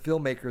the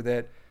filmmaker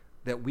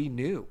that we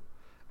knew.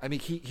 I mean,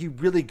 he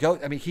really goes.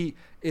 I mean, he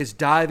is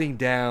diving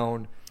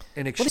down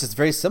and it's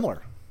very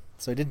similar.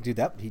 So he didn't do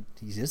that. He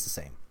is the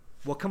same.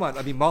 Well, come on.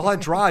 I mean,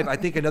 Mulholland Drive, I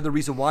think another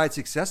reason why it's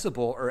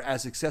accessible, or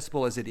as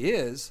accessible as it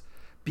is,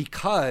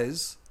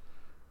 because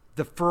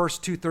the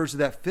first 2/3 of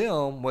that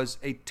film was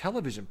a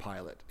television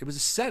pilot. It was a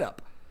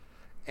setup.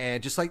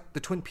 And just like the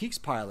Twin Peaks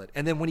pilot.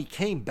 And then when he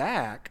came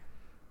back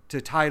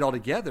to tie it all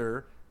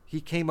together, he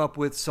came up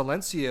with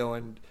Silencio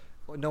and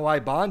No Hay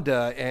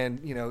Banda and,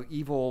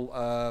 evil,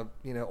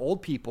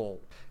 old people.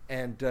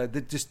 And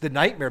just the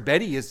nightmare.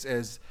 Betty is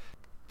as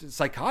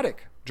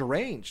psychotic,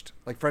 deranged,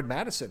 like Fred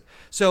Madison.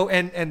 So,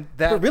 and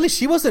that. But really,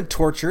 she wasn't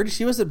tortured.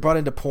 She wasn't brought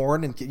into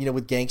porn and,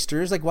 with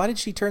gangsters. Like, why did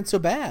she turn so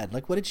bad?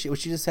 Like, would she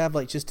just have,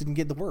 just didn't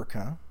get the work,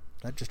 huh?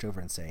 That just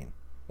over insane.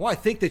 Well, I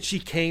think that she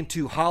came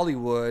to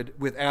Hollywood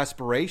with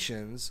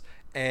aspirations,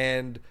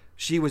 and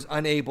she was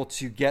unable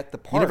to get the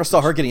part. You never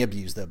saw her getting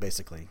abused, though,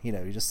 basically. You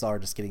just saw her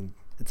just getting...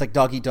 It's like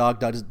dog eat dog.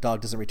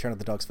 Dog doesn't return at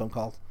the dog's phone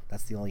call.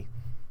 That's the only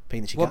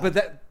pain that she got. Well,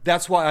 but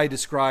that's why I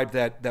described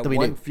that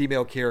one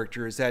female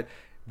character is that...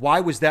 Why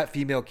was that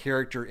female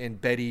character in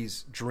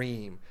Betty's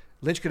dream?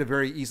 Lynch could have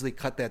very easily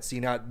cut that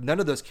scene out. None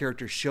of those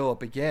characters show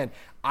up again.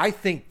 I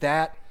think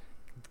that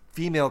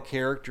female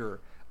character,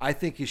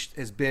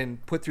 has been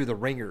put through the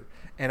ringer.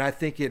 And I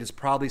think it is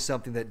probably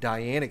something that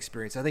Diane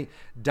experienced. I think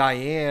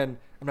Diane,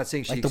 I'm not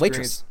saying she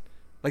experienced...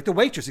 Like the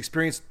waitress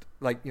experienced,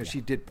 she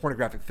did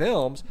pornographic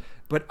films.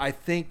 But I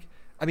think,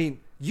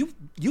 you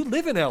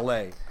live in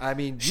L.A.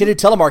 She did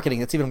telemarketing.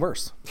 That's even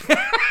worse.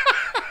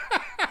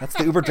 That's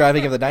the Uber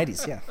driving of the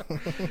 90s, yeah.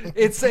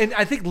 And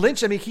I think Lynch,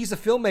 he's a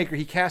filmmaker.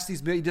 He casts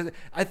these movies.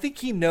 I think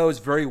he knows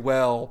very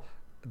well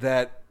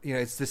that,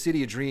 it's the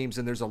city of dreams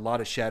and there's a lot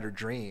of shattered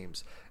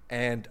dreams.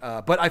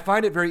 But I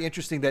find it very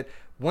interesting that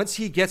once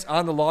he gets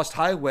on the Lost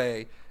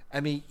Highway,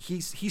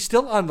 he's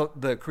still on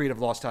the creative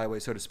Lost Highway,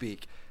 so to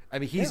speak.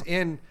 He's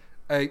in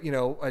a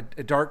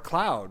dark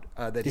cloud.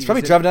 He's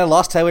probably driving down a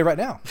Lost Highway right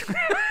now.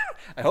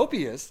 I hope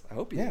he is.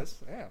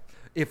 Yeah.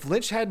 If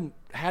Lynch hadn't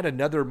had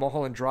another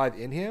Mulholland Drive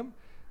in him,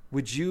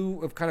 would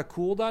you have kind of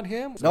cooled on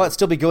him? No, I'd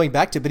still be going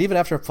back to it. But even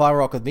after Fire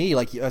Walk with Me,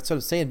 that's what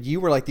I'm saying,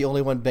 you were like the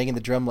only one banging the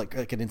drum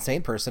like an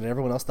insane person, and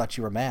everyone else thought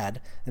you were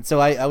mad. And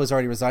so I was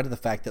already resigned to the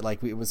fact that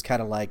it was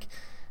kind of like,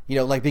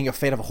 like being a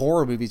fan of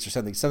horror movies or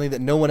something that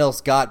no one else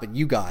got but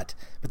you got.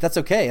 But that's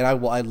okay. And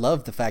I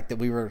love the fact that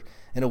we were,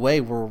 in a way,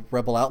 we're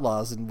rebel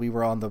outlaws, and we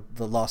were on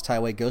the Lost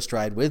Highway ghost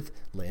ride with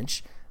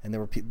Lynch. And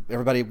there were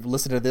everybody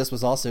listening to this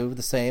was also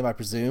the same, I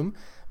presume.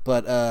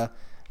 But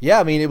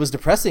yeah, it was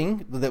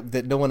depressing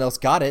that no one else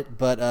got it,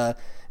 but it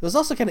was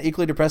also kind of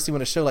equally depressing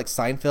when a show like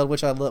Seinfeld,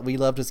 which we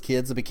loved as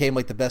kids, it became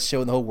like the best show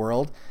in the whole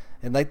world.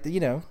 And I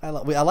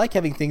like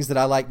having things that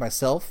I like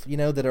myself,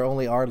 that are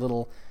only our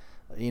little,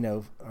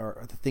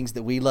 are the things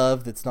that we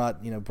love. That's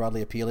not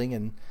broadly appealing,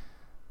 and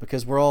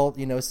because we're all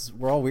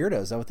we're all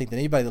weirdos. I would think that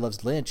anybody that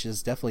loves Lynch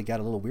has definitely got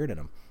a little weird in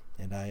them,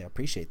 and I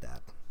appreciate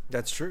that.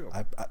 That's true.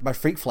 My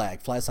freak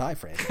flag flies high,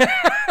 friend.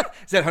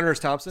 Is that Hunter S.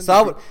 Thompson?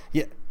 So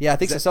I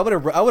think so. So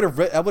I would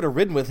have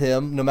ridden with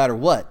him no matter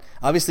what.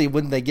 Obviously,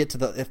 when they get to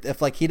the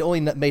if he'd only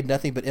made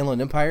nothing but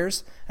Inland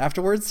Empires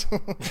afterwards,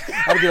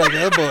 I'd be like,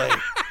 oh boy,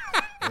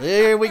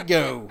 there we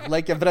go.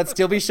 But I'd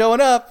still be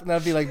showing up, and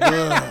I'd be like,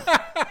 ugh.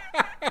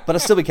 But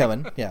I'd still be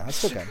coming. Yeah, I'd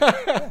still come.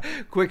 Yeah.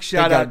 Quick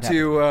shout out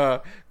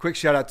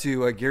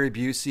to Gary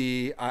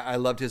Busey. I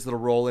loved his little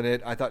role in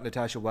it. I thought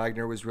Natasha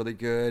Wagner was really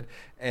good,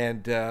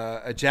 and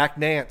Jack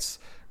Nance.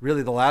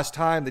 Really, the last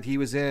time that he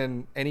was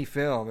in any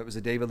film, it was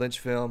a David Lynch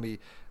film. He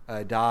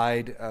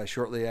died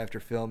shortly after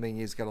filming.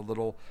 He's got a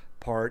little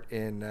part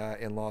in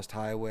Lost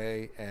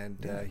Highway,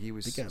 and he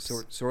was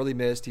sorely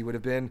missed. He would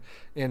have been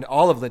in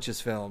all of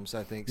Lynch's films,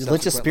 I think. He's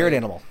Lynch's spirit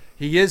animal.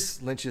 He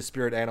is Lynch's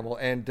spirit animal,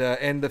 and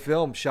the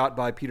film shot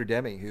by Peter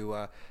Deming, who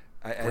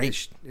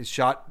Great. It's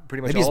shot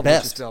pretty much Maybe all his of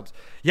Lynch's best. films.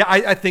 Yeah,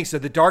 I think so.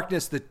 The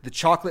darkness, the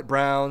chocolate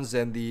browns,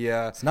 and the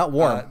it's not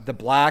warm. The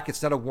black.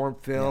 It's not a warm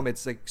film.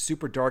 It's like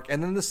super dark.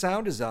 And then the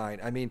sound design.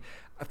 I mean,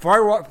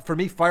 Fire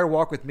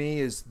Walk with Me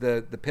is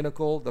the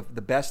pinnacle,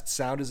 the best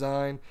sound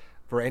design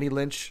for any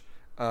Lynch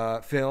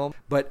film.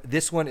 But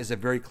this one is a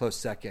very close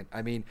second.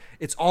 I mean,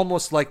 it's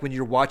almost like when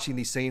you're watching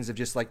these scenes of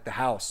just like the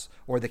house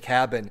or the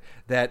cabin,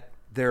 that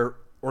they're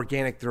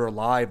organic, they're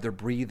alive, they're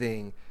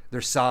breathing,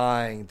 they're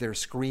sighing, they're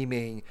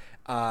screaming.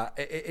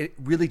 It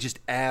really just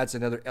adds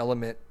another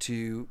element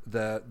to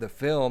the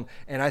film.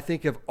 And I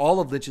think of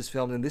all of Lynch's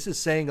films, and this is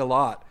saying a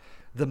lot,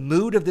 the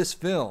mood of this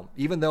film,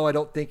 even though I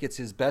don't think it's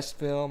his best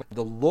film,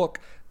 the look,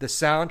 the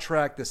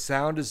soundtrack, the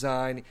sound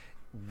design,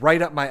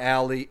 right up my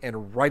alley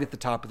and right at the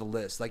top of the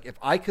list. Like, if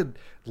I could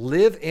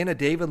live in a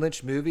David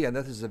Lynch movie, and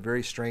this is a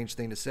very strange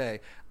thing to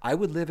say, I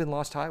would live in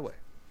Lost Highway.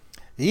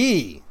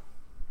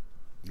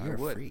 You're a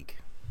freak.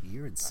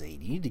 You're insane.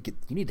 You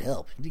need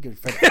help. You need to go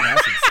to Fred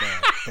Madison's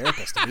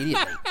therapist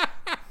immediately.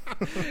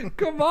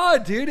 Come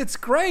on, dude. It's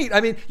great.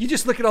 I mean, you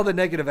just look at all the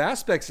negative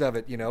aspects of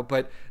it,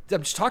 but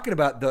I'm just talking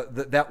about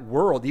that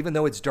world, even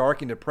though it's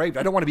dark and depraved.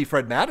 I don't want to be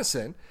Fred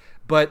Madison,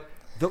 but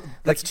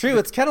that's true.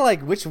 It's kind of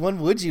like, which one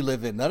would you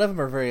live in? None of them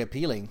are very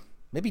appealing.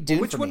 Maybe Dune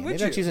which for one me. would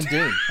Maybe you? I'm choosing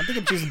Dune. I think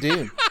I'm choosing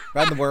Dune.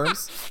 Riding the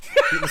worms,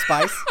 eating the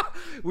spice.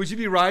 Would you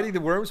be riding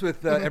the worms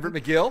with Everett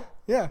McGill?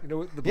 Yeah. The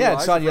blue yeah,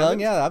 eyes Sean and Young.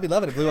 lemons? Yeah, I'll be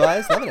loving it. Blue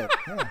eyes, loving it.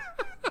 Yeah.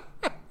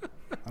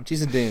 I'm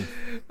choosing Dune.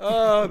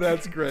 Oh,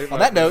 that's great. On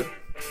that note,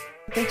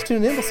 thanks for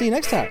tuning in. We'll see you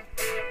next time.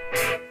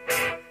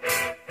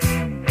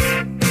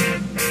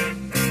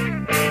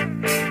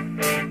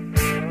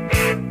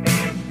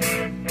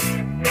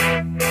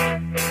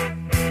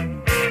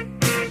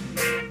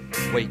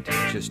 Wait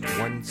just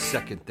 1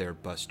 second there,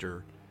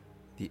 Buster.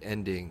 The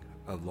ending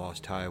of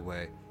Lost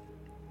Highway.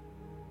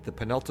 The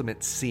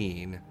penultimate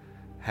scene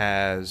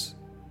has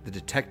the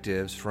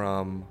detectives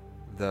from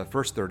the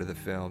first third of the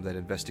film that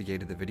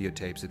investigated the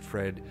videotapes at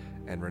Fred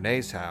and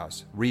Renee's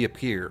house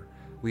reappear.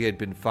 We had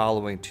been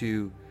following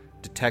two new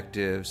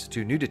detectives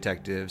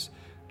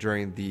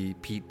during the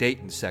Pete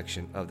Dayton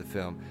section of the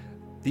film.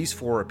 These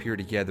four appear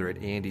together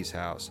at Andy's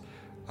house.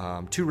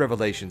 Two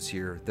revelations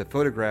here. The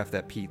photograph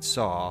that Pete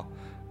saw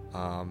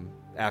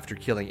after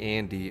killing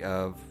Andy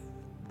of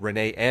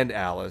Renee and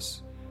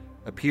Alice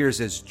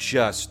appears as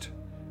just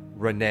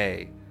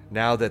Renee,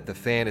 now that the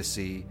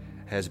fantasy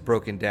has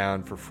broken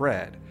down for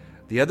Fred.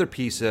 The other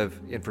piece of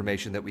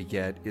information that we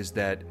get is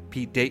that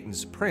Pete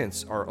Dayton's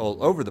prints are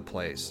all over the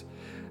place.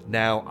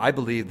 Now, I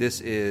believe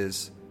this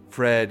is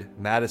Fred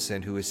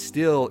Madison, who is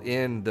still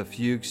in the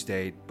fugue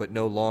state, but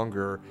no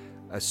longer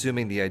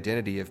assuming the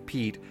identity of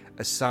Pete,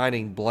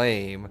 assigning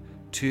blame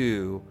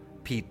to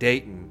Pete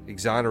Dayton,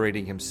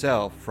 exonerating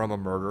himself from a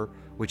murder,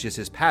 which is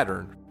his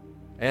pattern.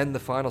 And the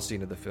final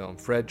scene of the film,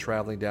 Fred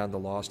traveling down the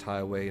Lost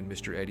Highway in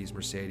Mr. Eddie's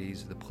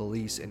Mercedes, the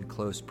police in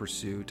close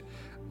pursuit,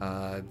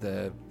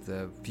 the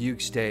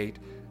fugue state,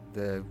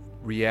 the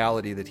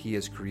reality that he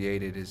has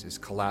created is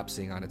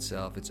collapsing on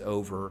itself. It's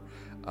over.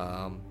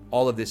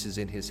 All of this is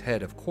in his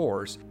head, of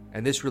course,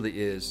 and this really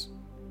is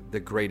the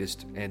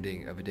greatest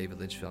ending of a David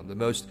Lynch film, the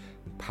most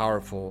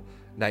powerful,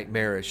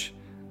 nightmarish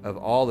of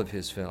all of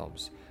his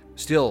films.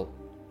 Still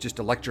just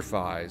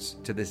electrifies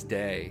to this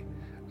day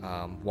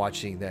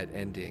watching that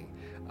ending.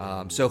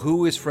 So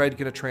who is Fred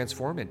going to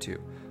transform into?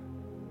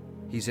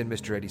 He's in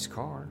Mr. Eddie's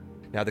car.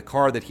 Now, the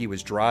car that he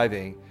was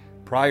driving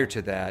prior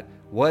to that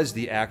was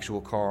the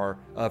actual car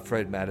of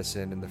Fred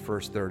Madison in the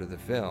first third of the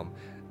film.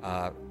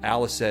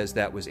 Alice says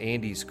that was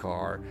Andy's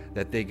car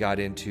that they got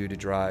into to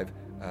drive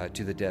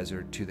to the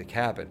desert, to the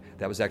cabin.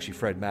 That was actually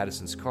Fred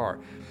Madison's car.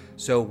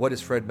 So what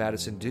does Fred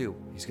Madison do?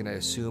 He's going to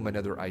assume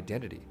another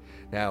identity.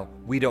 Now,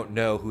 we don't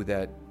know who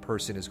that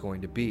person is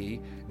going to be.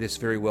 This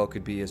very well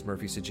could be, as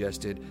Murphy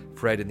suggested,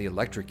 Fred in the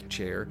electric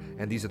chair,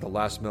 and these are the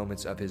last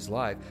moments of his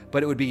life.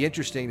 But it would be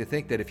interesting to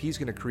think that if he's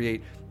going to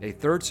create a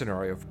third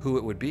scenario, who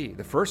it would be.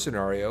 The first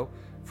scenario,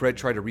 Fred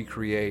tried to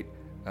recreate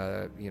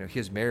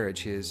his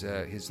marriage,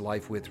 his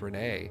life with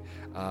Renee,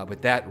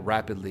 but that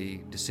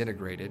rapidly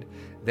disintegrated.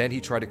 Then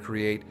he tried to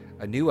create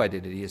a new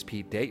identity as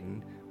Pete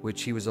Dayton,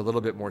 which he was a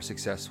little bit more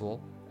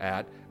successful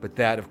at, but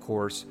that, of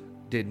course,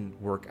 didn't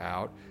work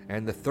out.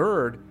 And the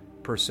third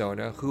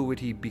persona, who would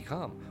he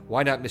become?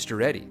 Why not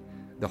Mr. Eddie?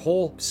 The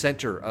whole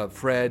center of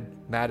Fred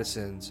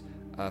Madison's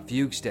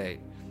fugue state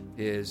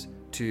is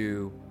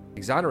to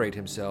exonerate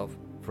himself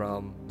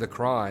from the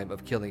crime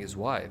of killing his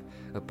wife,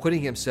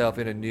 putting himself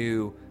in a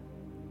new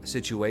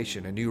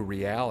situation, a new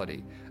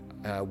reality,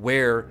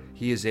 where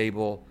he is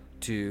able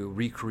to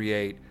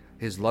recreate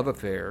his love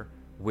affair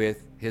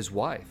with his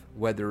wife,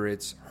 whether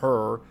it's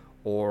her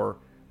or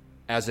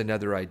as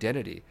another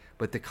identity.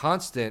 But the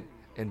constant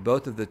in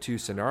both of the two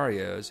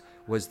scenarios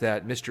was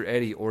that Mr.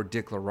 Eddie or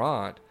Dick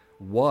Laurent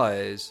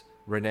was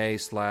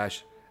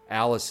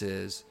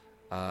Renee/Alice's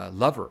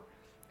lover.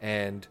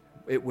 And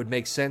it would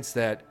make sense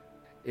that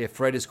if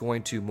Fred is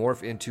going to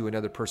morph into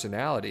another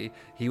personality,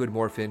 he would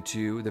morph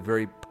into the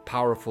very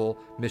powerful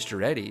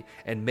Mr. Eddie.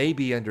 And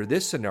maybe under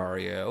this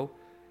scenario,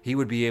 he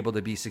would be able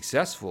to be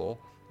successful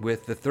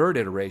with the third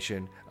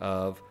iteration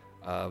of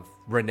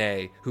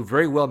Renee, who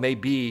very well may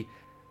be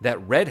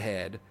that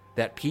redhead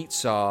that Pete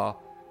saw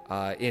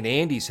in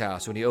Andy's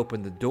house when he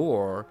opened the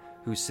door,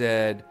 who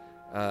said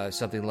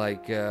something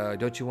like,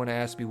 don't you want to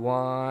ask me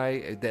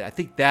why? I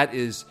think that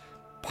is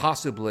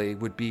possibly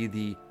would be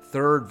the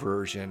third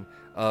version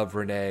of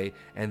Renee,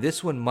 and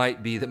this one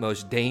might be the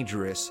most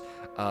dangerous.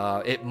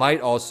 It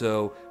might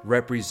also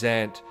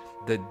represent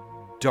the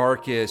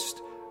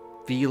darkest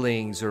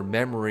feelings or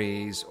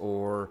memories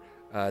or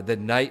the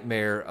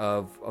nightmare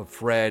of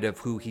Fred, of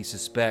who he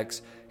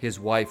suspects his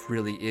wife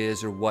really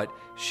is or what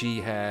she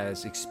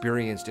has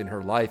experienced in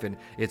her life. And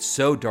it's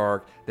so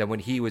dark that when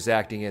he was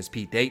acting as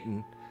Pete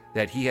Dayton,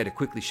 that he had to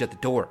quickly shut the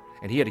door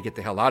and he had to get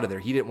the hell out of there.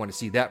 He didn't want to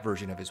see that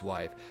version of his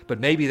wife. But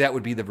maybe that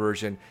would be the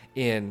version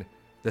in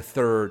the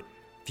third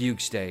fugue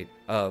state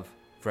of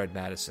Fred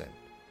Madison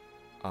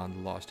on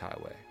the Lost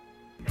Highway.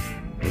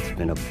 It's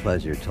been a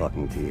pleasure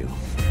talking to you.